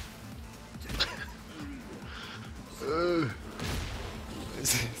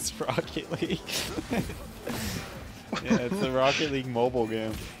 It's Rocket League. Yeah, it's the Rocket League mobile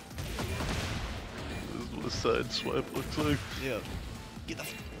game. This is what a side swipe looks like. Yeah. Get the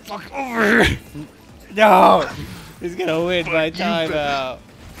fuck over here! No! He's gonna win Fuck my you, timeout.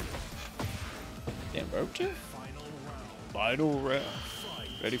 Damn, rope chip? Final round. Final round.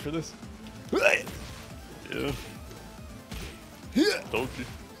 Ready for this? Yeah. Told you.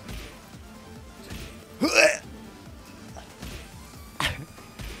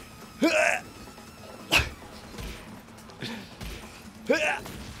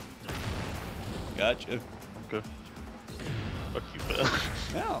 Gotcha. Okay. Fuck you, pal.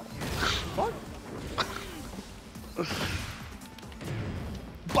 No. Fuck.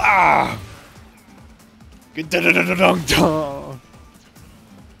 Bah! Good da da da da dong dong.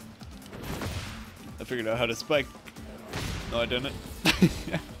 I figured out how to spike. No, I didn't.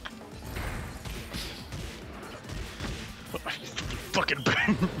 Fucking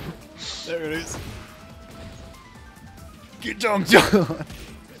bang. There it is. Get dunked on.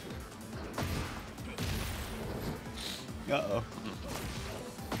 Uh-oh.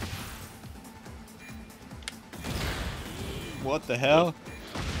 What the hell?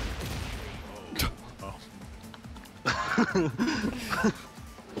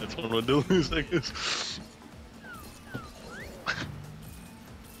 That's what I'm doing, I guess.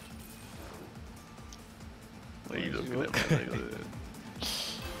 Why are you looking at me like that?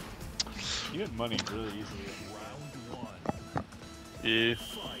 You get money really easily. Round 1. Yeah,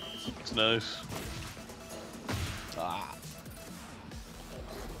 Fight. it's nice. Ah.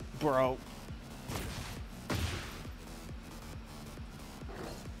 Bro.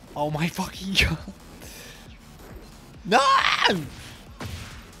 Oh my fucking god. No!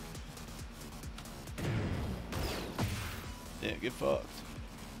 Yeah, get fucked.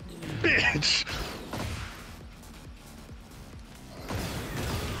 Bitch!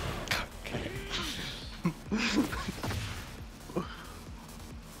 Okay.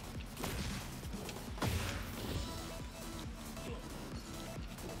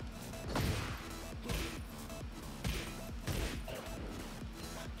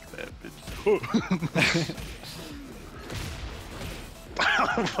 That bitch.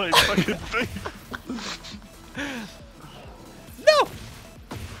 My fucking face. No!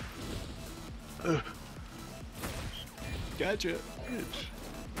 Gotcha. Bitch.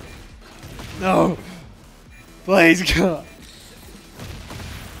 No! Please, God.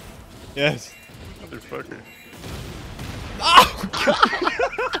 Yes. Motherfucker. Oh, God!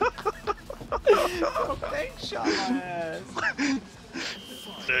 Oh, thanks, shot my ass.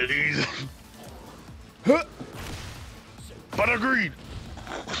 That easy. Huh. But agreed.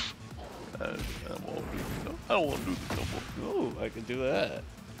 I won't do this. No, I don't want to do this no more. Oh, I can do that.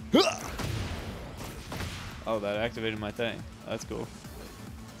 Oh, that activated my thing. That's cool.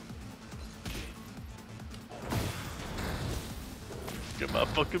 Get my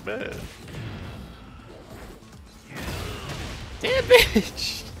fucking mad. Damn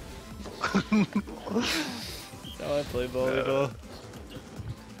bitch! That's how I play volleyball.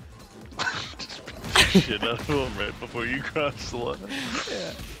 Just beat the shit out of him right before you cross the line.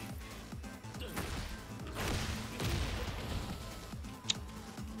 Yeah.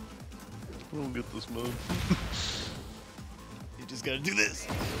 I don't get this move. You just gotta do this.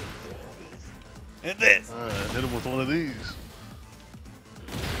 And this. Alright, hit him with one of these.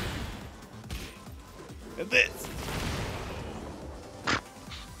 And this.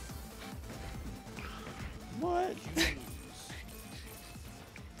 What?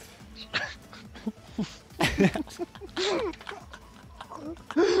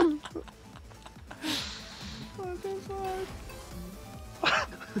 What the fuck?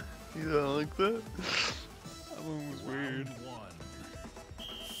 You don't like that? That one was weird. Round one.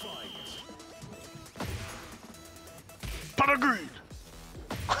 Fight. But agreed!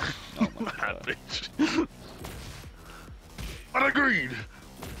 Oh my That god. bitch. But agreed!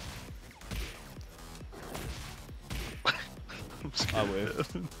 I'm scared I of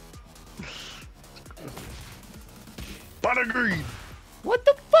whiffed. that. But agreed! What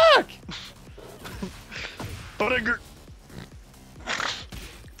the fuck? But agreed!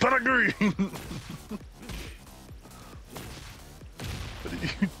 But agreed!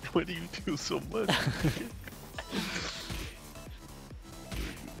 Why do you do so much?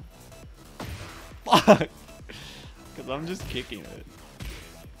 Fuck. Cause I'm just kicking it.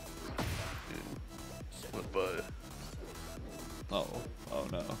 Went by. Oh. Oh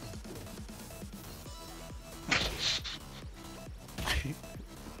no.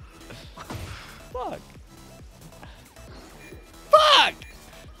 Fuck. Fuck!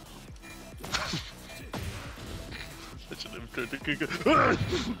 I should have tried to kick it.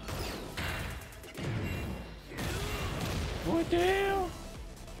 What the hell?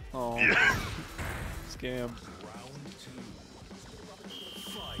 Oh. Yeah. Scam. Round two.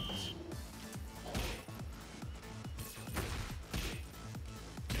 Fight.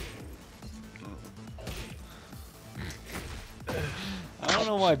 I don't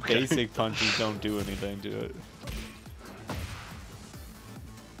know why basic punches don't do anything to it.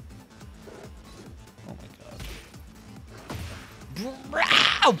 Oh my god.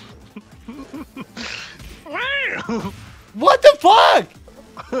 Wow! What the fuck?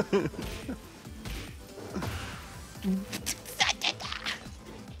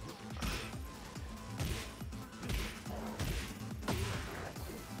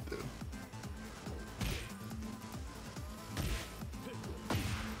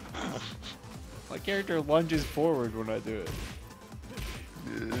 My character lunges forward when I do it.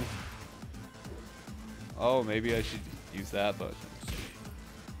 Yeah. Oh, maybe I should use that button.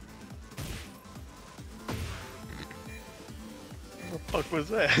 What the fuck was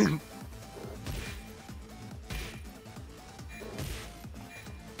that?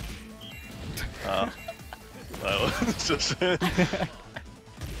 Ah. That was just Alright.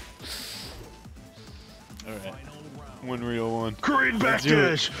 Final round. One real one. Green Let's do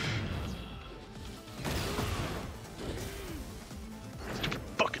it. backdash!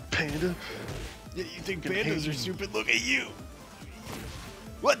 Fucking panda. Yeah, you think Fucking hate you. stupid? Look at you!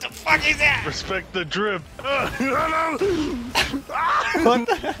 What the fuck is that? Respect the drip. What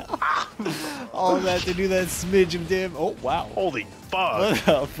the hell? All of that to do that smidge of damn. Oh, wow. Holy fuck. What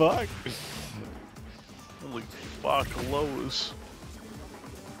the fuck? Holy fuck, Lois.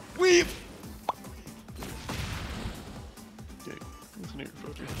 Weave! Okay, listen here,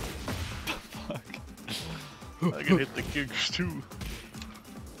 fucker. Fuck. I can hit the kicks too.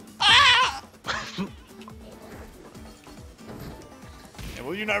 Ah! Yeah,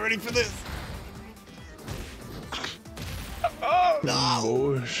 well, you're not ready for this. Oh, no!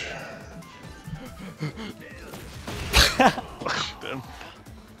 Boys. Damn.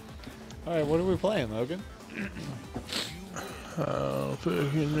 Alright, what are we playing, Logan? Oh,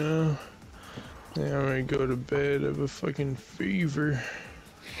 fucking no. Yeah, I'm gonna go to bed of a fucking fever.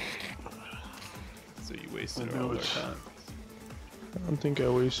 So you wasted I'll all do our it. time. I don't think I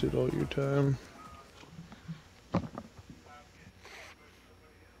wasted all your time.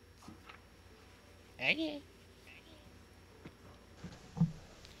 Okay.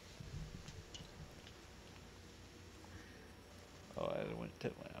 Oh, I went to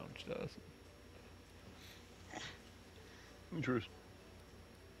lounge, does. Interesting.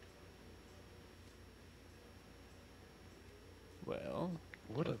 Well,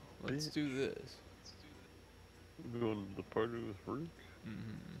 What a let's bitch. do this. I'm going to the party with Rick.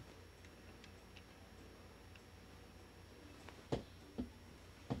 Mm-hmm.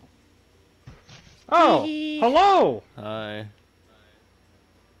 Oh, hello! Hi.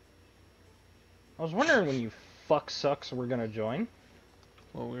 I was wondering when you fuck sucks were gonna join.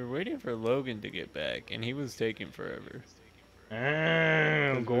 Well, we were waiting for Logan to get back, and he was taking forever.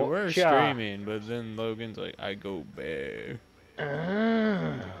 Oh, 'Cause we were gotcha. streaming, but then Logan's like, I go back.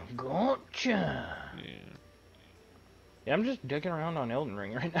 Oh, gotcha. Yeah. Yeah, I'm just dicking around on Elden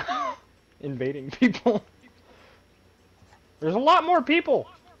Ring right now. Invading people. There's a lot more people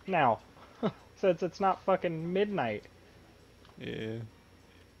now. Since it's not fucking midnight. Yeah.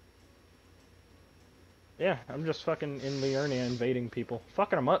 Yeah, I'm just fucking in Liurnia invading people.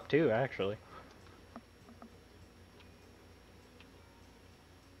 Fucking them up too, actually.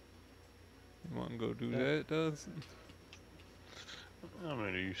 You want to go do that, Dawson? I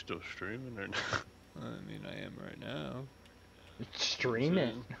mean, are you still streaming or not? I mean, I am right now. Stream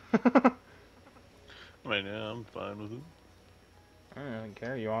it. I mean, yeah, I'm fine with it. I don't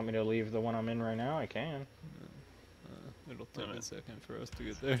care. You want me to leave the one I'm in right now? I can. It'll take Alright. a second for us to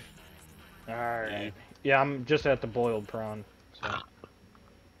get there. Alright. Yeah, I'm just at the boiled prawn.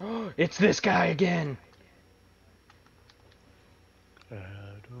 So. It's this guy again!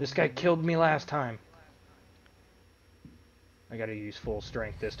 This guy killed me last time. I gotta use full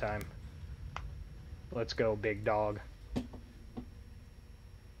strength this time. Let's go, big dog. Come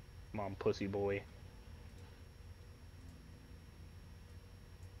on, pussy boy.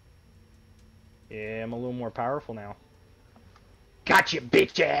 Yeah, I'm a little more powerful now. Gotcha,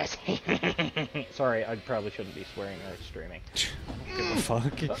 bitch ass! Sorry, I probably shouldn't be swearing or streaming. Give a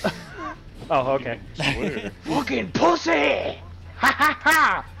fuck. Oh, okay. Swear. Fucking pussy! Ha ha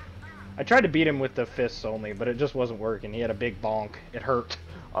ha! I tried to beat him with the fists only, but it just wasn't working. He had a big bonk. It hurt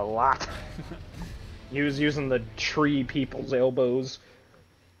a lot. He was using the tree people's elbows.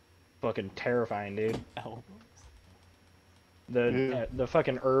 Fucking terrifying, dude. Ow. The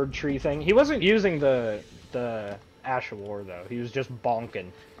fucking Erd tree thing. He wasn't using the Ash of War though. He was just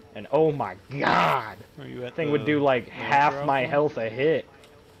bonking. And oh my god! Are you at Thing the would do like half Minecraft my one? health a hit.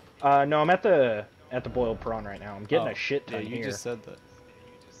 No, I'm at the boiled prawn right now. I'm getting Oh, a shit yeah, ton you here. just said that.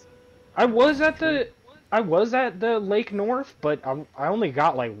 I was at the Lake North, but I only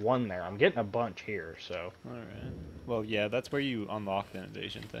got like one there. I'm getting a bunch here, so. Alright. Well, yeah, that's where you unlock the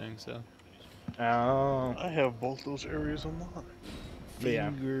invasion thing, so. Oh. I have both those areas unlocked. But yeah.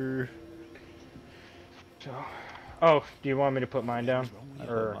 Finger. So. Oh, do you want me to put mine down? I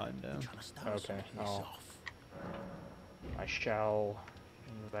put Or mine down. okay, I shall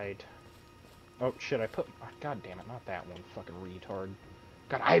invite. Oh shit! I put. Oh, God damn it! Not that one. Fucking retard.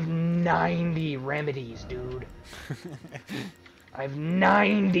 God, I have 90 remedies, dude. I have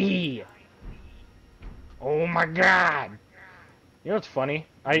 90. Oh my god. You know what's funny?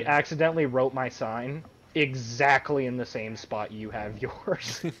 I accidentally wrote my sign exactly in the same spot you have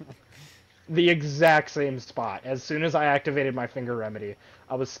yours. The exact same spot. As soon as I activated my finger remedy,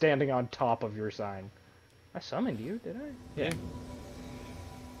 I was standing on top of your sign. I summoned you, did I? Yeah.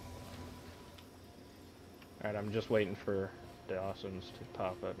 Alright, I'm just waiting for Dawson's to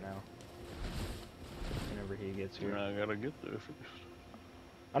pop up now. Whenever he gets here. I gotta get there first.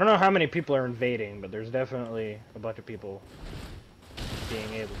 I don't know how many people are invading, but there's definitely a bunch of people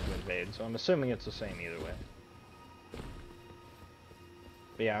being able to invade, so I'm assuming it's the same either way.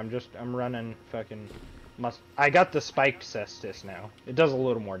 But yeah, I'm running fucking... I got the spiked cestus now. It does a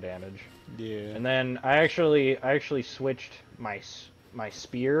little more damage. Yeah. And then I actually switched my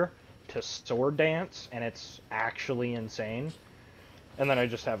spear to sword dance, and it's actually insane. And then I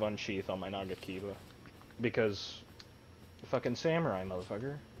just have unsheath on my Nagakiba. Because fucking samurai,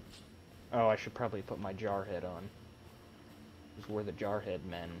 motherfucker. Oh, I should probably put my Jarhead on. Because we're the Jarhead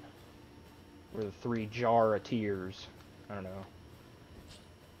men. We're the 3 jar of tears. I don't know.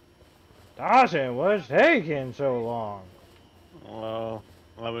 Dawson, what's taking so long? Well,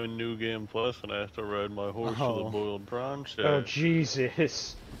 I'm in New Game Plus and I have to ride my horse to the Oh. boiled prawn shack. Oh,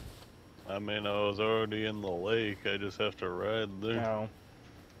 Jesus. I mean, I was already in the lake. I just have to ride there. No.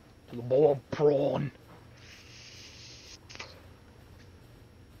 To the boiled prawn.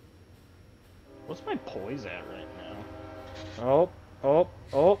 What's my poise at right now?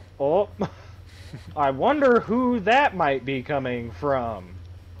 Oh. I wonder who that might be coming from.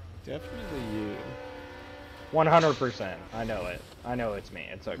 Definitely you. 100%. I know it. I know it's me.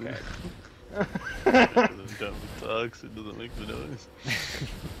 It's okay. This dumb talks, it doesn't make the noise.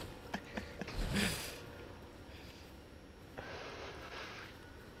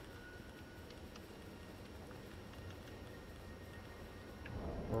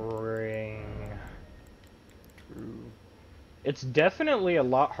 Ring. True. It's definitely a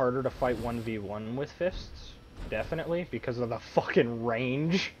lot harder to fight 1v1 with fists. Definitely, because of the fucking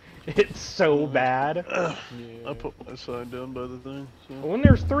range. It's so bad. Yeah. I put my sign down by the thing. So. When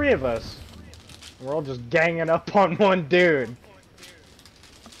there's 3 of us. We're all just ganging up on one dude.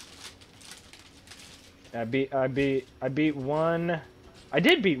 I beat one. I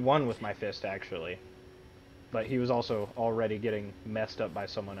did beat one with my fist, actually. But he was also already getting messed up by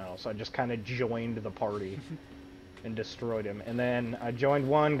someone else. I just kind of joined the party and destroyed him. And then I joined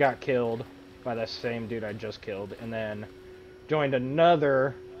one, got killed by the same dude I just killed. And then joined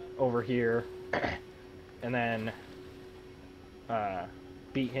another over here. And then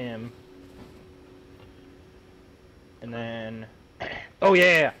beat him. And then... Oh,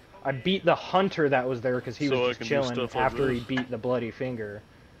 yeah! I beat the hunter that was there because he So I was can just do chilling stuff like after he this? beat the bloody finger.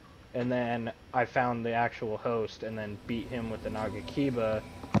 And then I found the actual host and then beat him with the Nagakiba.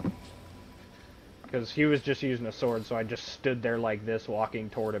 Because he was just using a sword, so I just stood there like this, walking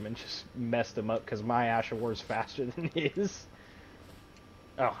toward him, and just messed him up because my Asha War's faster than his.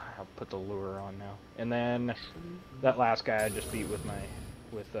 Oh, I'll put the lure on now. And then that last guy I just beat with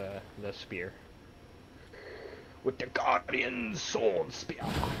the spear. With the Guardian Sword Spear. A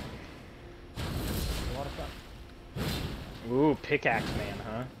lot of fun. Ooh, pickaxe man,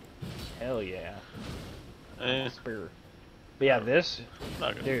 huh? Hell yeah. Spear. But yeah, this,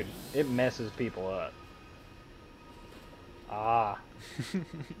 dude, it messes people up. Ah.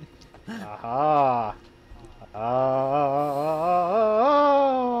 Aha. Ah.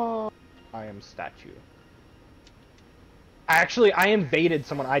 I am statue. Actually, I invaded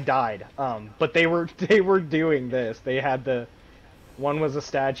someone. I died. But they were doing this. They had the one was a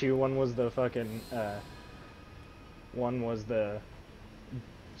statue, one was the fucking one was the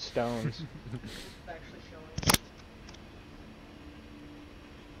stones.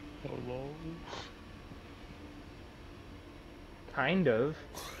 Hello? Kind of.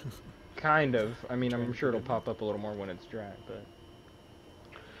 Kind of. I mean, I'm sure it'll pop up a little more when it's dry, but...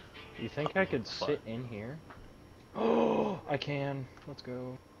 You think I could sit in here? Oh, I can. Let's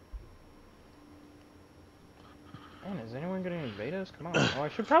go. Man, is anyone gonna invade us? Come on. Oh, I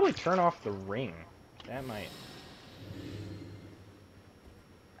should probably turn off the ring. That might...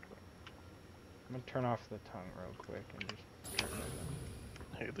 I'm gonna turn off the tongue real quick and just turn it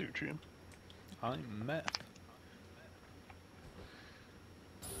on. Hey there, Jim. I'm meth.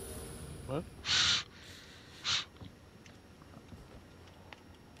 What?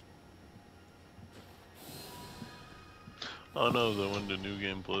 Oh no, I went to New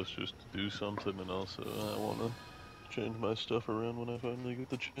Game Plus just to do something, and also I want to change my stuff around when I finally get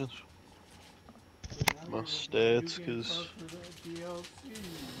the chance. My stats, cause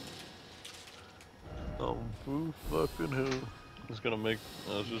oh, who fucking who? I was gonna make.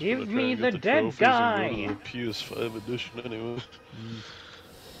 I was just Give gonna try me and the get the dead trophies guy! and go to the PS5 edition anyway.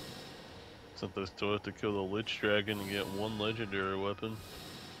 Since I still have to kill the Lich Dragon and get one legendary weapon.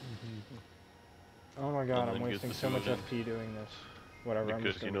 Oh my god, And I'm then get wasting the so much two of FP doing this. Whatever, I'm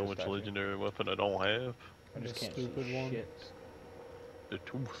Because just you gonna know do a which statue. legendary weapon I don't have? I just The can't stupid see one. shit. The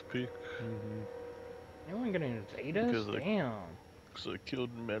toothpick. Anyone gonna invade us? Because Damn. I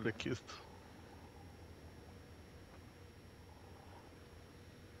killed Malekith.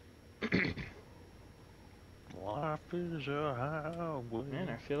 Life is a highway. Man,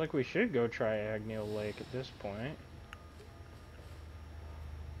 I feel like we should go try Agnew Lake at this point.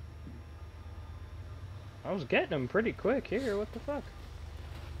 I was getting them pretty quick here, what the fuck?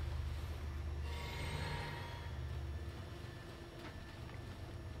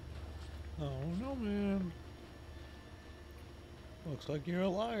 Oh no, man. Looks like you're a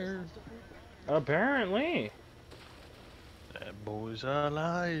liar. Apparently. That boy's a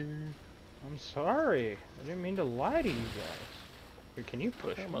liar. I'm sorry. I didn't mean to lie to you guys. Here, can you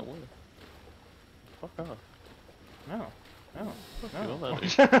push Fuck me? my way. Fuck off. No. No. Fuck you, I'm No. outta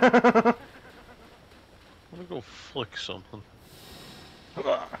here. I'm gonna go flick something. Looks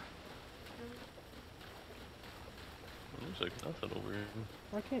like nothing over here.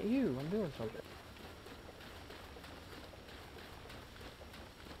 Why can't you? I'm doing something.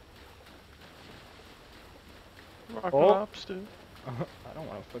 Rock Oh. lobster. I don't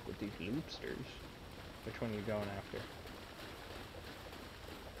want to fuck with these loopsters. Which one are you going after?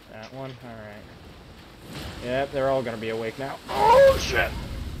 That one? Alright. Yep, they're all gonna be awake now. Oh shit!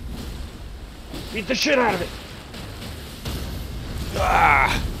 Beat the shit out of it!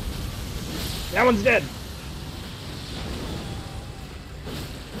 Ah! That one's dead!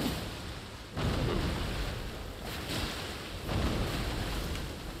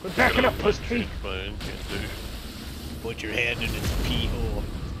 Quit backing up, pussy! My incantation. Put your hand in its pee hole.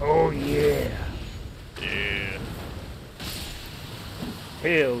 Oh yeah! Yeah.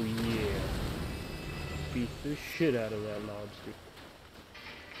 Hell yeah! Beat the shit out of that lobster.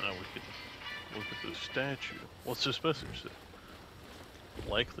 Now we can look at the statue. What's the specimen say?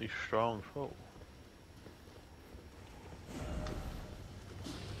 Likely strong foe.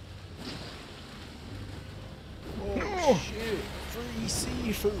 Free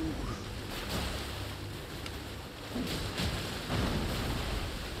seafood.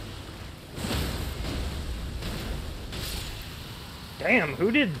 Damn,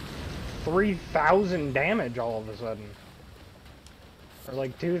 who did 3,000 damage all of a sudden? Or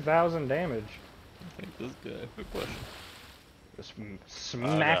like 2,000 damage. I think this guy. Good question. Just I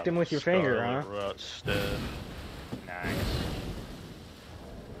smacked got him with your finger, huh? Scarlet Rot staff. Nice.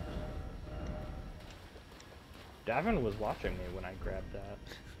 Davin was watching me when I grabbed that.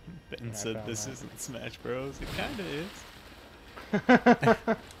 Ben I said found this that. isn't Smash Bros. It kinda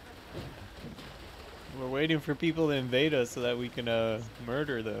is. We're waiting for people to invade us so that we can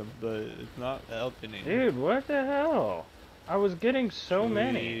murder them, but it's not helping it. Dude, what the hell? I was getting so Should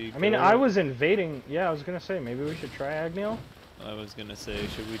many. we I mean, go? I was invading. Yeah, I was gonna say maybe we should try Agneil. I was gonna say,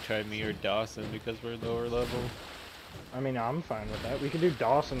 should we try me or Dawson because we're lower level? I mean, I'm fine with that. We could do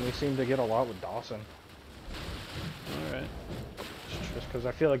Dawson. We seem to get a lot with Dawson. Alright. Just because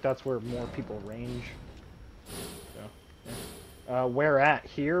I feel like that's where more people range. So, yeah. Where at?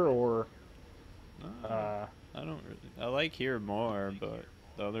 Here or? I don't really. I like here more, but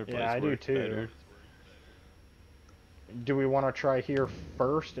the other place Yeah, I do works too. better. Do we want to try here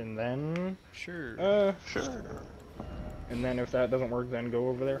first and then? Sure. Sure. And then if that doesn't work, then go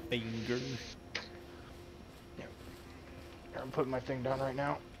over there. Finger. I'm putting my thing down right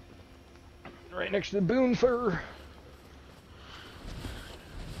now. Right next to the Boon Fur.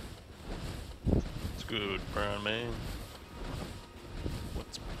 It's good, brown man.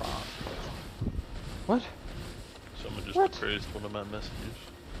 What's prom? What? Someone just What? erased one of my messages.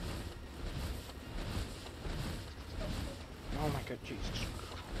 Oh my god, Jesus.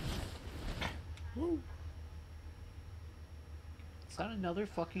 Woo. Is that another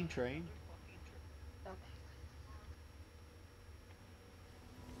fucking train?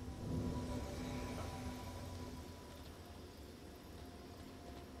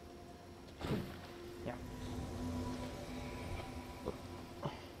 Yeah.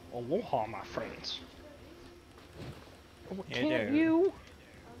 Aloha, my friends. Oh, Hey can't there. you?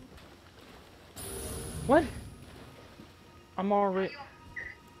 What? I'm already.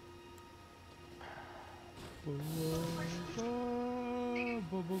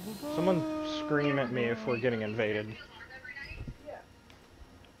 Someone scream at me if we're getting invaded.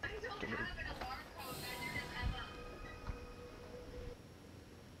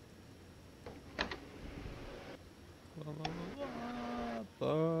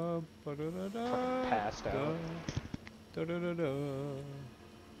 Passed out.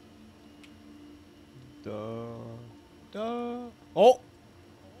 Oh!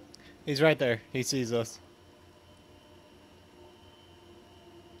 He's right there. He sees us.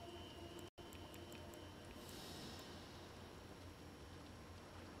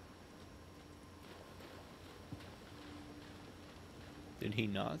 Did he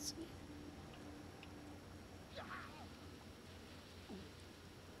not see?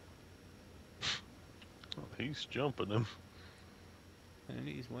 Oh, he's jumping him. And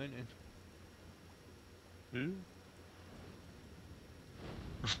he's winning. Who?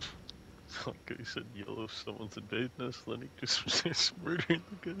 Like he said, yellow, someone's invading us, then he just is murdering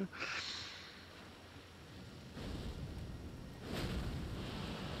the guy.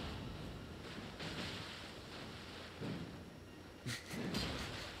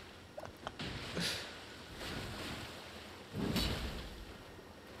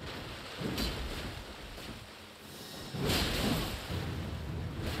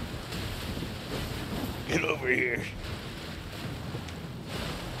 Get over here.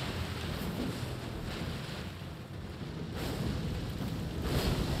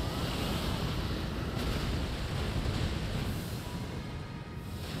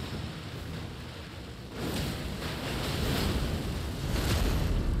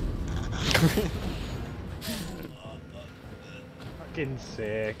 Fucking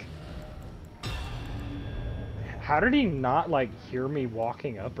sick. How did he not like hear me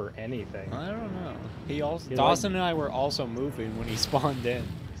walking up or anything? I don't know. He also He Dawson like- and I were also moving when he spawned in.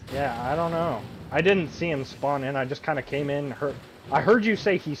 Yeah, I don't know. I didn't see him spawn in. I just kind of came in. I heard you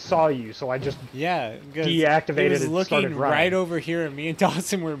say he saw you, so I just Yeah, because Deactivated he was and looking started running. right over here, and me and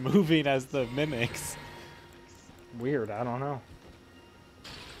Dawson were moving as the mimics. weird. I don't know.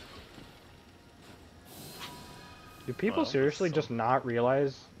 Do people Well, seriously so- just not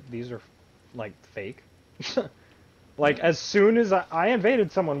realize these are like fake? Like as soon as I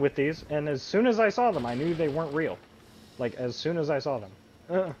invaded someone with these, and as soon as I saw them, I knew they weren't real. Like as soon as I saw them.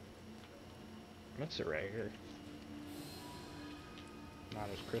 That's it right here. Not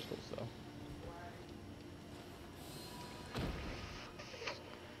as crystals though.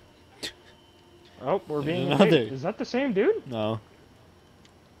 Oh, we're being Another. invaded. Is that the same dude? No,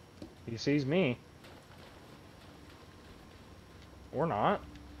 He sees me. Or not.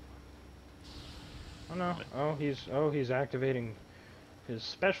 Oh no. He's activating his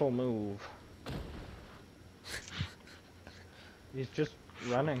special move. He's just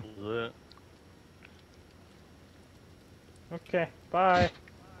running. That. Okay, bye.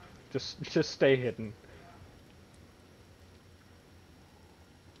 Just stay hidden.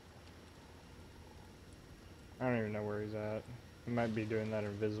 I don't even know where he's at. He might be doing that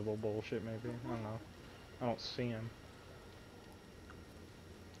invisible bullshit, maybe. I don't know. I don't see him.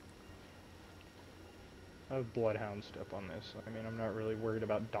 I have Bloodhound step on this. I mean, I'm not really worried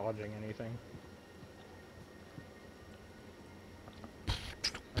about dodging anything.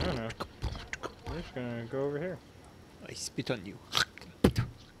 I don't know. We're just gonna go over here. I spit on you.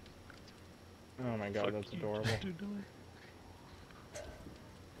 Oh my god, Fuck that's you, adorable. dude.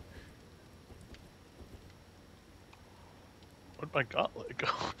 Where'd my gauntlet go?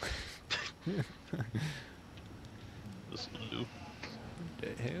 This Lou. What the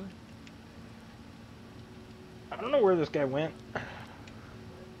hell? I don't know where this guy went.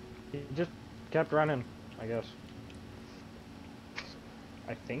 He just kept running, I guess.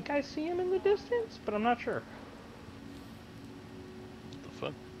 I think I see him in the distance, but I'm not sure. What the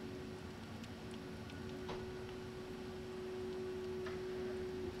fuck?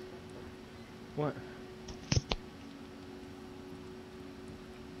 What?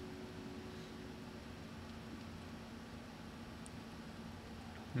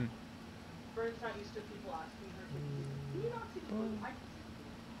 Bird's not used to people asking her, do you not see the blue? I can see the blue.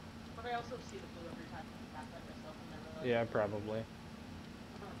 But I also see the blue every time I back like myself and never realize. Yeah, probably.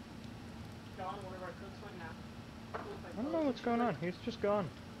 John, one of our cooks went now. I don't know what's going on. He's just gone.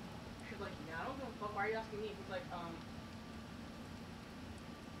 She's like, yeah, I don't give a fuck. Why are you asking me? He's like, hard.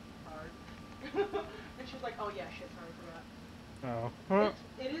 And she's like, oh yeah, shit, sorry, forgot. Oh. Huh.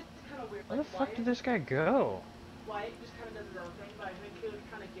 It is kind of weird. Where Like, the fuck Wyatt, did this guy go? Wyatt just kind of does his own thing, but I think he would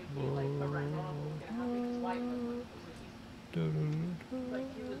kind of give me like a run on what was gonna happen because Wyatt was like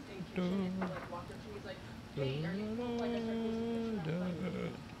he was in kitchen and he like walked up to me. He's like, hey, are you cool? Like I started closing the kitchen.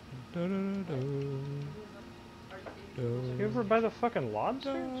 I was like, You over by the fucking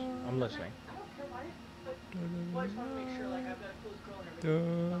lobsters? I'm listening. I don't care why, but well, I just want to make sure like I've got a closed grill and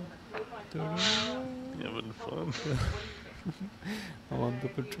everything. So I'm like, You having fun? what do you think? I'm on the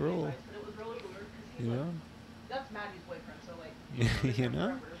patrol. But it was really weird because he's You like, know? that's Maddie's boyfriend, so like, You know?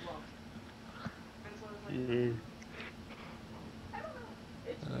 forever as well. And so I was like, Yeah. I don't know.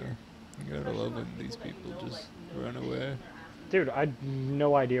 It's weird. You gotta love when these people just run away. Dude, I have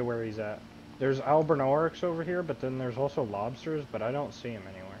no idea where he's at. There's Albernorics over here, but then there's also lobsters, but I don't see him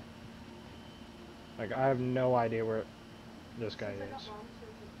anywhere. Like, I have no idea where this guy is.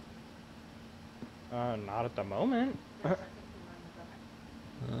 Not at the moment. Oh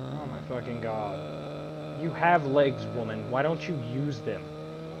my fucking god. You have legs, woman. Why don't you use them?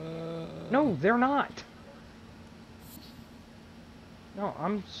 No, they're not. No,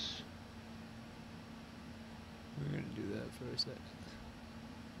 We're gonna do that for a sec.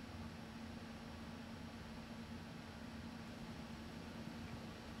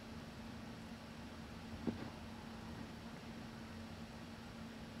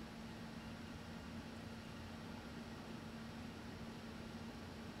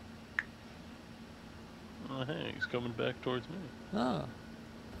 Oh, hey, he's coming back towards me. Ah.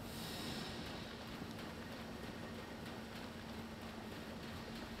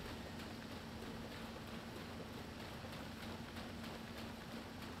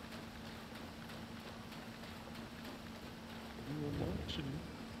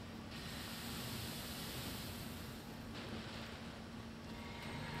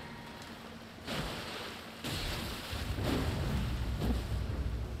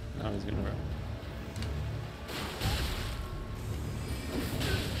 Now he's gonna run.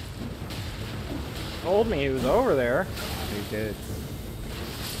 told me he was over there. He did.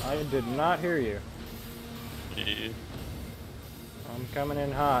 I did not hear you. Yeah, I'm coming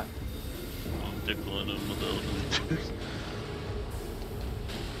in hot. I'm tickling him with those.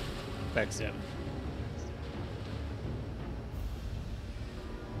 Back 7.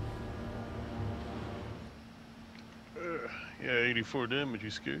 Yeah, 84 damage. You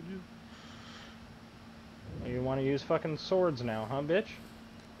scared you? You want to use fucking swords now, huh, bitch?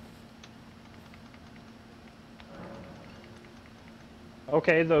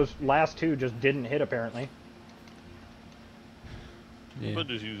 Okay, those last two just didn't hit, apparently. Yeah. But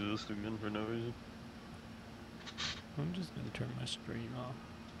just use this again for no reason. I'm just gonna turn my stream off.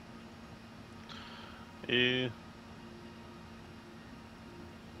 Yeah.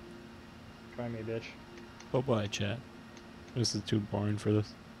 Try me, bitch. Bye bye, chat. This is too boring for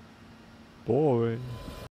this. Boy.